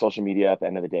 social media at the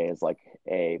end of the day is like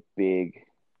a big,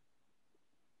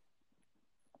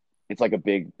 it's like a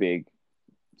big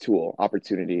tool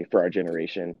opportunity for our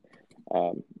generation.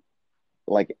 Um,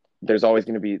 like there's always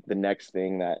going to be the next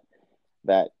thing that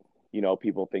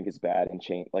people think is bad and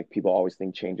change. Like people always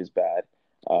think change is bad,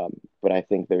 but I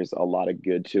think there's a lot of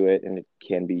good to it, and it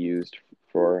can be used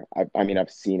for. I mean,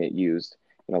 I've seen it used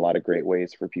in a lot of great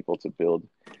ways for people to build,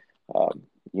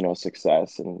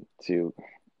 success and to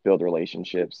build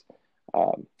relationships.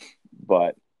 Um,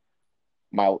 but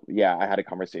I had a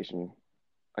conversation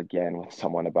again with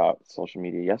someone about social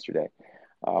media yesterday.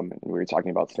 And we were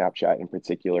talking about Snapchat in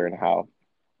particular and how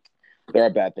there are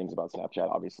bad things about Snapchat,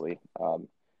 obviously,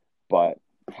 but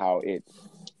how it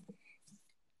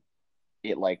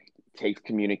like takes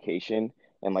communication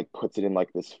and like puts it in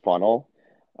like this funnel,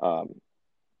 um,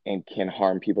 and can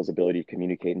harm people's ability to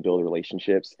communicate and build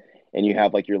relationships. And you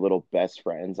have like your little best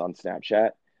friends on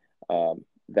Snapchat,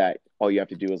 that all you have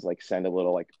to do is like send a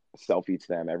little like selfie to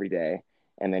them every day,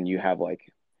 and then you have like,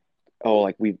 oh,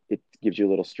 like it gives you a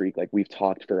little streak, like we've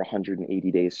talked for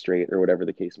 180 days straight or whatever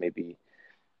the case may be,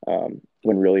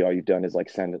 when really all you've done is like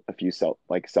send a few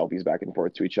selfies back and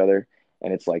forth to each other.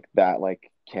 And it's like that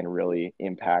like can really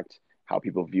impact how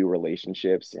people view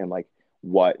relationships and like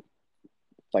what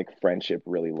like friendship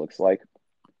really looks like,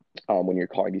 when you're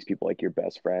calling these people like your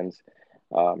best friends.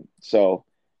 So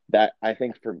that, I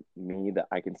think for me, that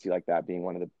I can see like that being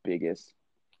one of the biggest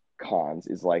cons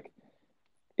is like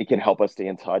it can help us stay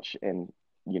in touch and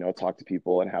talk to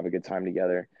people and have a good time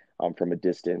together, from a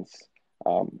distance,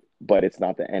 but it's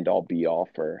not the end all be all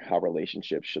for how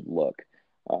relationships should look,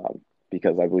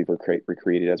 because I believe we're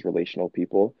created as relational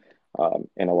people,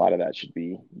 and a lot of that should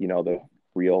be the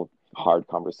real hard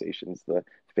conversations, the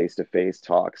face-to-face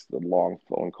talks, the long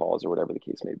phone calls, or whatever the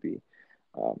case may be.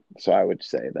 So I would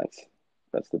say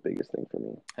that's the biggest thing for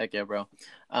me. Heck yeah, bro.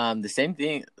 The same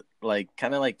thing, like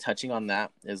kind of like touching on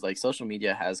that is like social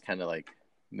media has kind of like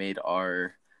made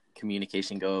our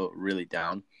communication go really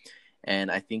down.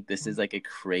 And I think this is like a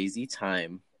crazy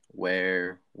time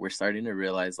where we're starting to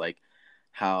realize like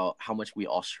how much we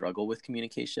all struggle with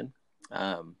communication.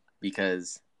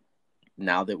 Because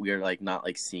now that we are like not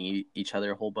like seeing each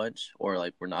other a whole bunch, or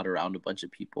like we're not around a bunch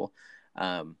of people,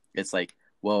 it's like,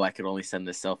 whoa, I could only send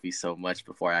this selfie so much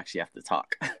before I actually have to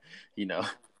talk, you know?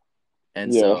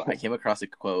 And Yeah. so I came across a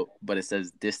quote, but it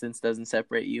says, distance doesn't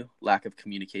separate you, lack of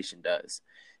communication does.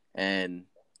 And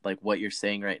like what you're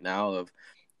saying right now of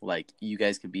like you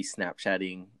guys could be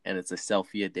Snapchatting and it's a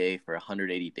selfie a day for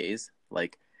 180 days.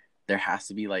 Like there has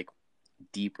to be like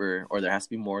deeper, or there has to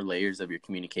be more layers of your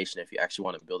communication if you actually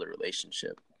want to build a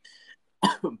relationship.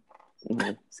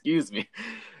 Mhm. Excuse me.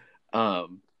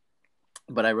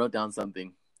 But I wrote down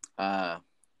something.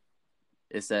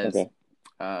 It says, Okay.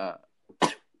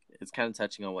 it's kind of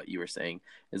touching on what you were saying.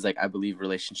 Is like I believe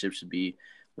relationships should be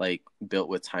like built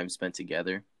with time spent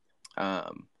together,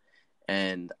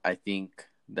 and I think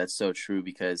that's so true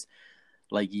because,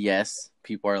 like, yes,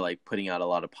 people are like putting out a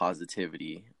lot of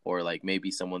positivity, or like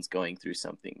maybe someone's going through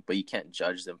something, but you can't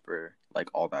judge them for like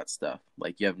all that stuff.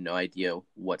 Like you have no idea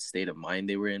what state of mind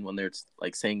they were in when they're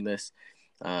like saying this.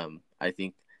 I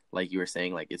think like you were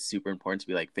saying, like it's super important to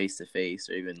be like face to face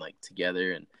or even like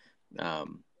together and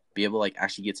be able to like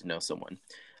actually get to know someone.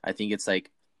 I think it's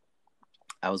like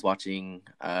I was watching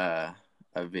a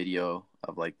video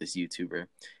of like this YouTuber,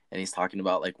 and he's talking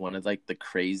about like one of like the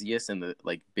craziest and the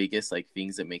like biggest like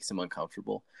things that makes him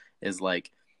uncomfortable is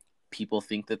like people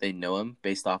think that they know him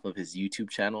based off of his YouTube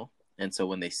channel, and so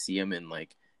when they see him in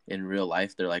like in real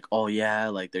life, they're like, oh yeah,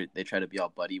 like they try to be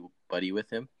all buddy with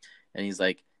him, and he's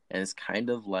like, and it's kind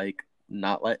of like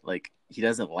not like he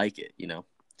doesn't like it, you know,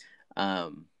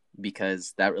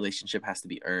 because that relationship has to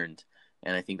be earned.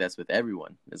 And I think that's with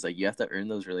everyone. It's like you have to earn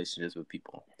those relationships with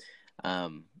people.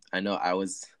 I know I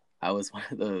was one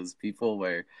of those people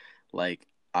where like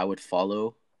I would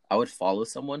follow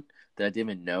someone that I didn't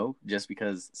even know just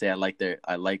because say I liked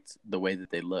the way that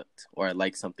they looked, or I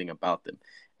liked something about them.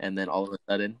 And then all of a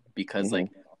sudden, because like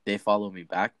they follow me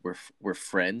back, we're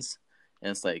friends.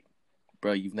 And it's like,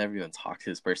 bro, you've never even talked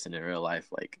to this person in real life.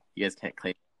 Like you guys can't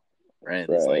claim friends.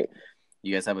 Right. Like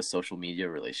you guys have a social media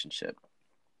relationship.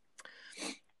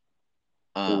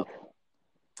 Oof.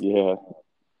 Yeah.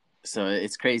 So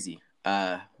it's crazy.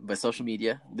 But social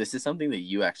media, this is something that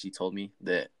you actually told me,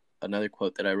 that another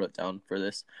quote that I wrote down for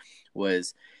this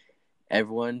was,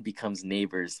 everyone becomes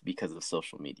neighbors because of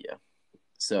social media.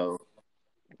 So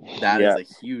that is Yeah. a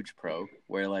huge pro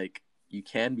where like you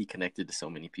can be connected to so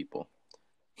many people.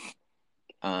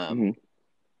 Mhm.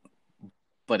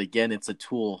 But again, it's a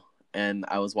tool and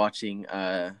I was watching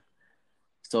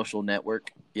Social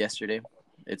Network yesterday.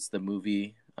 It's the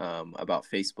movie about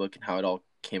Facebook and how it all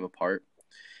came apart.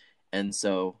 And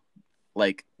so,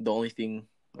 like, the only thing,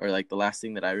 or like the last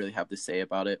thing that I really have to say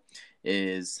about it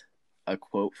is a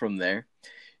quote from there.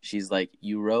 She's like,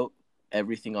 "You wrote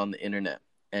everything on the internet,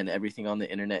 and everything on the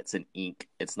internet's in ink.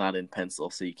 It's not in pencil,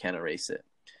 so you can't erase it."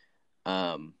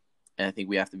 And I think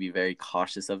we have to be very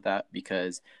cautious of that,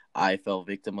 because I fell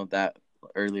victim of that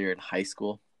earlier in high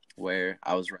school, where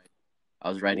I was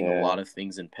writing a lot of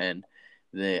things in pen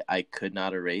that I could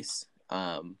not erase,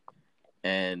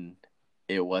 and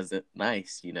it wasn't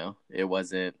nice. It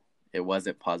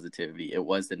wasn't positivity. It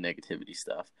was the negativity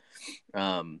stuff.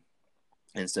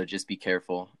 And so just be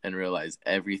careful and realize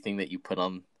everything that you put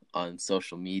on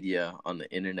social media, on the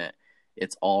internet,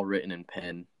 it's all written in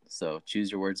pen. So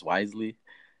choose your words wisely,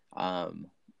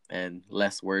 and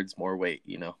less words, more weight.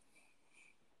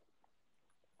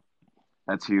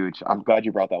 That's huge. I'm glad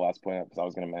you brought that last point up, because I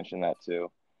was going to mention that too.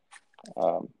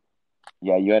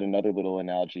 Yeah, you had another little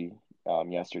analogy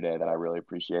yesterday that I really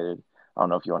appreciated. I don't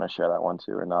know if you want to share that one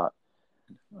too or not.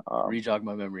 Rejog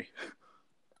my memory.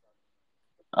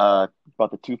 About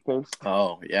the toothpaste.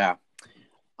 Oh yeah.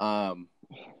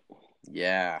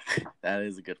 Yeah, that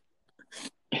is a good.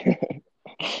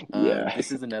 Yeah.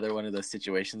 This is another one of those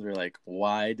situations where, like,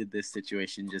 why did this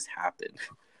situation just happen?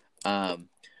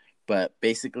 But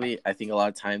basically, I think a lot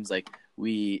of times, like,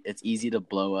 it's easy to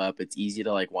blow up. It's easy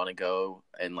to, like, want to go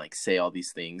and, like, say all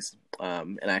these things.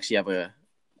 And I actually have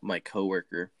my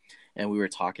coworker, and we were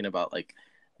talking about, like,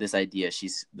 this idea.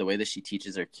 The way that she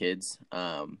teaches her kids,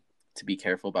 to be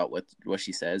careful about what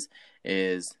she says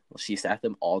is, she sat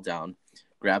them all down,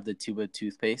 grabbed the tube of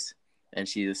toothpaste, and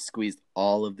she just squeezed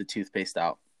all of the toothpaste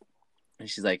out. And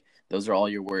she's like, "Those are all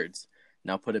your words.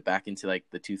 Now put it back into, like,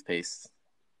 the toothpaste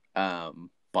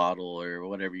bottle, or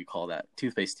whatever you call that,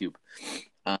 toothpaste tube."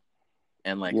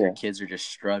 And, like, her kids are just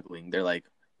struggling. They're like,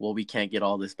 "Well, we can't get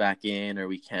all this back in, or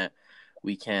we can't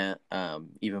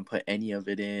even put any of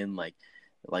it in. Like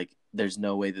there's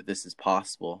no way that this is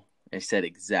possible." And she said,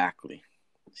 "Exactly."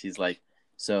 She's like,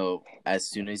 "So as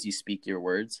soon as you speak your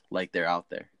words, like, they're out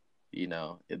there,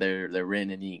 they're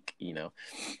written in ink,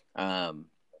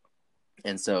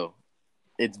 and so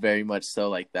it's very much so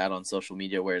like that on social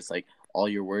media, where it's like all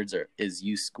your words is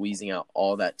you squeezing out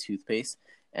all that toothpaste,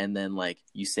 and then, like,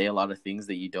 you say a lot of things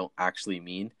that you don't actually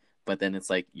mean, but then it's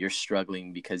like you're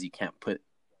struggling because you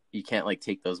can't like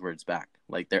take those words back,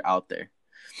 like, they're out there.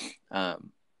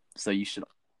 So you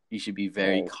should be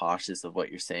very cautious of what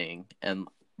you're saying. And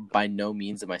by no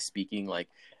means am I speaking, like,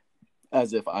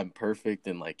 as if I'm perfect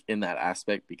and, like, in that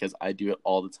aspect, because I do it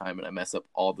all the time and I mess up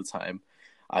all the time.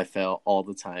 I fail all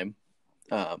the time.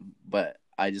 But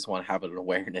I just want to have an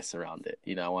awareness around it.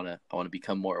 I want to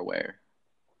become more aware.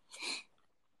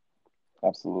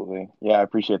 Absolutely. Yeah, I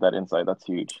appreciate that insight. That's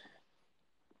huge.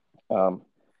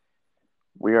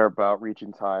 We are about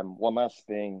reaching time. One last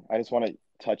thing. I just want to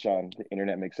touch on the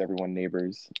internet makes everyone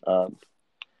neighbors.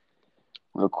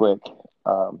 Real quick.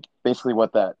 Basically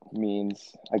what that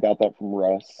means, I got that from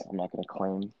Russ. I'm not going to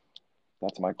claim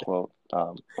that's my quote.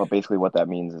 But basically what that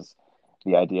means is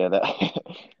the idea that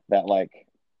that, like,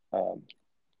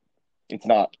 it's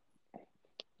not,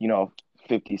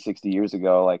 50, 60 years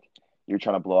ago, like, you're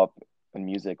trying to blow up in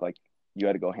music, like, you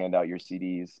had to go hand out your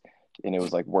CDs, and it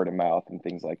was like word of mouth and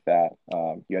things like that.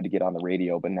 You had to get on the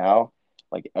radio, but now,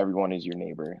 like, everyone is your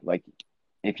neighbor. Like,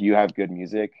 if you have good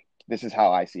music, this is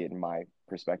how I see it in my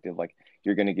perspective. Like,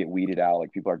 you're going to get weeded out.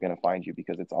 Like, people are going to find you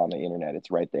because it's on the internet.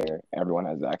 It's right there. Everyone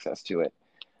has access to it.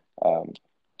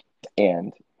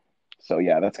 And so,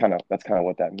 yeah, that's kind of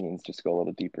what that means. Just go a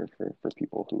little deeper for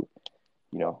people who,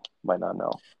 might not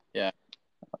know. Yeah.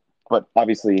 But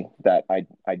obviously that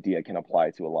idea can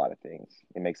apply to a lot of things.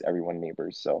 It makes everyone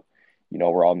neighbors. So,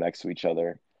 we're all next to each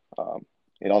other.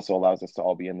 It also allows us to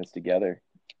all be in this together,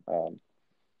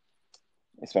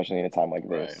 especially in a time like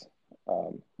this.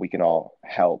 Right. We can all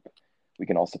help. We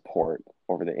can all support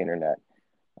over the internet,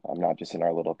 not just in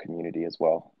our little community as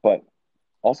well, but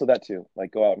also that too.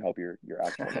 Like, go out and help your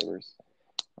actual neighbors.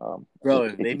 Bro,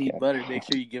 if they need butter, make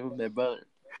sure you give them their butter.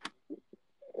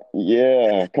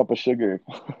 Yeah, a cup of sugar.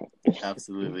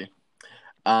 Absolutely.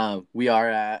 We are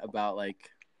at about, like,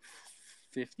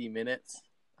 50 minutes.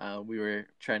 We were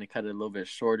trying to cut it a little bit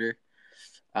shorter,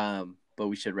 but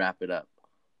we should wrap it up.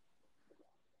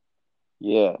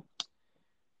 Yeah.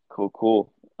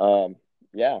 Cool.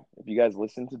 Yeah, if you guys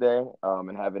listen today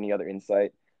and have any other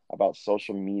insight about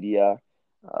social media,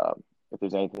 if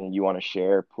there's anything you want to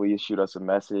share, please shoot us a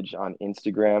message on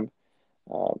Instagram.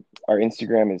 Our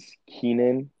Instagram is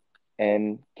Keenan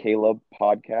and Caleb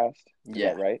podcast. Is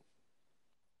that right?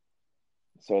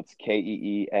 So it's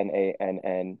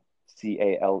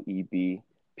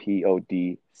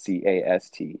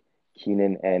KeenanNNCalebPodcast.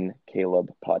 Keenan and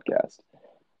Caleb podcast.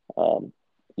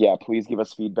 Yeah, please give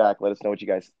us feedback. Let us know what you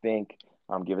guys think.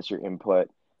 Give us your input.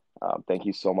 Thank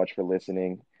you so much for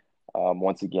listening.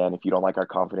 Once again, if you don't like our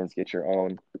confidence, get your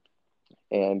own.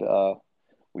 And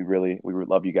we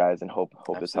love you guys and hope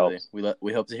this helps.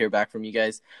 We hope to hear back from you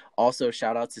guys. Also,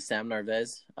 shout out to Sam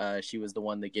Narvez. She was the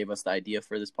one that gave us the idea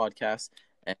for this podcast,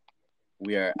 and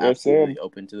we are absolutely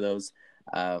open to those.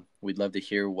 We'd love to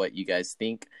hear what you guys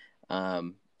think,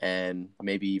 and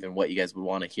maybe even what you guys would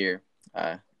want to hear.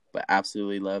 But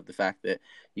absolutely love the fact that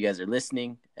you guys are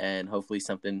listening, and hopefully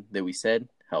something that we said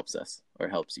helps us or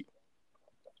helps you.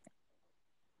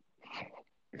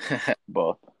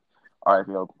 Both. All right,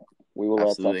 Caleb. We will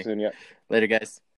talk soon. Yeah. Later, guys.